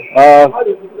there,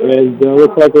 and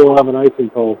looks like we'll have an icing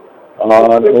call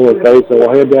on OFA, so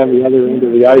we'll head down the other end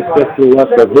of the ice, just to the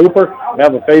left of Hooper,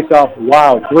 have a face-off.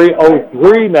 Wow,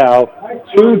 3:03 now,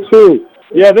 2-2.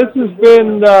 Yeah, this has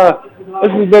been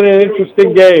an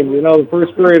interesting game. You know, the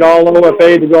first period, all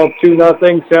OFA to go up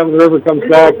 2-0. Salmon River comes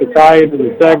back to tie it in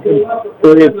the second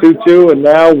period, 2-2, and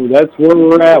now that's where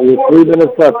we're at with 3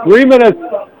 minutes left. 3 minutes,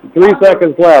 3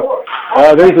 seconds left.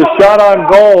 There's a shot on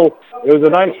goal. It was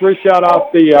a nice wrist shot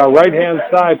off the right-hand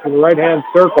side from the right-hand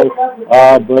circle,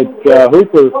 but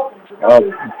Hooper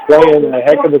playing a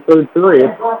heck of the third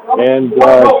period and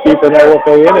keeping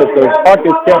OFA in it. The puck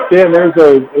is kept in. There's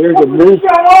a move.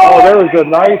 Oh, there was a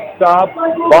nice stop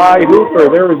by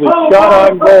Hooper. There was a shot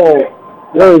on goal.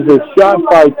 There was a shot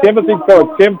by Timothy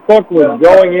Cook. Tim Cook was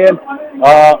going in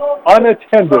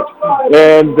unattended,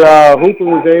 and Hooper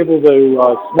was able to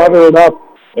smother it up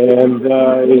and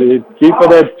keep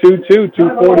it at 2-2,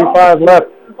 2:45 left.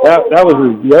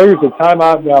 There's a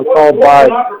timeout now called by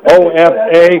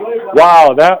OFA.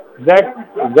 Wow, that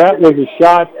was a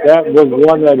shot. That was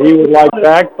one that he would like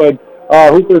back, but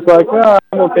Hooper's like,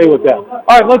 I'm okay with that. All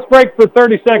right, let's break for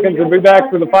 30 seconds and be back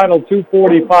for the final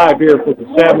 2:45 here for the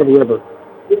Salmon River.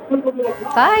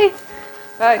 Bye.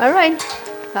 Bye. All right.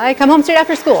 Bye. Come home straight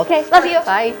after school. Okay. Love you.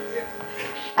 Bye.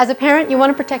 As a parent, you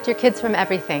want to protect your kids from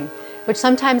everything, which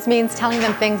sometimes means telling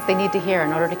them things they need to hear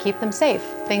in order to keep them safe.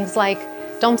 Things like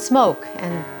don't smoke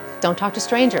and don't talk to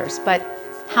strangers. But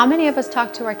how many of us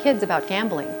talk to our kids about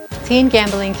gambling? Teen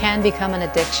gambling can become an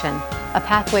addiction, a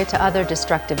pathway to other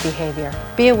destructive behavior.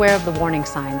 Be aware of the warning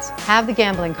signs. Have the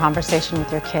gambling conversation with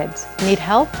your kids. Need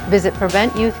help? Visit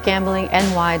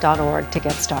PreventYouthGamblingNY.org to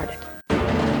get started.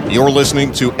 You're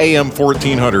listening to AM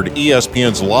 1400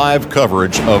 ESPN's live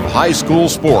coverage of high school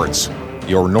sports.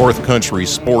 Your North Country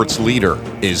sports leader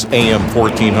is AM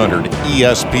 1400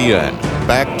 ESPN.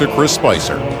 Back to Chris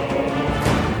Spicer.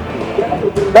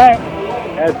 Back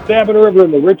at Salmon River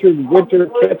in the Richard Winter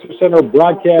Cancer Center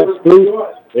broadcast booth.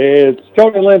 It's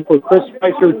Tony Lynn for Chris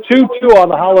Spicer. 2-2 on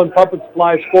the Holland Puppet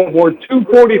Supply scoreboard.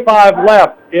 2:45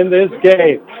 left in this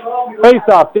game.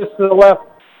 Face-off just to the left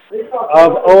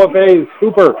of OFA's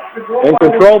Hooper, and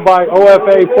controlled by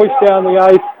OFA, pushed down the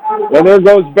ice, and there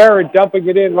goes Barrett dumping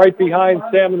it in right behind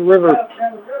Salmon River.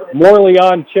 Morley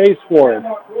on chase for it.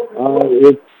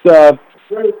 It's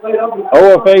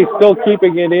OFA still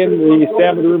keeping it in the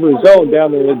Salmon River zone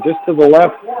down there just to the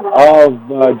left of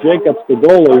Jacobs, the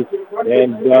goalie,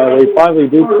 and they finally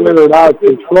do clear it out.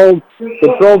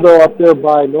 Controlled though up there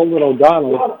by Nolan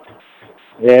O'Donnell,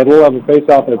 and we'll have a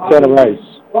face-off at center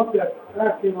ice.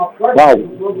 Wow.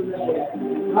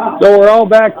 So we're all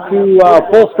back to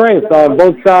full strength on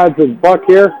both sides of the puck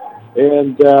here,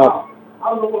 and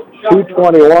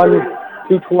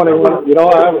 2:21. You know,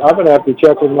 I'm going to have to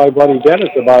check with my buddy Dennis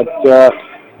about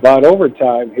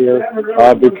overtime here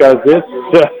because it's,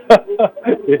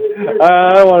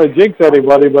 I don't want to jinx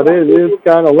anybody, but it is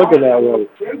kind of looking that way.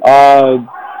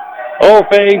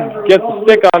 OFA gets a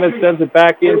stick on it, sends it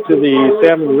back into the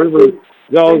Salmon River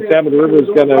zone. Salmon River is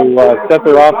going to set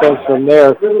their offense from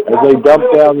there as they dump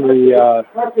the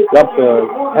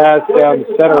pass down the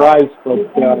center ice, but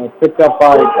picked up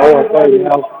by OFA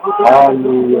now on to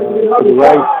the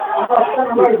right.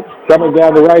 Coming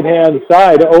down the right-hand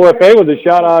side, OFA with a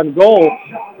shot on goal,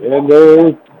 and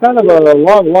there's kind of a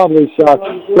long, lovely shot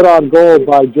put on goal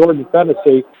by Jordan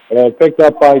Fennessy and picked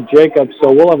up by Jacobs.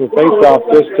 So we'll have a face-off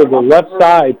just to the left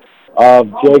side of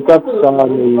Jacobs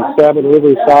on the Salmon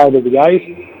River side of the ice,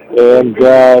 and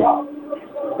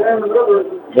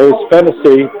there's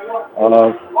Fennessy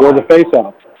for the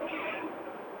face-off.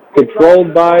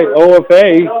 Controlled by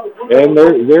OFA, and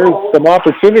there's some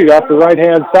opportunity off the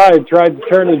right-hand side. Tried to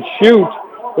turn and shoot.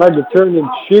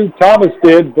 Thomas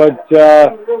did, but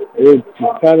it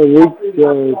kind of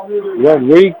went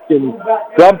weak and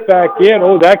dumped back in.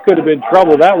 Oh, that could have been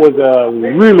trouble. That was a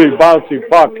really bouncy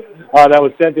puck. That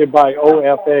was sent in by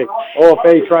OFA.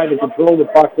 OFA trying to control the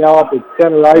puck now up at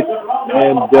center ice,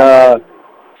 and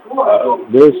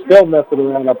they're still messing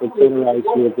around up at center ice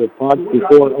with the puck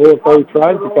before OFA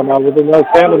tries to come out with it. Now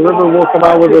Salmon River will come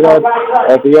out with it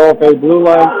at the OFA blue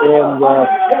line and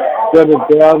send it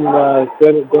down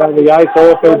the ice.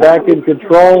 OFA back in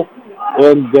control,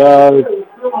 and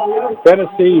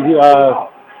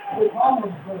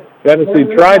Tennessee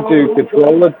tried to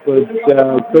control it, but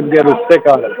couldn't get a stick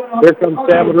on it. Here comes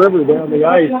Salmon River down the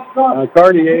ice.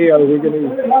 Cartier,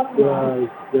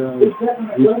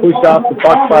 he's pushed off the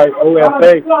puck by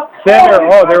OFA.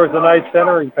 There was a nice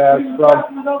centering pass from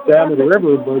Salmon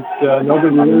River, but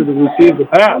nobody knew to receive the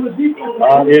pass.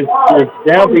 It's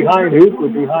down behind Hooper,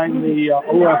 behind the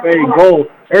OFA goal.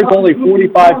 There's only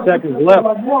 45 seconds left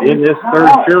in this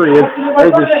third period.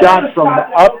 There's a shot from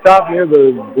up top near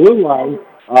the blue line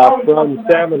from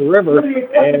Salmon River,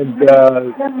 and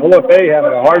OFA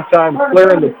having a hard time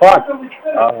clearing the puck.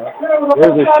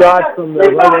 There's a shot from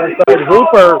the right-hand side.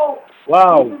 Hooper,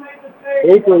 wow.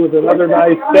 Hooper with another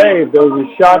nice save. There was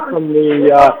a shot from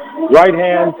the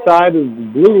right-hand side of the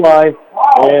blue line,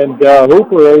 and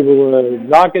Hooper able to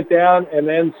knock it down and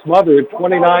then smother it.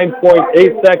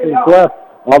 29.8 seconds left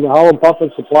on the Holland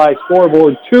Puffin Supply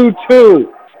scoreboard. 2-2,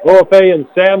 OFA and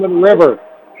Salmon River.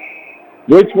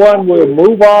 Which one will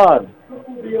move on?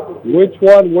 Which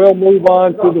one will move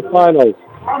on to the finals?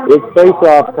 It's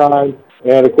face-off time,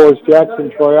 and of course Jackson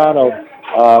Troiano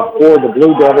for the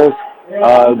Blue Devils.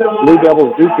 Blue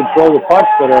Devils do control the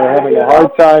pucks, but are having a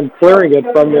hard time clearing it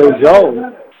from their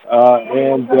zone.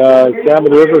 And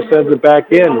Salmon River sends it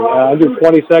back in. Under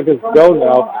 20 seconds to go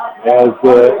now as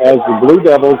the Blue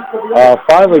Devils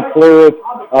finally clear it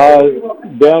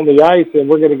down the ice, and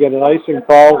we're going to get an icing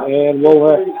call, and we'll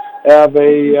have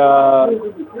a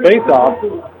face-off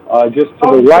just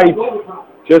to the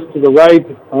right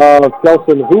of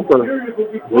Kelson Hooper,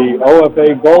 the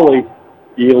OFA goalie.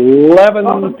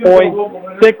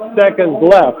 11.6 seconds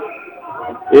left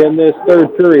in this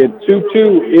third period.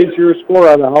 2-2 is your score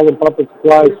on the Holland Puppet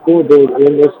Supply scoreboard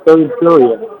in this third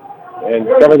period. And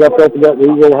coming up after that, we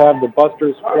will have the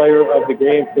Busters player of the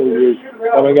game for you.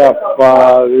 Coming up,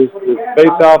 there's the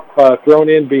face-off thrown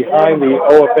in behind the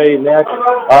OFA net.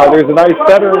 There's a nice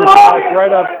center pass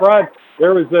right up front.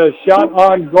 There was a shot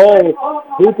on goal.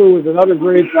 Hooper with another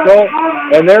great goal.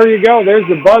 And there you go. There's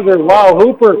the buzzer. Wow,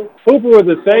 Hooper with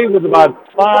a save with about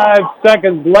 5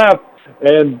 seconds left.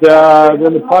 And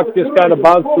then the puck just kind of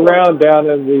bounced around down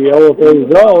in the OFA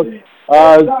zone.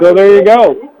 So there you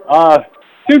go.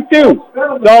 2-2.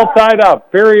 It's all tied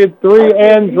up. Period 3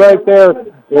 ends right there.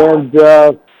 And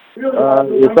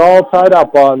It's all tied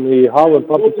up on the Holland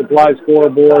Pumpkin Supply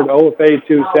scoreboard, OFA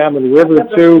 2, Salmon River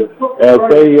 2, as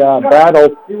they battle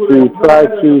to try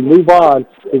to move on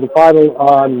to the final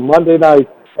on Monday night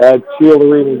at Shield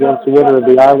Arena against the winner of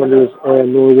the Islanders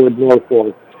and Norwood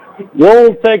Norfolk.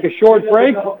 We'll take a short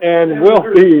break, and we'll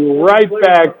be right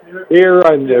back here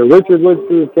on the Richard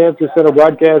Woodson Cancer Center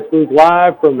broadcast booth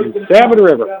live from Salmon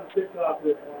River.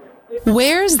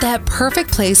 Where's that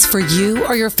perfect place for you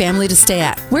or your family to stay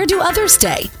at? Where do others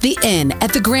stay? The Inn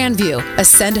at the Grandview,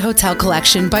 Ascend Hotel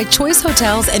Collection by Choice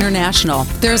Hotels International.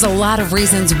 There's a lot of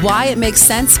reasons why it makes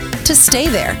sense to stay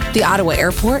there. The Ottawa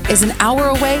Airport is an hour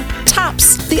away,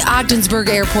 tops. The Ogdensburg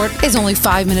Airport is only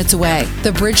 5 minutes away.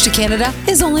 The Bridge to Canada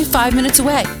is only 5 minutes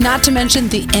away. Not to mention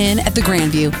the Inn at the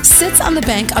Grandview sits on the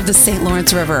bank of the St.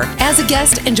 Lawrence River. As a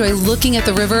guest, enjoy looking at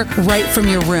the river right from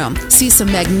your room. See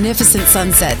some magnificent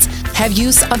sunsets. Have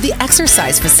use of the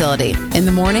exercise facility. In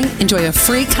the morning, enjoy a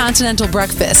free continental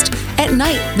breakfast. At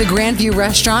night, the Grandview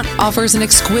Restaurant offers an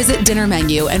exquisite dinner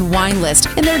menu and wine list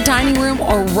in their dining room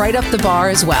or right up the bar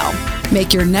as well.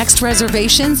 Make your next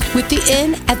reservations with the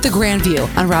Inn at the Grandview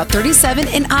on Route 37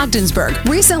 in Ogdensburg.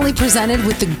 Recently presented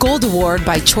with the Gold Award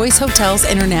by Choice Hotels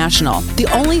International. The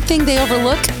only thing they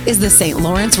overlook is the St.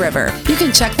 Lawrence River. You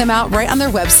can check them out right on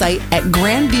their website at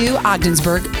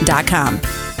grandviewogdensburg.com.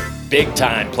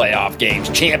 Big-time playoff games,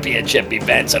 championship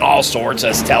events, and all sorts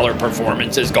of stellar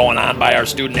performances going on by our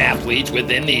student-athletes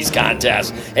within these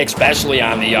contests, especially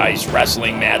on the ice,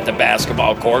 wrestling mat, the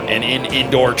basketball court, and in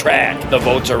indoor track. The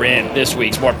votes are in. This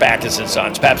week's Mort Backus &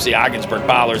 Sons Pepsi Ogdensburg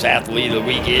Ballers Athlete of the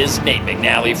Week is Nate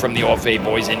McNally from the OFA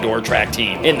Boys Indoor Track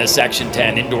Team. In the Section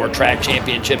 10 Indoor Track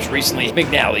Championships recently,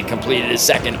 McNally completed his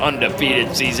second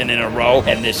undefeated season in a row,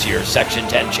 and this year's Section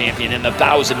 10 champion in the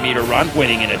 1,000-meter run,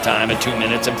 winning in a time of 2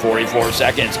 minutes and 44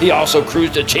 seconds. He also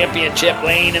cruised a championship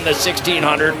lane in the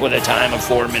 1600 with a time of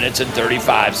 4 minutes and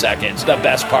 35 seconds. The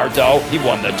best part, though, he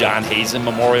won the John Hazen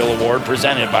Memorial Award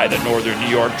presented by the Northern New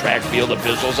York Track Field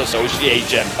Officials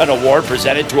Association, an award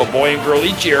presented to a boy and girl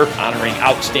each year, honoring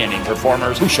outstanding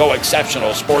performers who show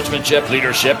exceptional sportsmanship,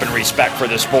 leadership, and respect for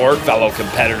the sport, fellow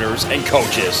competitors, and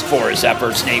coaches. For his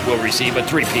efforts, Nate will receive a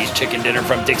 3-piece chicken dinner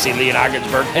from Dixie Lee in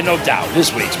Ogdensburg, and no doubt,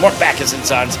 this week's Mort Backus &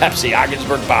 Sons Pepsi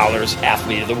Ogdensburg Ballers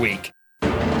Athlete of the Week.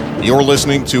 You're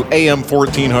listening to AM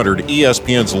 1400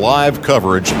 ESPN's live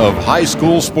coverage of high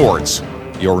school sports.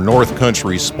 Your North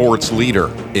Country sports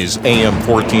leader is AM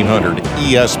 1400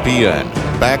 ESPN.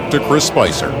 Back to Chris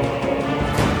Spicer.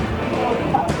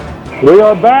 We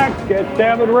are back at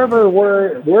Salmon River.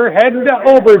 We're heading to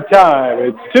overtime.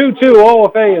 It's 2-2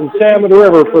 OFA and Salmon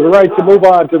River for the right to move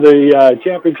on to the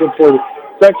championship for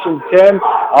Section 10.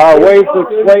 Wade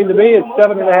explained to me it's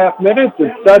 7.5 minutes.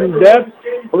 It's sudden death.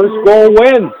 First goal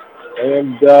wins.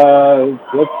 And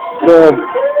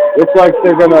looks like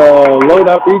they're going to load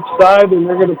up each side, and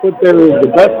they're going to put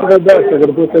the best of their best. They're going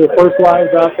to put their first lines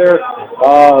out there.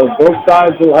 Both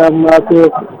sides will have them out there.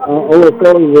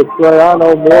 OFA with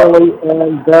Troiano, Morley,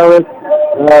 and Barrett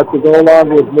to go along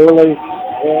with Morley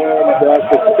and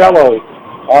Costello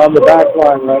on the back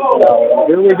line right now.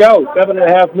 Here we go,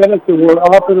 7.5 minutes, and we're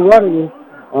off and running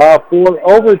for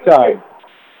overtime.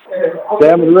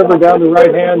 Salmon River down the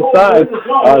right-hand side,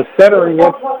 centering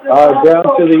it down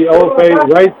to the OFA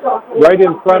right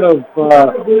in front of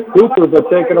Cooper, but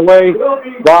taken away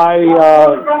by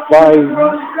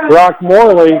Brock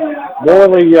Morley.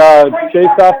 Morley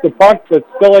chased off the puck, but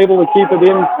still able to keep it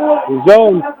in the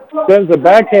zone. Sends a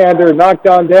backhander knocked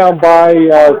on down by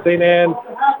St. Anne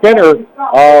Spinner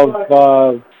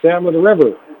of Salmon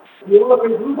River.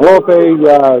 OFA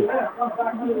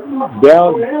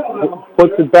down,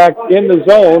 puts it back in the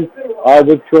zone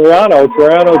with Troiano.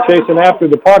 Troiano chasing after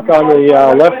the puck on the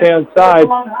left-hand side,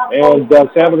 and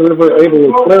Salmon River able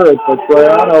to clear it, but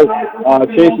Troiano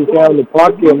chases down the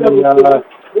puck, and then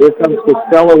here comes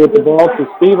Costello with the ball to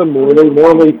Stephen Morley.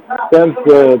 Morley sends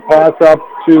the pass up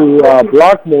to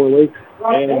Brock Morley,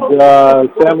 and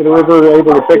Salmon River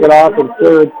able to pick it off and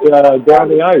clear it down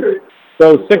the ice.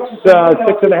 So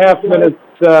 6.5 minutes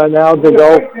now to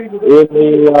go in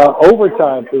the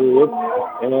overtime period.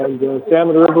 And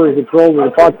Salmon River is in control of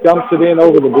the puck, dumps it in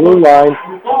over the blue line.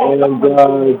 And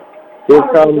here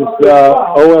comes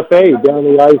OFA down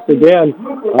the ice again.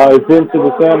 It's into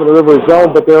the Salmon River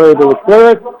zone, but they're able to clear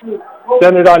it.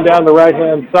 Send it on down the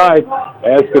right-hand side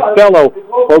as Costello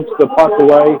pokes the puck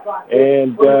away.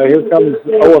 And here comes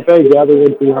OFA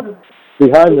gathering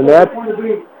behind the net.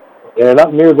 And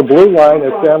up near the blue line,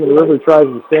 as Salmon River tries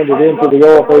to send it into the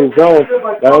OFA zone,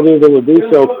 not only able to do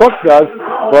so, Cook does,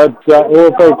 but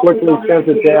OFA quickly sends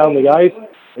it down the ice.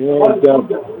 And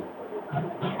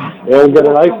They'll get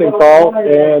an icing call,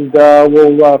 and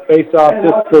we'll face off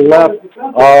just to the left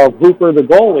of Hooper, the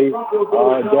goalie,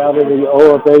 down in the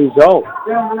OFA zone.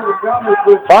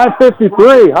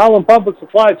 5:53, Holland Public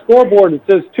Supply scoreboard. It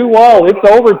says 2-all. It's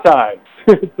overtime.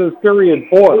 It says period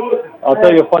 4. I'll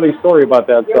tell you a funny story about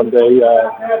that someday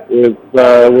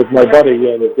with my buddy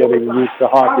and getting used to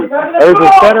hockey. There's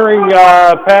a centering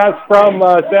pass from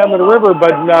Salmon River,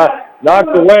 but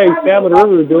knocked away. Salmon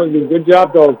River doing a good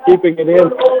job, though, of keeping it in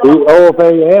the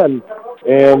OFA end.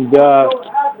 And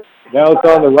now it's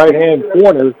on the right-hand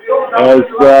corner as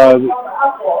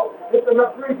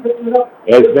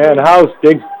Van House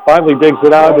finally digs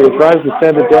it out. He tries to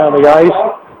send it down the ice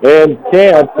and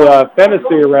can't.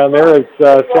 Fantasy around there as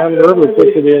Salmon River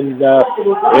puts it in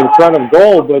front of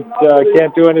goal, but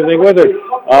can't do anything with it.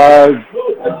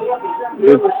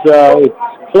 It's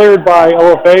cleared by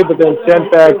OFA, but then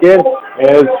sent back in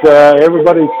as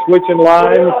everybody's switching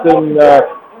lines, and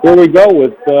here we go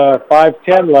with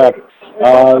 5:10 left.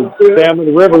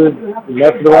 Salmon River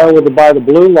messing around with it by the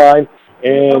blue line,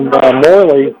 and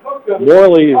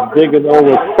Morley is digging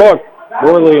over Cook.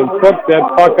 Morley and Cook, that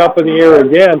puck up in the air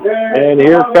again, and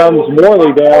here comes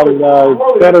Morley down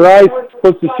center ice,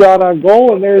 puts the shot on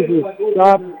goal, and there's a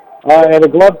stop and a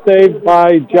glove save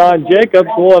by John Jacobs.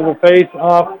 We'll have a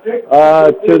face-off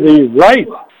to the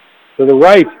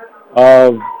right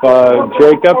of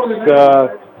Jacobs,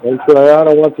 and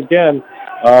Triano once again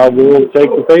will take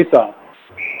the face-off.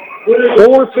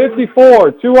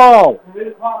 4:54, 2-all.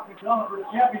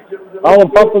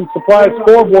 Holland Pump & Supply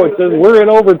scoreboard says we're in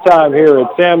overtime here at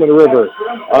Salmon River.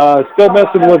 Still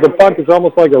messing with the puck. It's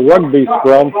almost like a rugby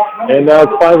scrum. And now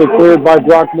it's finally cleared by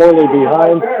Brock Morley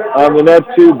behind on the net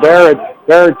to Barrett.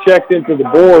 Barrett checked into the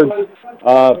boards.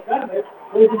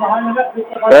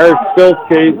 Barrett still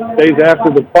stays after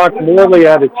the puck. Morley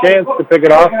had a chance to pick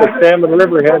it off, but Salmon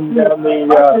River heading down the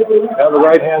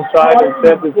right-hand side and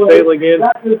sent it sailing in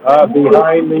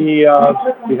behind the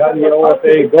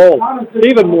OFA goal.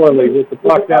 Stephen Morley with the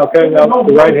puck now coming out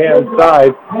the right-hand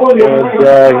side,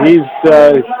 and he's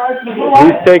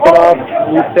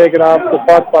taken off the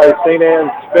puck by St.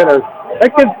 Anne's Spinner.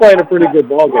 That kid's playing a pretty good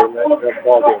ball game.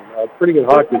 Pretty good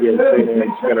hockey game, St.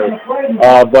 Anne's Spinner.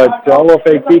 But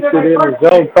OFA keeps it in the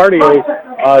zone. Cartier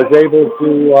is able to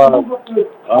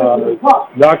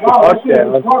knock the puck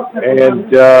down,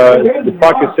 and the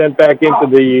puck is sent back into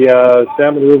the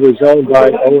Salmon River zone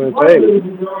by OFA.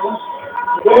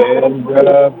 And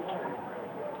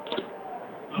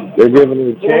they're giving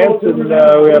it a chance, and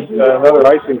we have another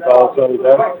icing call, so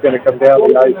that's going to come down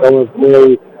the ice.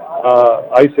 OFA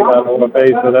icing on OFA,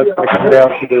 so that's going to come down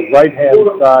to the right-hand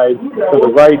side, to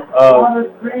the right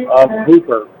of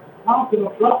Hooper.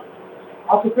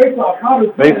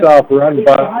 Face-off run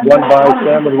by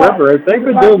Salmon River. They've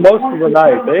been doing most of the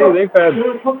night. They've had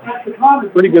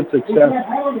pretty good success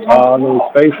on those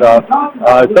face-offs.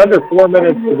 It's under 4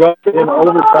 minutes to go in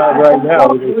overtime right now.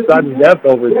 It's sudden death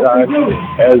overtime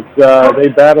as they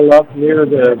battle up near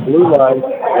the blue line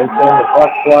and send the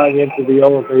puck flying into the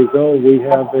OFA zone. We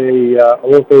have a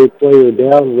OFA player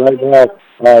down right now.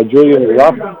 Julian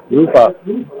Rupa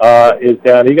is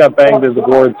down. He got banged to the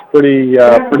boards pretty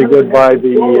good by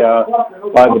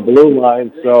the blue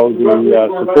line. So the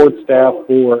support staff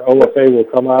for OFA will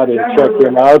come out and check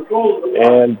him out.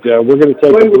 And we're going to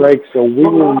take a break. So we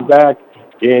will be back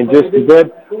in just a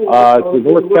bit. To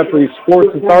North Country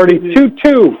Sports Authority,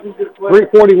 2-2.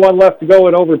 3:41 left to go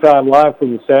in overtime, live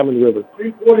from the Salmon River.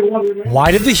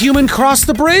 Why did the human cross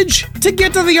the bridge? To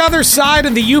get to the other side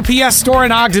in the UPS store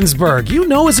in Ogdensburg. You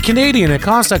know, as a Canadian, it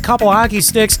costs a couple hockey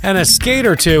sticks and a skate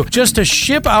or two just to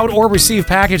ship out or receive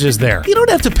packages there. You don't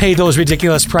have to pay those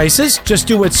ridiculous prices. Just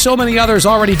do what so many others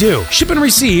already do. Ship and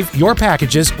receive your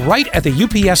packages right at the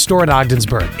UPS store in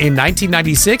Ogdensburg. In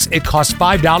 1996, it cost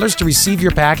 $5 to receive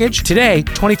your package. Today,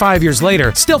 25 years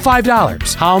later, still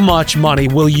 $5. How much money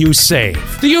will you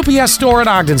save? The UPS store in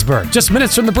Ogdensburg, just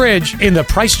minutes from the bridge in the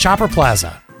Price Chopper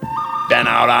Plaza. Been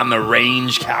out on the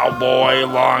range, cowboy,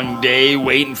 long day,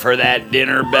 waiting for that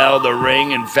dinner bell to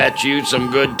ring and fetch you some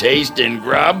good tasting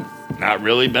grub? Not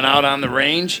really been out on the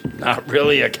range? Not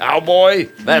really a cowboy?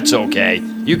 That's okay.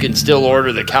 You can still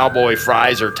order the cowboy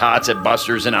fries or tots at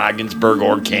Buster's in Ogdensburg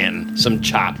or Canton. Some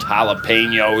chopped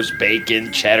jalapenos,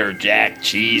 bacon, cheddar jack,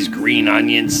 cheese, green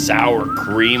onions, sour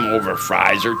cream over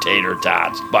fries or tater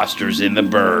tots. Buster's in the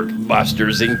Burg,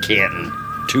 Buster's in Canton.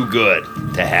 Too good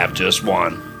to have just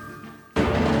one.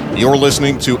 You're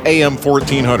listening to AM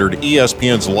 1400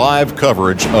 ESPN's live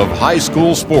coverage of high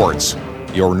school sports.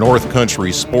 Your North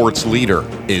Country sports leader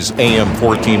is AM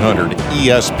 1400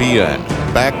 ESPN.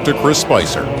 Back to Chris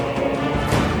Spicer.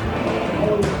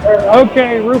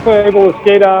 Okay, Rupa able to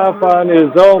skate off on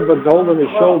his own, but holding his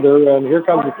shoulder, and here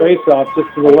comes the face-off just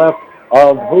to the left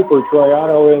of Hooper.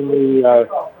 Troiano in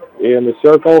the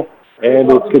circle,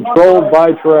 and it's controlled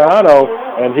by Troiano,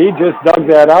 and he just dug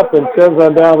that up and sends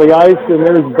on down the ice, and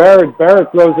there's Barrett.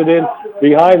 Barrett throws it in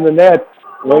behind the net,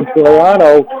 when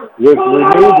Troiano, with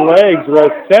renewed legs, was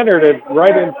centered it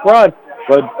right in front.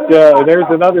 But there's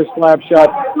another slap shot,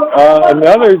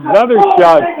 another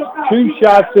shot, 2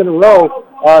 shots in a row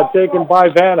taken by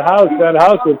Van House. Van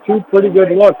House with 2 pretty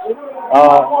good looks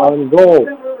on goal.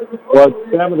 But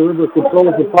Salmon River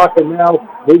controls the puck and now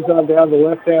moves on down the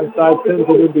left-hand side, sends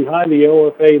it in behind the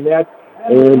OFA net.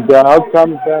 And out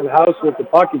comes Van House with the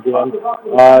puck again.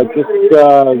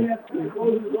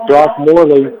 Brock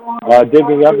Morley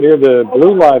digging up near the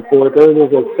blue line for it. There it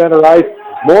is at center ice.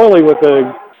 Morley with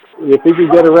if he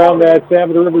could get around that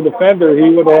Salmon River defender, he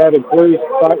would have had a clear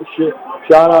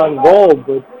shot on goal.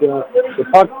 But the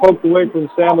puck poked away from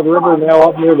Salmon River, now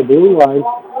up near the blue line,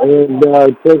 and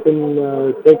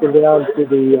taken down to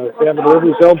the Salmon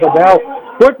River zone. But now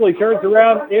quickly turns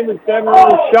around in the Salmon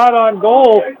River, shot on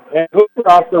goal, and Hooper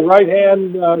off the right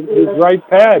hand, his right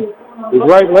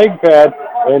leg pad.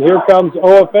 And here comes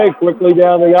OFA quickly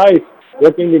down the ice,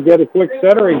 looking to get a quick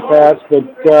centering pass, but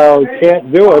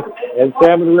can't do it. And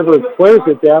Salmon River clears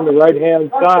it down the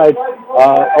right-hand side.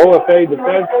 OFA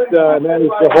defense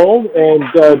managed to hold and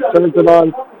turns it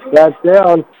on back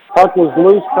down. Puck was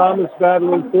loose. Thomas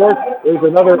battling for it. There's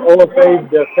another OFA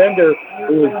defender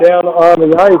who is down on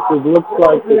the ice. It looks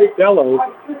like Costello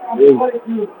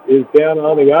is down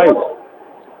on the ice.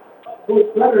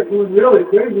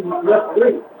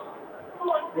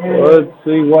 Let's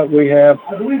see what we have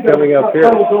coming up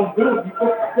here.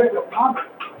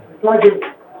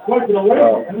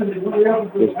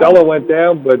 Costello went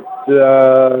down, but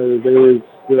there's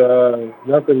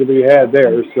nothing to be had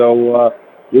there. So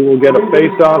we will get a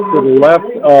face-off to the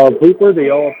left of Hooper,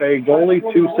 the OFA goalie.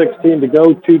 2:16 to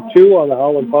go, 2-2 on the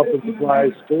Holland Pump and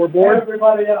Supply scoreboard.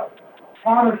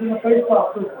 And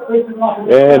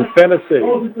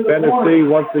Fennessy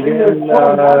once again,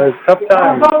 tough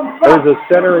time. There's a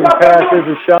centering pass. There's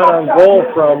a shot on goal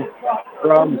from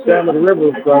Salmon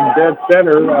River from dead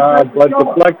center, but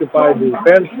deflected by the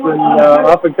defense, and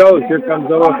up it goes. Here comes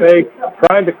OFA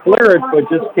trying to clear it, but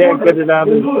just can't get it out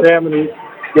of the Salmon.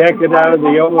 Can't get out of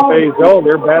the OFA zone.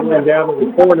 They're battling down in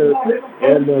the corner,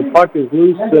 and the puck is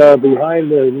loose behind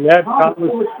the net.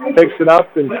 Thomas picks it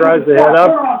up and tries to head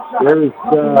up. There's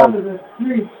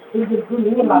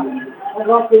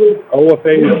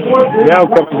OFA now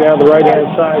coming down the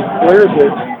right-hand side, clears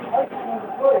it.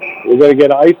 We're going to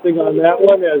get icing on that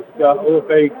one as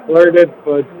OFA cleared it,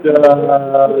 but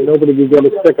nobody can get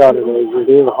a stick on it. It was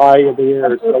a little high in the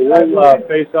air. So we'll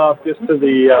face off just to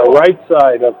the right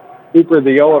side of Cooper,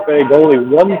 the OFA goalie.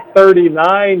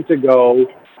 1:39 to go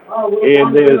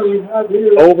in this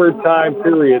overtime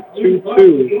period.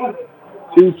 2-2.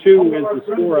 2-2 is the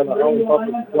score on the Holland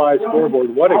Pump and Supply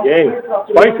scoreboard. What a game.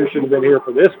 Spicer should have been here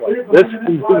for this one. This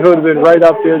would have been right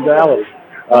up his alley.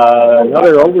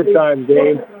 Another overtime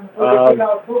game.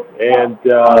 And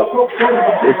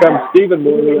here comes Stephen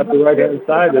Morley up the right-hand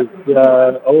side as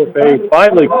OFA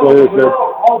finally clears it.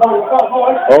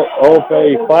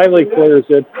 OFA finally clears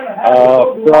it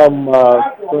from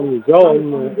the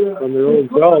zone, from their own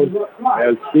zone,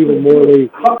 as Stephen Morley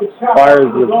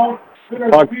fires the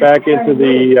puck back into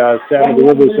the Salmon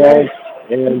River zone.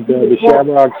 And the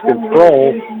Shamrocks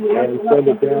control and send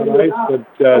it down ice, but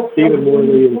Stephen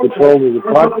Morley in control of the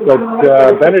puck, but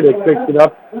Benedict picks it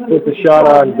up, puts a shot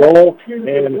on goal,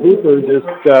 and Hooper just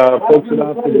pokes it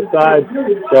off to the side.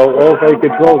 So OFA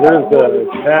controls. There's a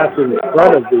pass in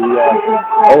front of the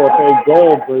OFA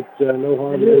goal, but no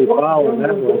harm, no foul on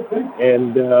that one.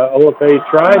 And OFA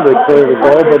trying to clear the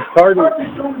goal, but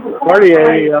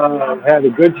Cartier had a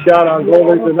good shot on goal.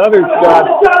 There's another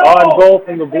shot on goal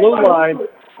from the blue line.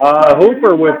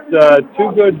 Hooper with two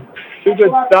good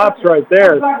stops right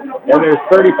there, and there's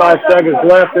 35 seconds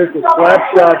left. There's a slap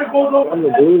shot from the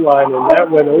blue line, and that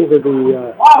went over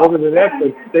the net,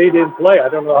 but stayed in play. I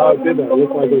don't know how it did that. It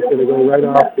looked like it was going to go right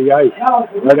off the ice,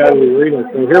 right out of the arena.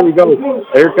 So here we go.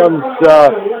 Here comes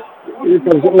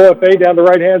OFA down the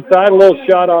right-hand side. A little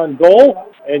shot on goal.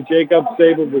 And Jacob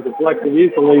able to deflect it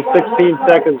easily. 16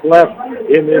 seconds left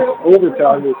in this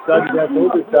overtime, this sudden death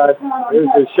overtime. There's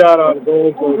a shot on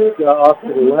goal, goes off to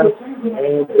the left,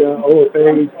 and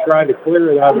OFA trying to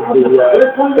clear it out of the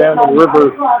Salmon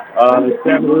River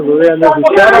end. There's a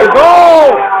shot on goal!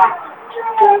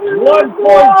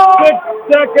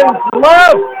 1.6 seconds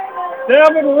left.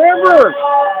 Salmon River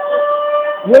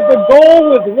with a goal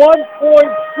with 1.6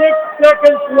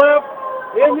 seconds left.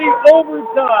 in the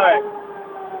overtime.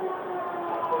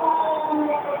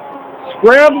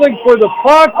 Scrambling for the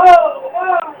puck.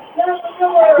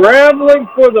 Scrambling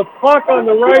for the puck on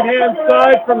the right-hand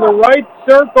side from the right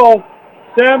circle.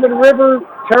 Salmon River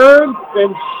turns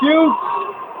and shoots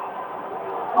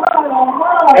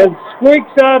and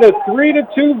squeaks out a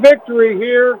 3-2 victory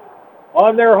here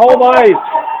on their home ice.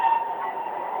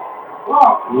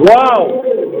 Wow.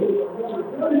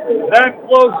 That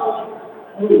close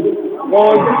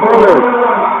going further.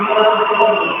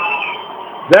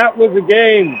 That was a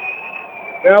game.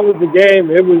 That was a game.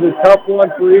 It was a tough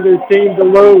one for either team to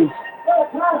lose.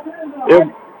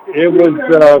 It was,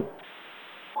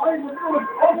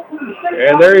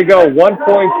 and there you go,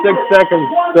 1.6 seconds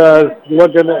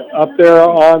looking up there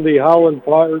on the Holland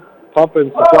Pump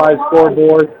and Supply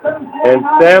scoreboard. And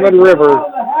Salmon River,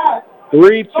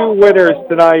 3-2 winners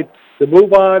tonight to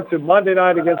move on to Monday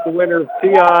night against the winner of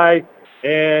TI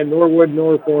and Norwood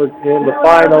Norfolk in the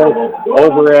final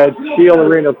over at Shield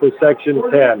Arena for Section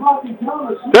 10.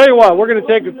 Tell you what, we're going to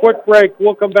take a quick break.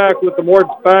 We'll come back with the Mort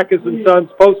Backus & Sons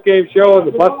post-game show and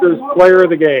the Busters player of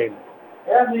the game.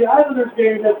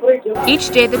 Each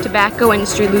day the tobacco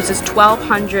industry loses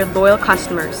 1,200 loyal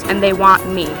customers, and they want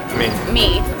me.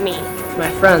 Me.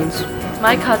 My friends.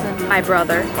 My cousin. My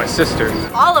brother. My sister.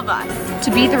 All of us.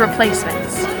 To be the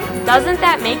replacements. Doesn't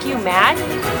that make you mad?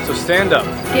 So stand up.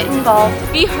 Get involved.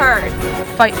 Be heard.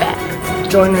 Fight back.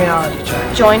 Join Reality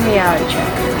Check. Join Reality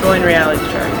Check. Join Reality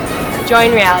Check.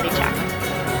 Join Reality Check.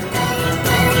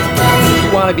 If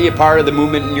you want to be a part of the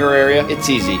movement in your area, it's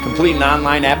easy. Complete an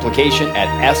online application at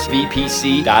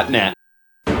svpc.net.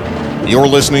 You're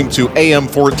listening to AM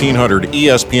 1400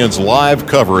 ESPN's live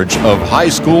coverage of high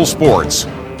school sports.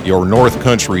 Your North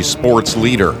Country sports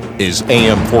leader is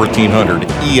AM 1400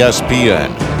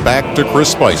 ESPN. Back to Chris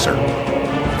Spicer.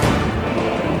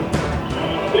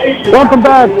 Welcome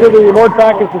back to the Mort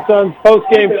Backus & Sons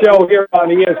post-game show here on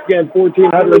ESPN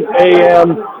 1400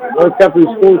 AM North Country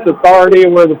Sports Authority,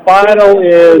 where the final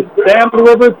is Salmon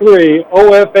River 3,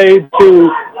 OFA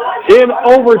 2 in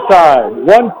overtime.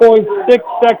 1.6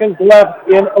 seconds left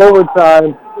in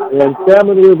overtime, and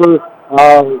Salmon River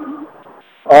on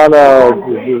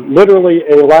literally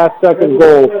a last-second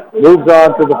goal, moves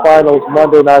on to the finals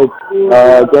Monday night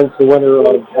against the winner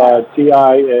of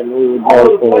TI and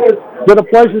Norwood. It's been a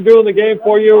pleasure doing the game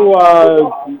for you.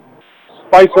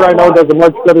 Spicer, I know, does a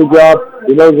much better job.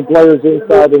 He knows the players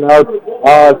inside and out.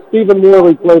 Stephen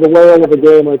Morley played a whale of a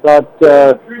game, I thought,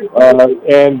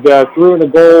 and threw in a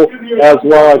goal as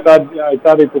well. I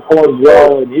thought he performed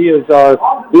well, and he is our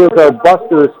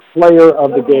Busters player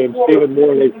of the game, Stephen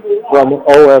Morley from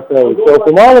OFA. So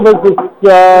from all of us,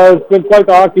 it's been quite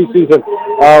the hockey season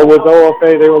with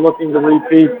OFA. They were looking to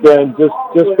repeat and just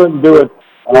couldn't do it.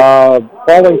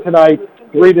 Falling tonight,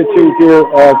 3-2 here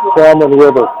at Salmon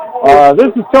River.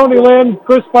 This is Tony Lynn.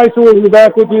 Chris Spicer will be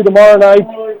back with you tomorrow night.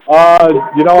 I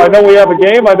know we have a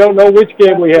game. I don't know which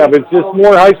game we have. It's just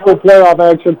more high school playoff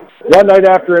action, one night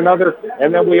after another.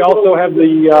 And then we also have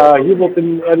the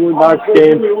Hubleton-Edward Knox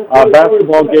game,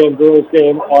 basketball game, girls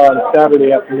game on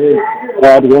Saturday afternoon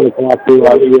at 1 o'clock here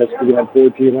on ESPN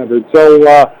 1400. So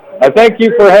I thank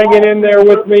you for hanging in there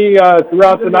with me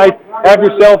throughout the night. Have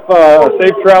yourself a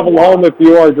safe travel home if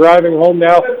you are driving home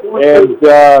now. And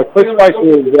Chris Spicer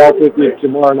will be out with you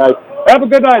tomorrow night. Have a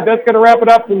good night. That's going to wrap it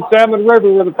up from Salmon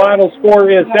River, where the final score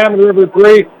is Salmon River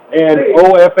 3 and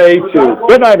OFA 2.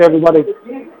 Good night, everybody.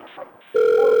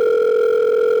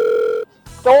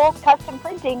 Stoles Custom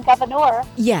Printing, Governor.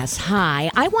 Yes, hi.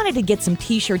 I wanted to get some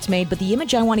t-shirts made, but the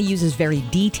image I want to use is very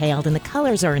detailed and the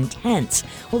colors are intense.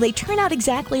 Will they turn out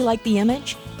exactly like the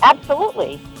image?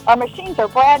 Absolutely. Our machines are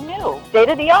brand new,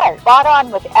 state-of-the-art, spot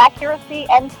on with accuracy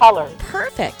and colors.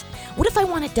 Perfect. What if I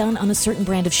want it done on a certain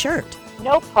brand of shirt?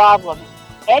 No problem.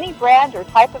 Any brand or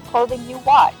type of clothing you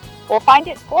want. We'll find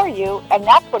it for you, and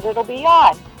that's what it'll be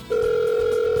on.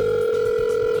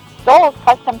 Stoles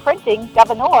Custom Printing,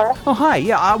 Governor. Oh, hi.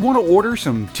 Yeah, I want to order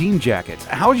some team jackets.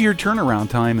 How's your turnaround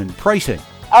time and pricing?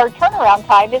 Our turnaround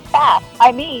time is fast.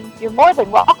 I mean, you're more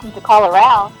than welcome to call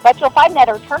around, but you'll find that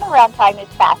our turnaround time is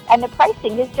fast, and the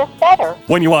pricing is just better.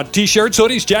 When you want t-shirts,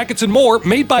 hoodies, jackets, and more,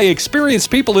 made by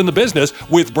experienced people in the business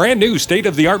with brand new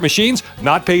state-of-the-art machines,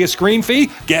 not pay a screen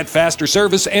fee, get faster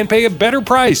service, and pay a better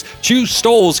price. Choose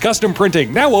Stoles Custom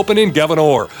Printing, now open in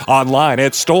Governor. Online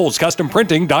at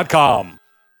stolescustomprinting.com.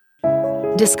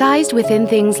 Disguised within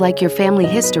things like your family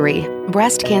history,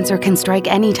 breast cancer can strike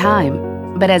any time.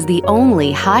 But as the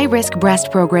only high-risk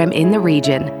breast program in the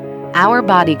region, our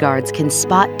bodyguards can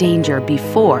spot danger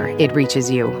before it reaches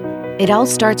you. It all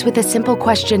starts with a simple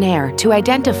questionnaire to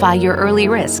identify your early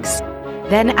risks.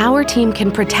 then our team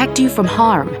can protect you from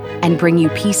harm and bring you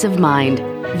peace of mind.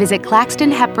 Visit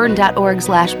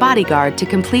claxtonhepburn.org/bodyguard to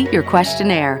complete your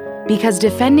questionnaire, because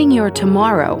defending your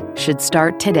tomorrow should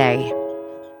start today.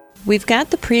 We've got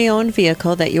the pre-owned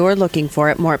vehicle that you're looking for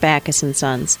at Mort Backus &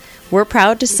 Sons. We're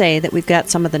proud to say that we've got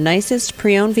some of the nicest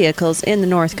pre-owned vehicles in the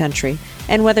North Country.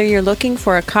 And whether you're looking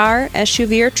for a car,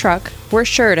 SUV, or truck, we're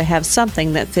sure to have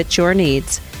something that fits your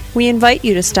needs. We invite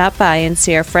you to stop by and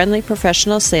see our friendly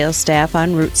professional sales staff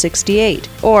on Route 68,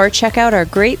 or check out our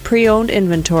great pre-owned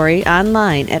inventory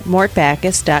online at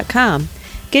mortbackus.com.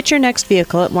 Get your next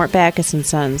vehicle at Mort Backus &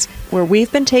 Sons, where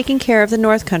we've been taking care of the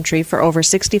North Country for over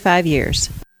 65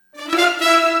 years.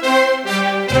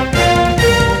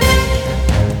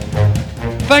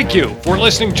 Thank you for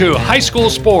listening to High School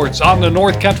Sports on the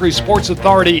North Country Sports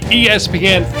Authority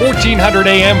ESPN 1400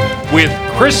 AM with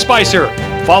Chris Spicer.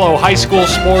 Follow high school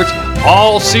sports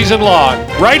all season long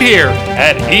right here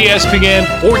at ESPN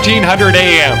 1400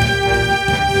 AM.